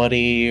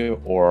somebody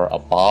or a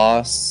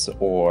boss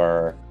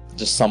or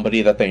just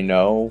somebody that they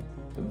know.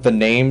 The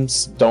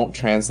names don't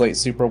translate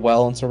super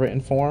well into written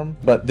form,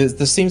 but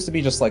this seems to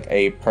be just like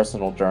a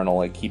personal journal,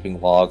 like keeping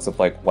logs of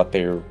like what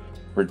they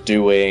were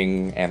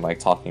doing and like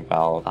talking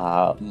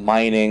about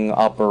mining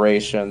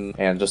operation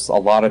and just a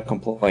lot of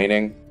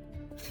complaining.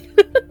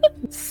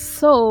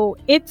 So,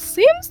 it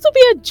seems to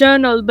be a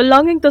journal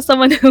belonging to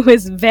someone who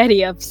is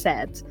very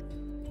upset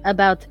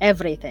about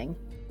everything.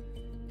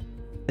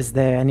 Is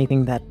there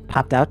anything that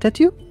popped out at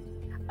you?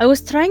 I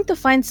was trying to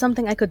find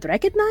something I could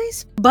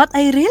recognize, but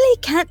I really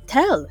can't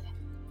tell.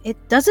 It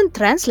doesn't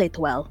translate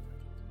well.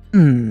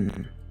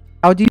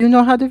 How do you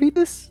know how to read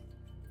this?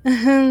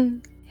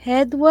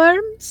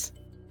 Headworms?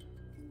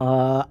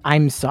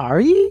 I'm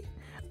sorry?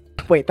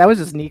 Wait, that was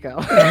just Nico.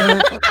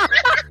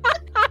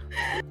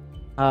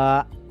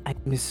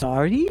 I'm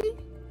sorry?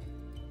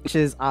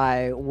 Finch's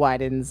eye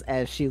widens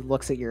as she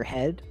looks at your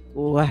head.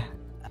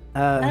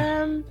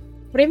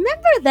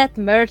 Remember that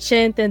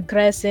merchant and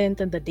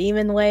Crescent and the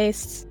Demon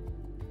Wastes?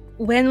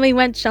 When we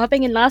went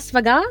shopping in Las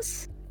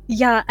Vegas?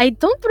 Yeah, I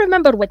don't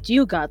remember what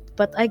you got,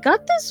 but I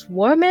got this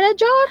worm in a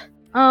jar.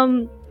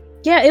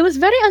 Yeah, it was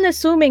very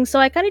unassuming, so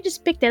I kinda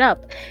just picked it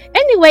up.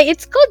 Anyway,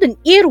 it's called an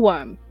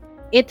earworm.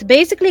 It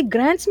basically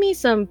grants me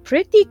some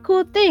pretty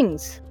cool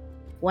things.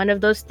 One of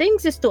those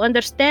things is to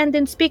understand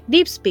and speak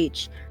deep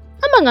speech,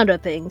 among other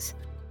things.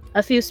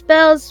 A few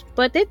spells,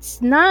 but it's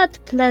not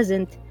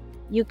pleasant.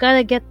 You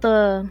gotta get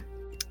the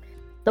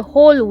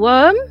whole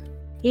worm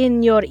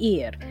in your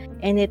ear,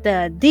 and it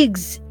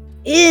digs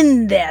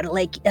in there,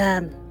 like,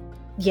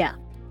 yeah.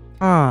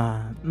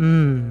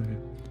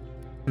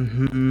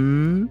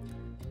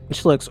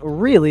 She looks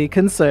really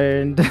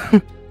concerned.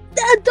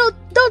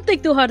 Don't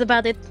think too hard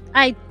about it.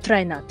 I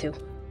try not to.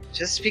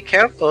 Just be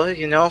careful,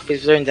 you know, if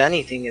we've learned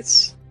anything,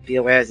 it's be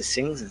aware of the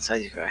things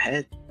inside of your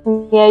head.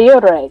 Yeah, you're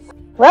right.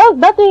 Well,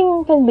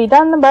 nothing can be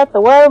done about the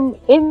worm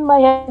in my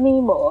head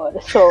anymore,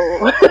 so...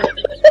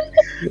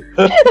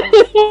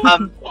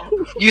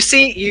 You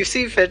see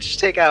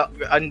Finch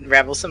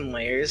unravel some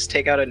layers,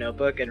 take out a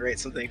notebook, and write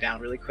something down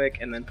really quick,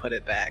 and then put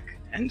it back,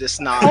 and just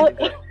nod.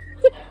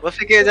 We'll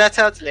figure that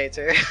out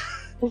later.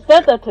 Is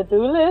that a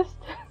to-do list?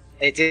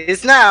 It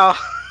is now.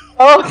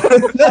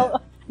 Oh,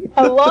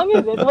 how long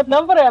is it? What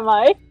number am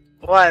I?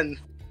 1.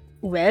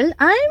 Well,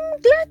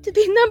 I'm glad to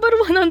be number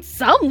 1 on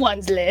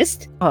someone's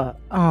list.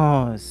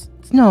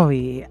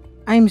 Snowy,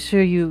 I'm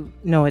sure you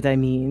know what I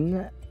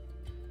mean.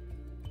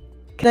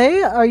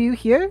 Clay, are you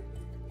here?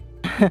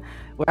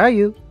 Where are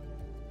you?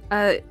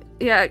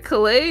 Yeah,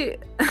 Kalei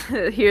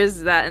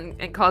hears that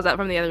and calls out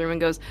from the other room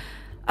and goes,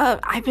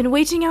 I've been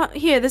waiting out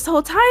here this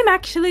whole time,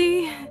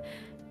 actually.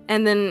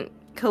 And then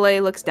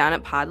Kalei looks down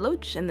at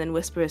Podloach and then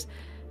whispers,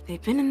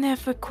 they've been in there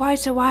for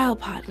quite a while,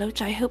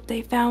 Podloach. I hope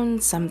they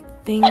found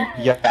something.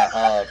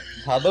 Yeah,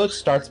 Podloach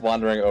starts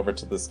wandering over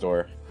to this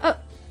door.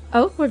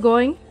 Oh, we're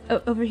going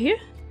over here?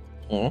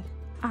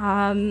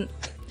 Mm-hmm.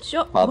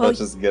 Sure. Podloach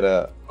is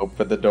gonna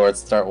open the door and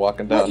start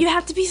walking down. Well, you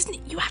have to be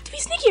sneaky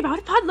about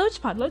it, Podloach.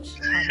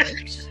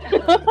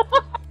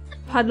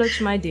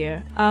 Podloach, my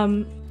dear.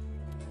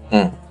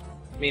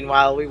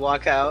 Meanwhile, we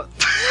walk out.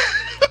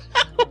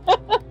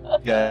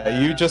 Yeah,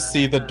 you just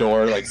see the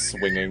door, like,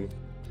 swinging.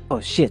 Oh,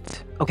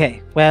 shit.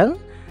 Okay, well,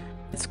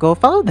 let's go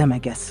follow them, I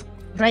guess.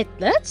 Right,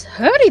 let's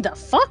hurry the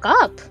fuck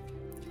up.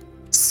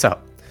 So,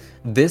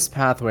 this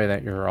pathway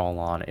that you're all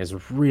on is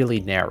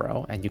really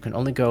narrow, and you can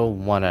only go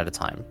one at a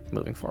time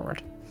moving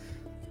forward.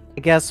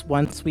 I guess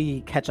once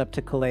we catch up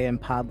to Kalei and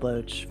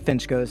Podloach,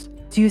 Finch goes,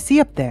 do you see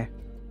up there?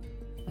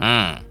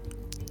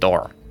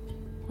 Door.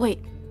 Wait,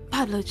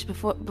 Podloach,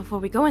 before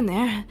we go in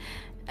there,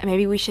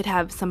 maybe we should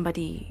have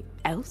somebody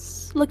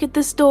else look at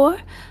this door?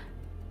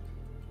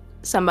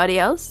 Somebody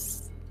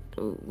else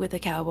with a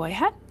cowboy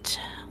hat?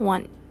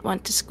 Want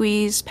to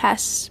squeeze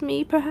past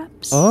me,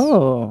 perhaps?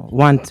 Oh,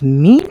 want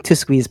me to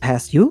squeeze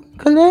past you,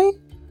 Kalei?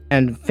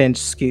 And Finch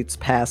scoots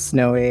past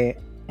Snowy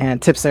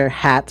and tips her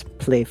hat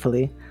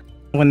playfully.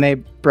 When they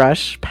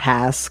brush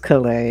past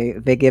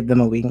Kalei, they give them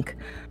a wink.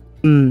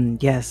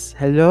 Yes,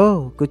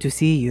 hello, good to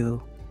see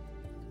you.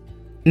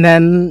 And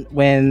then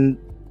when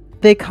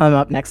they come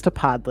up next to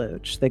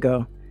Podloach, they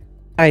go,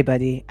 "Sorry,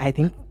 buddy, I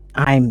think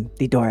I'm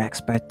the door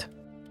expert."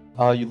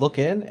 You look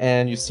in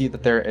and you see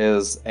that there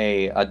is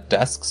a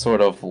desk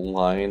sort of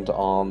lined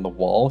on the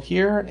wall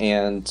here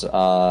and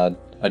a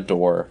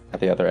door at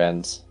the other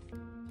end.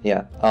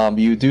 Yeah.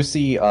 You do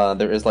see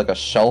there is like a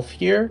shelf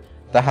here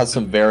that has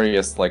some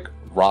various like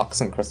rocks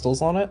and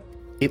crystals on it.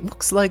 It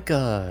looks like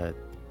a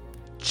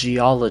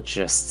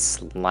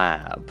geologist's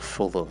lab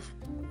full of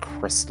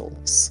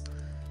crystals.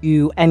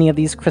 Do any of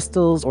these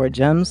crystals or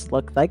gems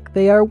look like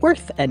they are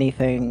worth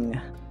anything?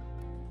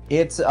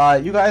 It's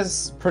you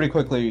guys pretty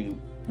quickly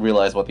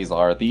realize what these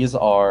are. These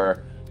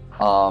are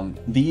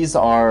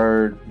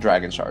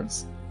dragon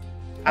shards.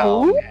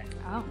 Oh.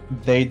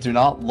 They do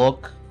not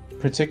look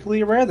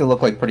particularly rare. They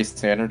look like pretty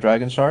standard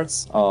dragon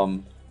shards.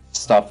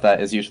 Stuff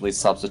that is usually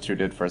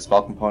substituted for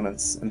spell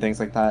components and things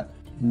like that.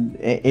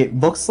 It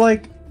looks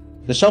like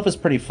the shelf is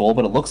pretty full,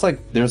 but it looks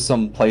like there's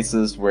some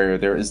places where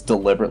there is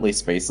deliberately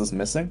spaces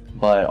missing.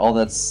 But all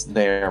that's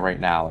there right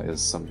now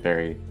is some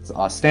very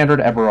standard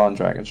Eberron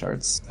dragon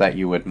shards that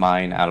you would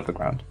mine out of the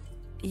ground.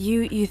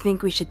 You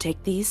think we should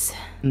take these?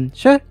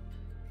 Sure.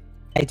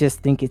 I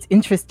just think it's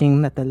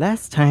interesting that the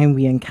last time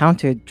we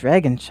encountered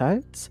dragon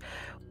shards,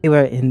 we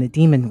were in the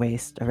demon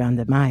waste around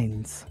the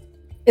mines.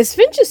 Is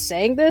Finch just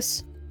saying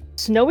this?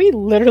 Snowy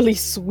literally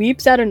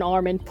sweeps out an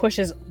arm and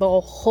pushes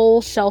the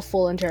whole shelf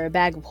full into her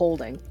bag of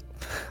holding.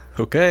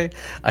 Okay,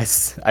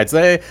 I'd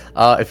say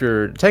if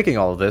you're taking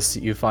all of this,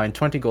 you find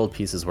 20 gold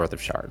pieces worth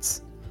of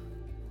shards.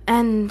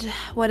 And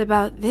what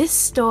about this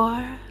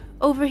store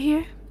over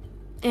here?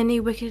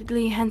 Any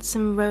wickedly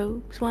handsome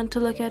rogues want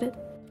to look at it?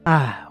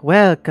 Ah,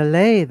 well,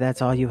 Calais,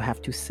 that's all you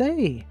have to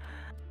say.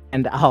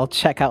 And I'll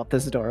check out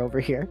this door over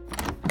here.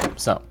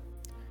 So,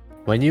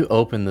 when you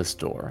open this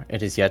door,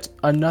 it is yet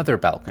another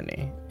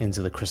balcony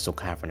into the crystal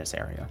cavernous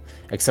area,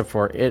 except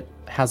for it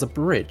has a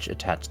bridge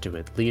attached to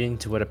it, leading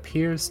to what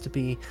appears to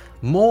be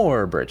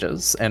more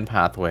bridges and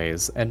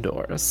pathways and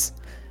doors.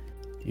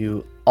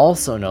 You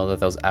also know that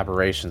those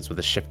aberrations with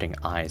the shifting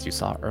eyes you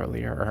saw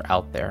earlier are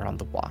out there on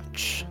the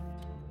watch.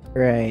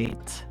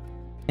 Right.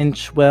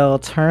 Finch will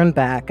turn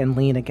back and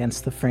lean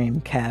against the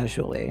frame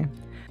casually.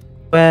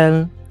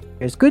 Well,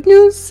 there's good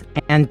news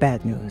and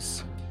bad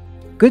news.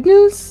 Good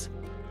news?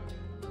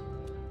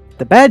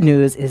 The bad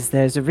news is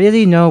there's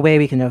really no way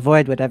we can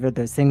avoid whatever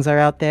those things are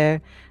out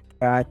there.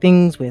 There are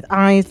things with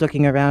eyes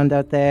looking around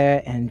out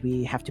there, and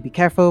we have to be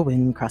careful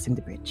when crossing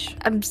the bridge.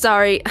 I'm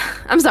sorry,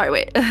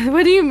 wait.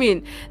 What do you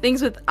mean?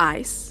 Things with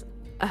eyes?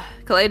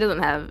 Calais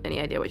doesn't have any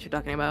idea what you're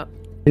talking about.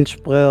 Finch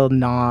will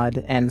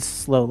nod and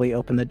slowly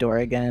open the door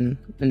again,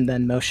 and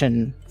then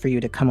motion for you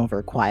to come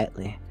over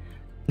quietly.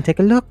 And take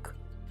a look.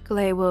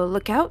 Calais will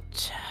look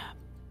out,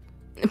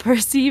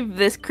 perceive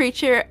this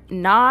creature,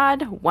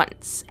 nod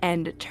once,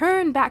 and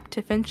turn back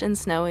to Finch and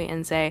Snowy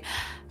and say,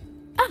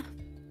 "Ah,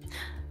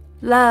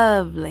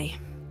 lovely.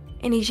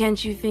 Any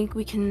chance you think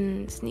we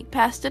can sneak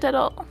past it at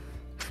all?"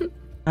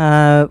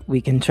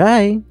 We can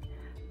try.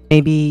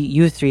 Maybe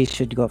you three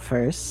should go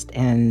first,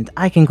 and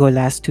I can go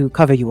last to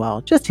cover you all,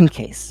 just in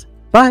case.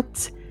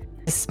 But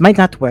this might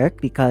not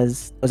work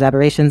because those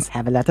aberrations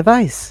have a lot of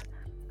eyes.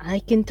 I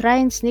can try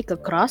and sneak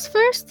across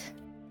first?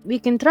 We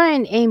can try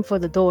and aim for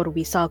the door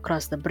we saw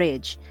across the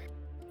bridge.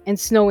 And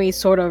Snowy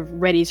sort of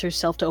readies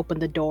herself to open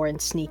the door and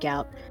sneak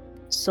out.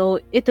 So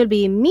it'll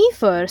be me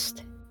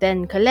first,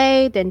 then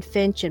Calais, then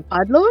Finch and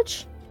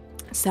Podloach?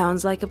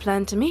 Sounds like a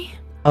plan to me.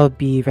 I'll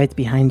be right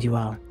behind you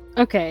all.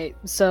 Okay,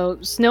 so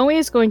Snowy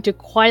is going to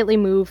quietly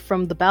move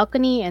from the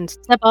balcony and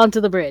step onto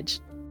the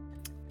bridge.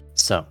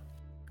 So,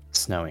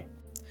 Snowy,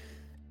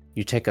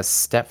 you take a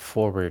step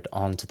forward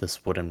onto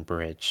this wooden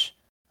bridge,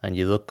 and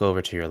you look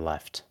over to your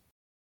left.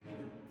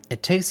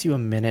 It takes you a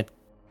minute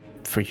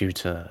for you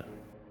to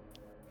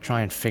try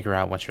and figure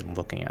out what you're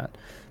looking at,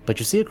 but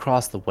you see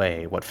across the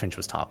way what Finch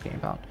was talking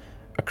about.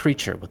 A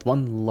creature with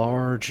one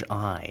large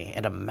eye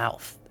and a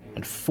mouth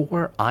and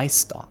 4 eye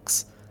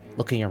stalks,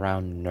 looking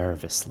around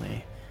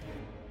nervously.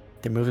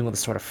 They're moving with a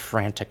sort of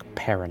frantic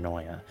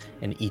paranoia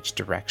in each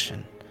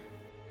direction.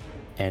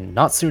 And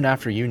not soon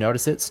after you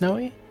notice it,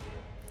 Snowy,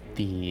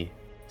 the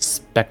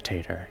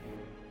spectator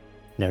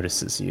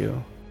notices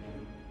you.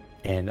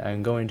 And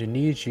I'm going to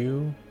need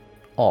you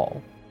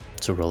all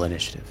to roll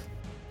initiative.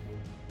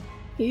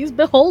 He's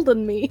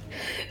beholden me.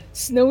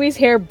 Snowy's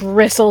hair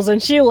bristles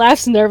and she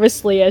laughs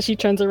nervously as she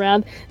turns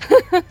around.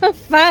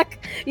 Fuck!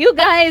 You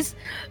guys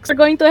are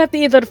going to have to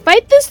either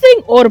fight this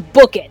thing or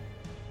book it.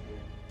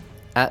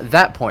 At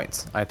that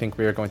point, I think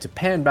we are going to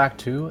pan back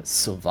to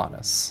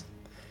Sylvanas.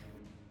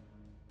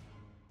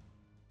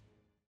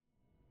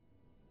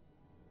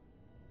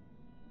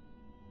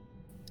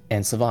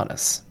 And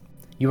Sylvanas,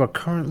 you are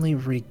currently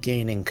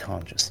regaining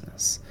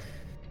consciousness.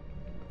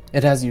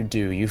 And as you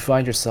do, you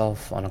find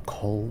yourself on a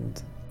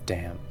cold,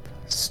 damp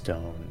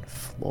stone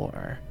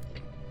floor.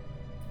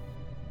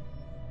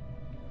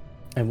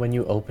 And when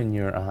you open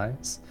your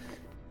eyes,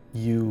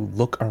 you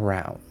look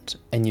around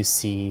and you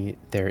see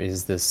there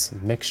is this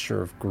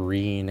mixture of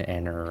green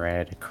and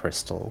red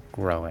crystal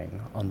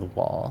growing on the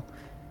wall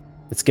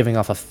It's giving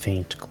off a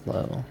faint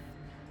glow.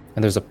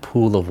 And there's a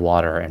pool of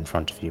water in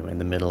front of you in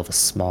the middle of a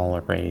small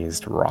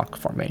raised rock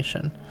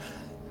formation.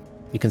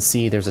 You can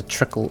see there's a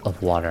trickle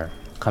of water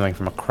coming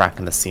from a crack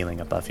in the ceiling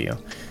above you.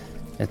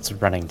 It's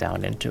running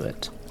down into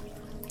it.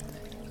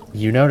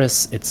 You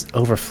notice it's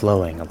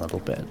overflowing a little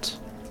bit.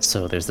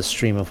 So there's the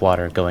stream of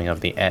water going over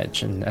the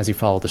edge, and as you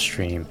follow the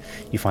stream,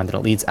 you find that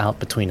it leads out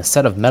between a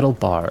set of metal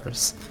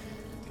bars.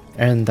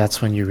 And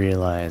that's when you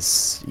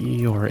realize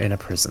you're in a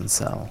prison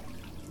cell.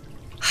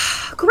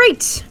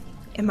 Great!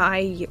 Am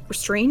I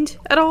restrained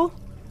at all?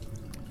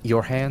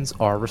 Your hands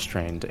are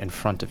restrained in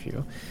front of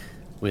you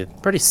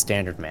with pretty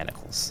standard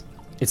manacles.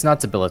 It's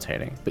not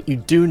debilitating, but you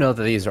do know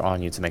that these are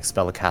on you to make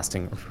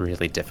spellcasting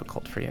really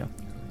difficult for you.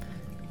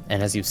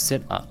 And as you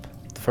sit up,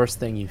 the first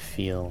thing you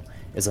feel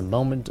is a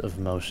moment of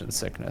motion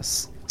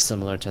sickness,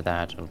 similar to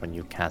that of when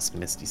you cast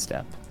Misty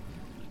Step.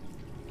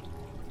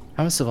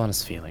 How is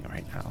Sylvanas feeling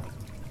right now?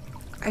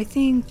 I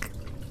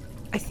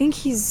think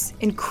he's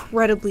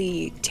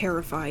incredibly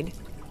terrified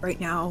right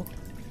now.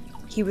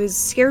 He was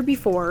scared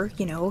before,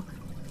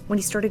 when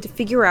he started to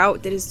figure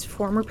out that his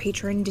former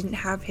patron didn't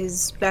have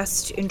his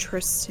best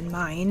interests in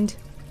mind.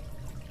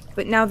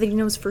 But now that he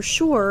knows for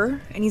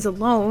sure, and he's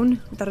alone,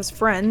 without his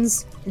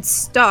friends, and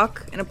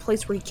stuck in a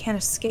place where he can't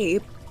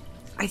escape,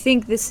 I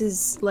think this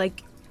is,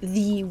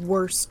 the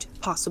worst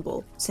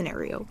possible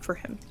scenario for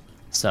him.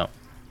 So,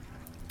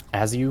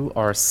 as you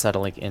are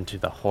settling into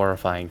the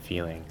horrifying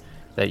feeling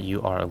that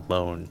you are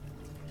alone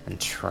and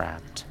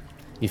trapped,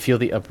 you feel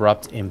the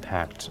abrupt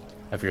impact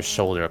of your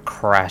shoulder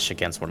crash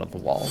against one of the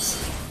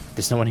walls.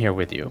 There's no one here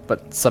with you,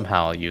 but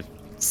somehow you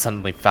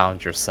suddenly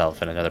found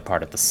yourself in another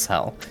part of the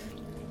cell.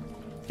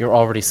 You're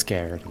already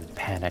scared and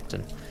panicked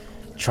and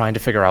trying to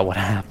figure out what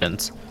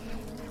happened.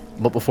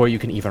 But before you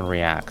can even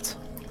react,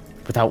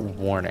 without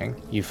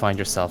warning, you find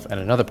yourself in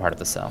another part of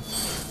the cell,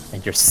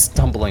 and you're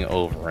stumbling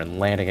over and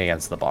landing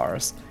against the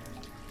bars.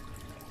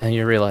 And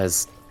you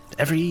realize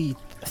every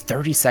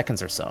 30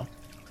 seconds or so,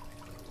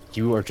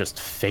 you are just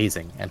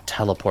phasing and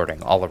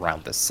teleporting all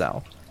around this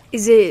cell.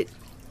 Is it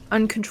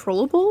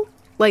uncontrollable?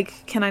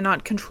 Can I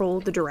not control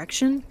the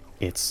direction?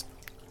 It's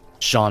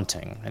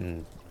jaunting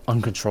and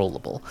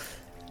uncontrollable.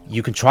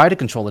 You can try to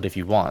control it if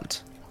you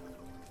want,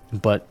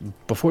 but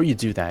before you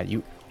do that,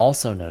 you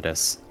also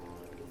notice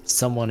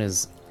someone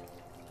is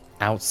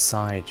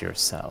outside your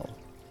cell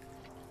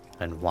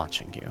and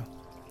watching you.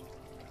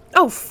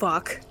 Oh,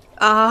 fuck.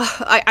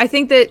 I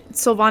think that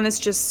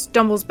Sylvanas just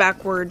stumbles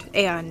backward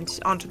and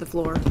onto the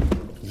floor.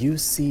 You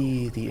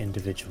see the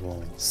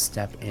individual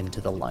step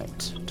into the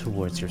light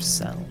towards your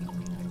cell,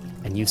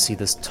 and you see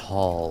this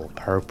tall,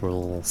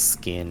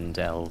 purple-skinned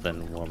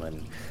elven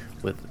woman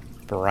with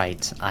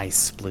bright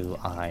ice blue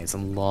eyes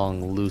and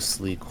long,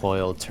 loosely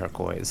coiled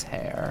turquoise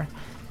hair.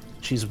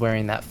 She's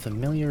wearing that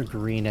familiar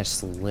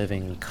greenish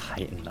living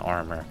chitin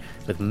armor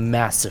with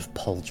massive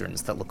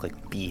pauldrons that look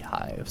like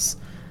beehives.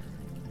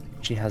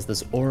 She has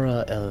this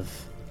aura of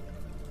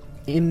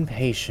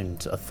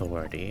impatient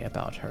authority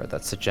about her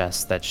that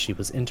suggests that she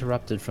was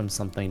interrupted from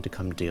something to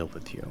come deal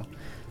with you.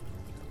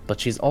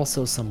 But she's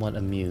also somewhat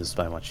amused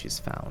by what she's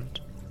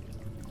found.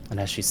 And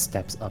as she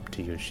steps up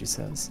to you, she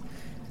says,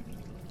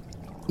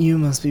 "You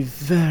must be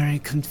very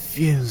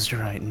confused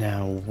right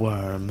now,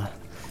 worm.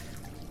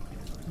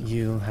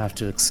 You'll have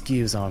to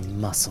excuse our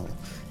muscle.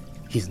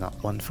 He's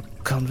not one for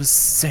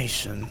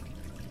conversation."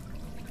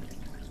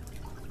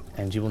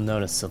 And you will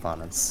notice,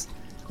 Sylvanas,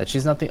 that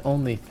she's not the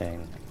only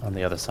thing on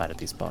the other side of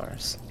these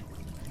bars.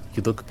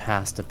 You look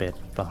past a bit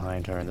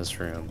behind her in this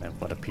room at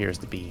what appears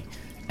to be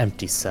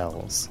empty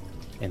cells.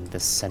 In the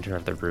center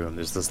of the room,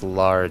 there's this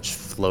large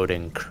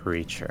floating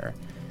creature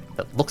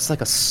that looks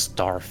like a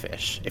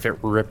starfish if it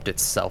ripped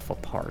itself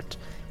apart,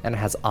 and it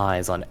has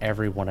eyes on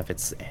every one of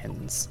its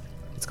ends.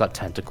 It's got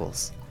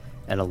tentacles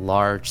and a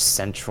large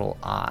central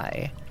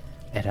eye.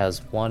 It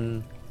has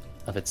one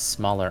of its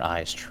smaller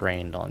eyes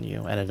trained on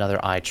you and another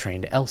eye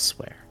trained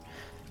elsewhere,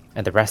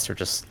 and the rest are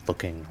just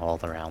looking all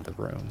around the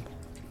room.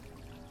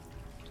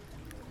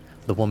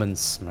 The woman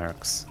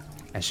smirks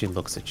as she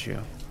looks at you,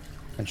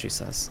 and she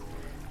says,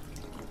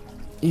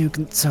 "You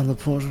can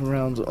teleport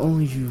around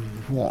all you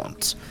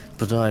want,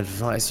 but I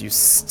advise you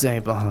stay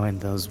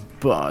behind those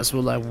bars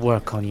while I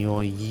work on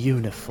your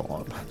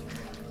uniform.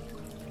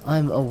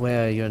 I'm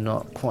aware you're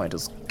not quite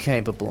as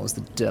capable as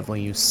the devil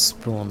you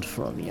spawned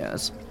from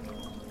yet.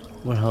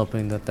 We're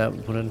hoping that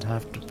wouldn't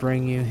have to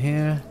bring you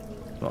here.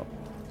 Well,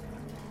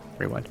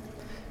 rewind.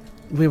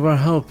 We were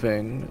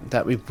hoping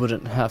that we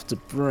wouldn't have to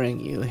bring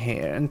you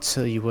here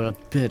until you were a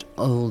bit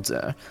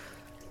older.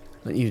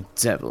 But you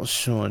devils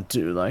sure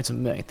do like to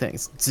make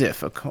things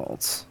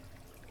difficult."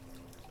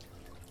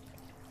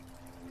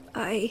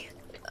 I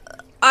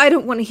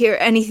don't want to hear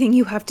anything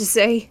you have to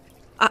say.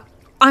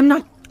 I'm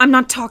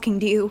not talking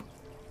to you.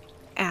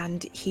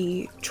 And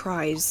he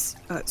tries,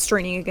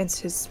 straining against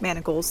his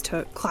manacles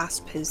to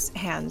clasp his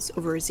hands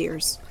over his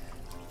ears.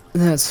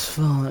 "That's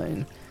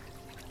fine.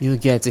 You'll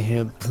get to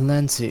hear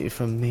plenty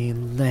from me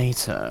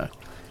later.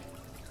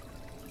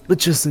 But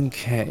just in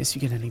case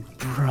you get any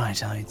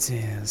bright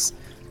ideas,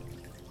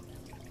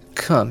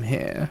 come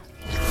here.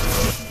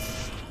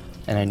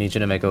 And I need you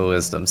to make a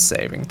wisdom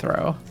saving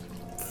throw.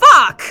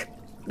 Fuck!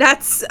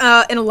 That's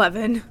an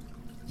 11.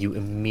 You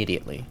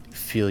immediately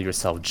feel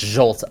yourself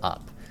jolt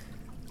up.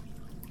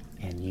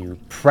 And you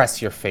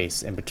press your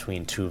face in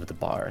between two of the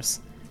bars.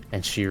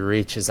 And she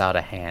reaches out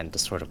a hand to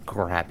sort of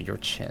grab your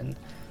chin.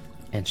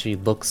 And she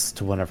looks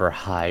to one of her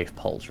hive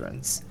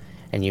pauldrons.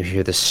 And you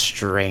hear this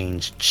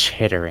strange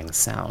chittering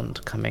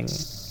sound coming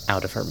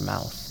out of her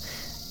mouth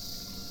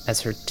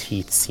as her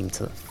teeth seem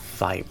to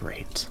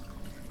vibrate.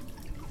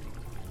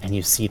 And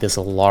you see this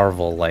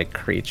larval-like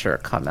creature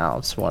come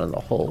out one of the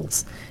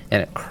holes,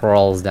 and it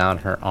crawls down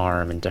her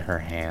arm into her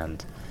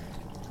hand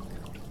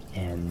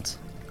and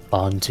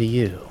onto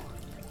you.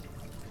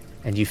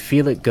 And you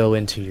feel it go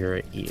into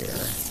your ear.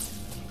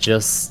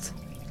 Just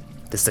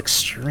this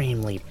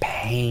extremely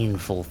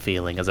painful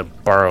feeling as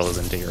it burrows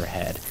into your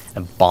head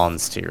and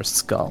bonds to your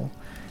skull.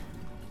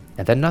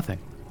 And then nothing.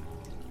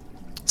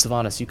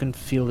 Sylvanas, you can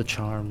feel the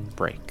charm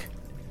break.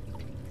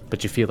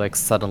 But you feel like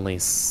suddenly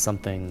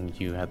something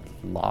you had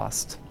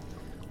lost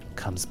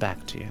comes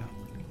back to you.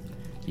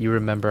 You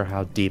remember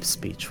how deep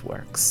speech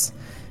works.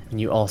 And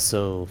you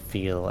also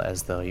feel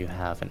as though you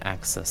have an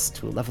access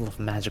to a level of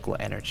magical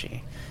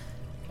energy,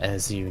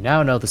 as you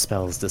now know the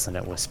spells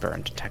Dissonant Whisper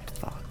and Detect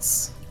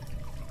Thoughts.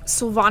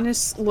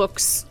 Sylvanas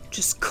looks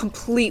just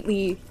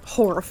completely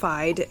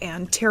horrified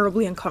and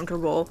terribly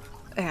uncomfortable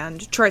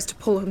and tries to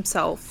pull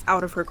himself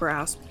out of her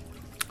grasp.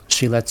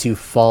 She lets you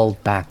fall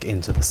back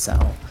into the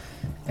cell,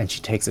 and she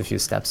takes a few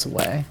steps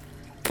away.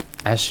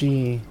 As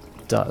she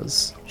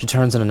does, she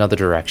turns in another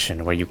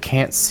direction where you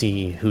can't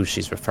see who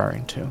she's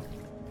referring to.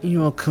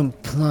 Your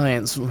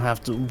compliance will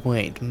have to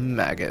wait,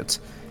 maggot.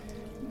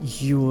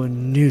 Your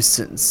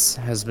nuisance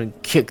has been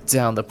kicked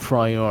down the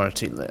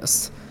priority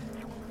list.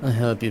 I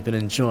hope you've been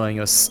enjoying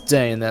your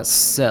stay in that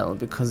cell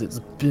because it's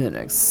been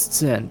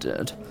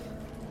extended.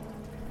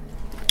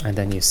 And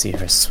then you see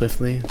her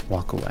swiftly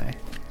walk away.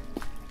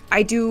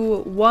 I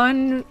do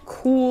one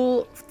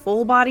cool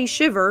full body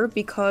shiver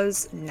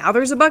because now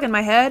there's a bug in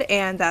my head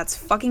and that's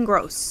fucking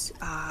gross.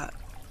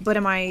 But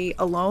am I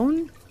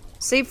alone?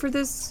 Save for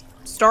this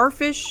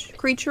starfish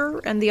creature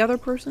and the other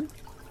person?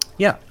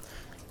 Yeah.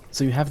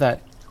 So you have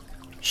that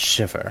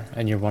shiver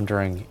and you're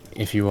wondering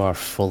if you are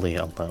fully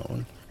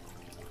alone.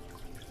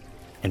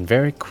 And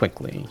very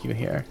quickly you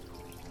hear,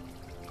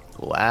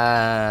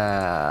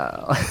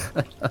 wow.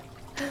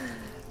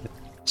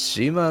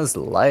 She must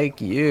like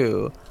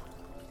you.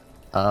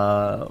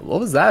 What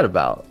was that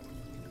about?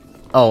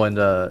 Oh, and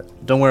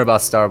don't worry about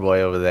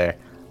Starboy over there.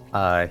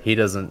 He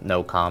doesn't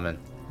know common.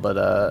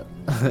 But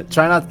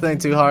try not to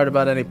think too hard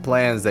about any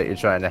plans that you're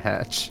trying to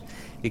hatch.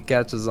 He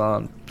catches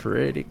on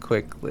pretty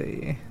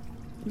quickly.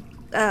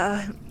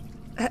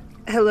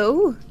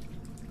 Hello?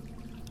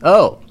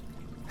 Oh.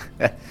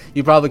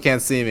 You probably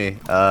can't see me.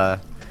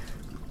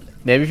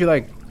 Maybe if you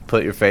like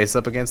put your face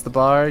up against the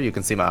bar, you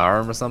can see my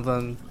arm or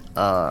something.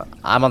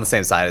 I'm on the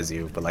same side as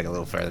you, but like a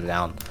little further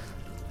down.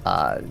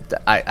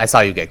 I saw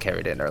you get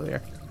carried in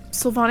earlier.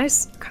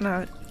 Sylvanas kind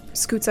of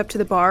scoots up to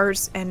the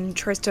bars and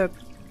tries to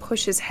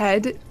push his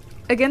head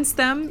against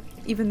them,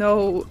 even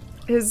though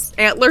his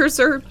antlers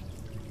are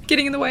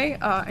getting in the way,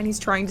 and he's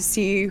trying to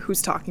see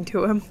who's talking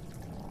to him.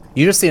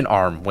 You just see an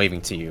arm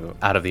waving to you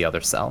out of the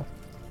other cell.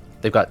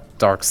 They've got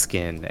dark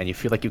skin, and you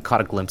feel like you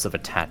caught a glimpse of a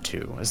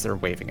tattoo as they're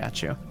waving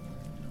at you.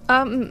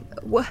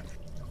 What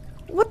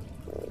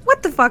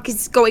the fuck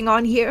is going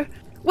on here?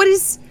 What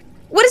is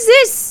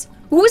this?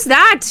 Who is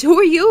that? Who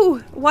are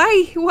you?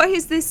 Why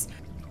is this?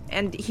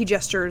 And he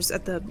gestures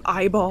at the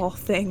eyeball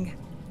thing.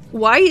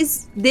 Why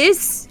is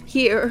this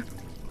here?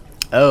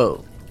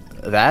 Oh,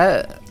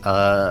 that's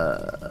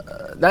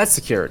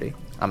security,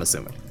 I'm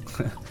assuming.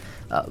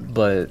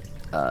 But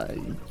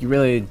you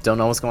really don't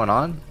know what's going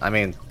on? I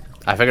mean,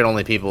 I figured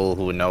only people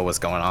who would know what's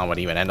going on would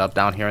even end up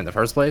down here in the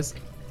first place,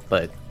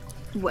 but...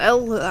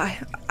 Well, I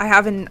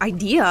have an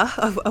idea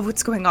of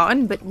what's going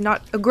on, but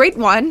not a great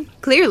one,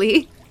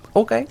 clearly.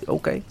 Okay.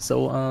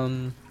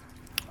 So,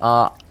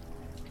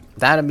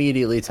 that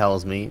immediately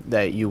tells me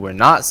that you were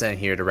not sent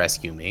here to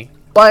rescue me,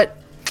 but,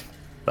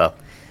 well,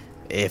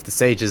 if the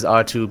sages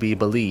are to be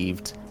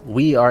believed,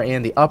 we are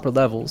in the upper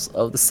levels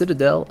of the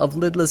Citadel of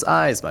Lidless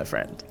Eyes, my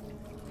friend.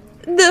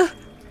 The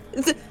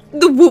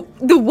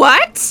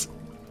what?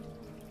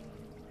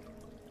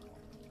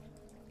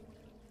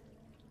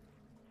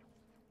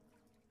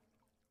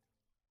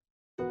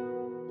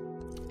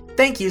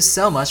 Thank you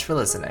so much for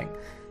listening.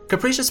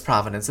 Capricious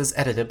Provenance is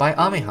edited by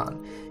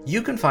Amihan.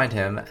 You can find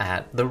him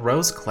at The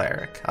Rose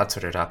Cleric at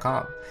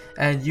twitter.com.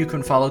 And you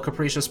can follow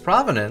Capricious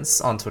Provenance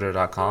on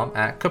twitter.com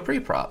at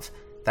Capriprov.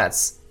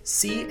 That's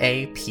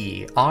CAPRIPROV.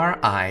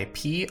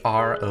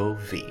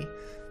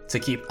 To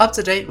keep up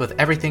to date with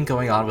everything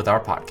going on with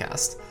our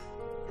podcast.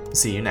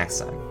 See you next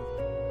time.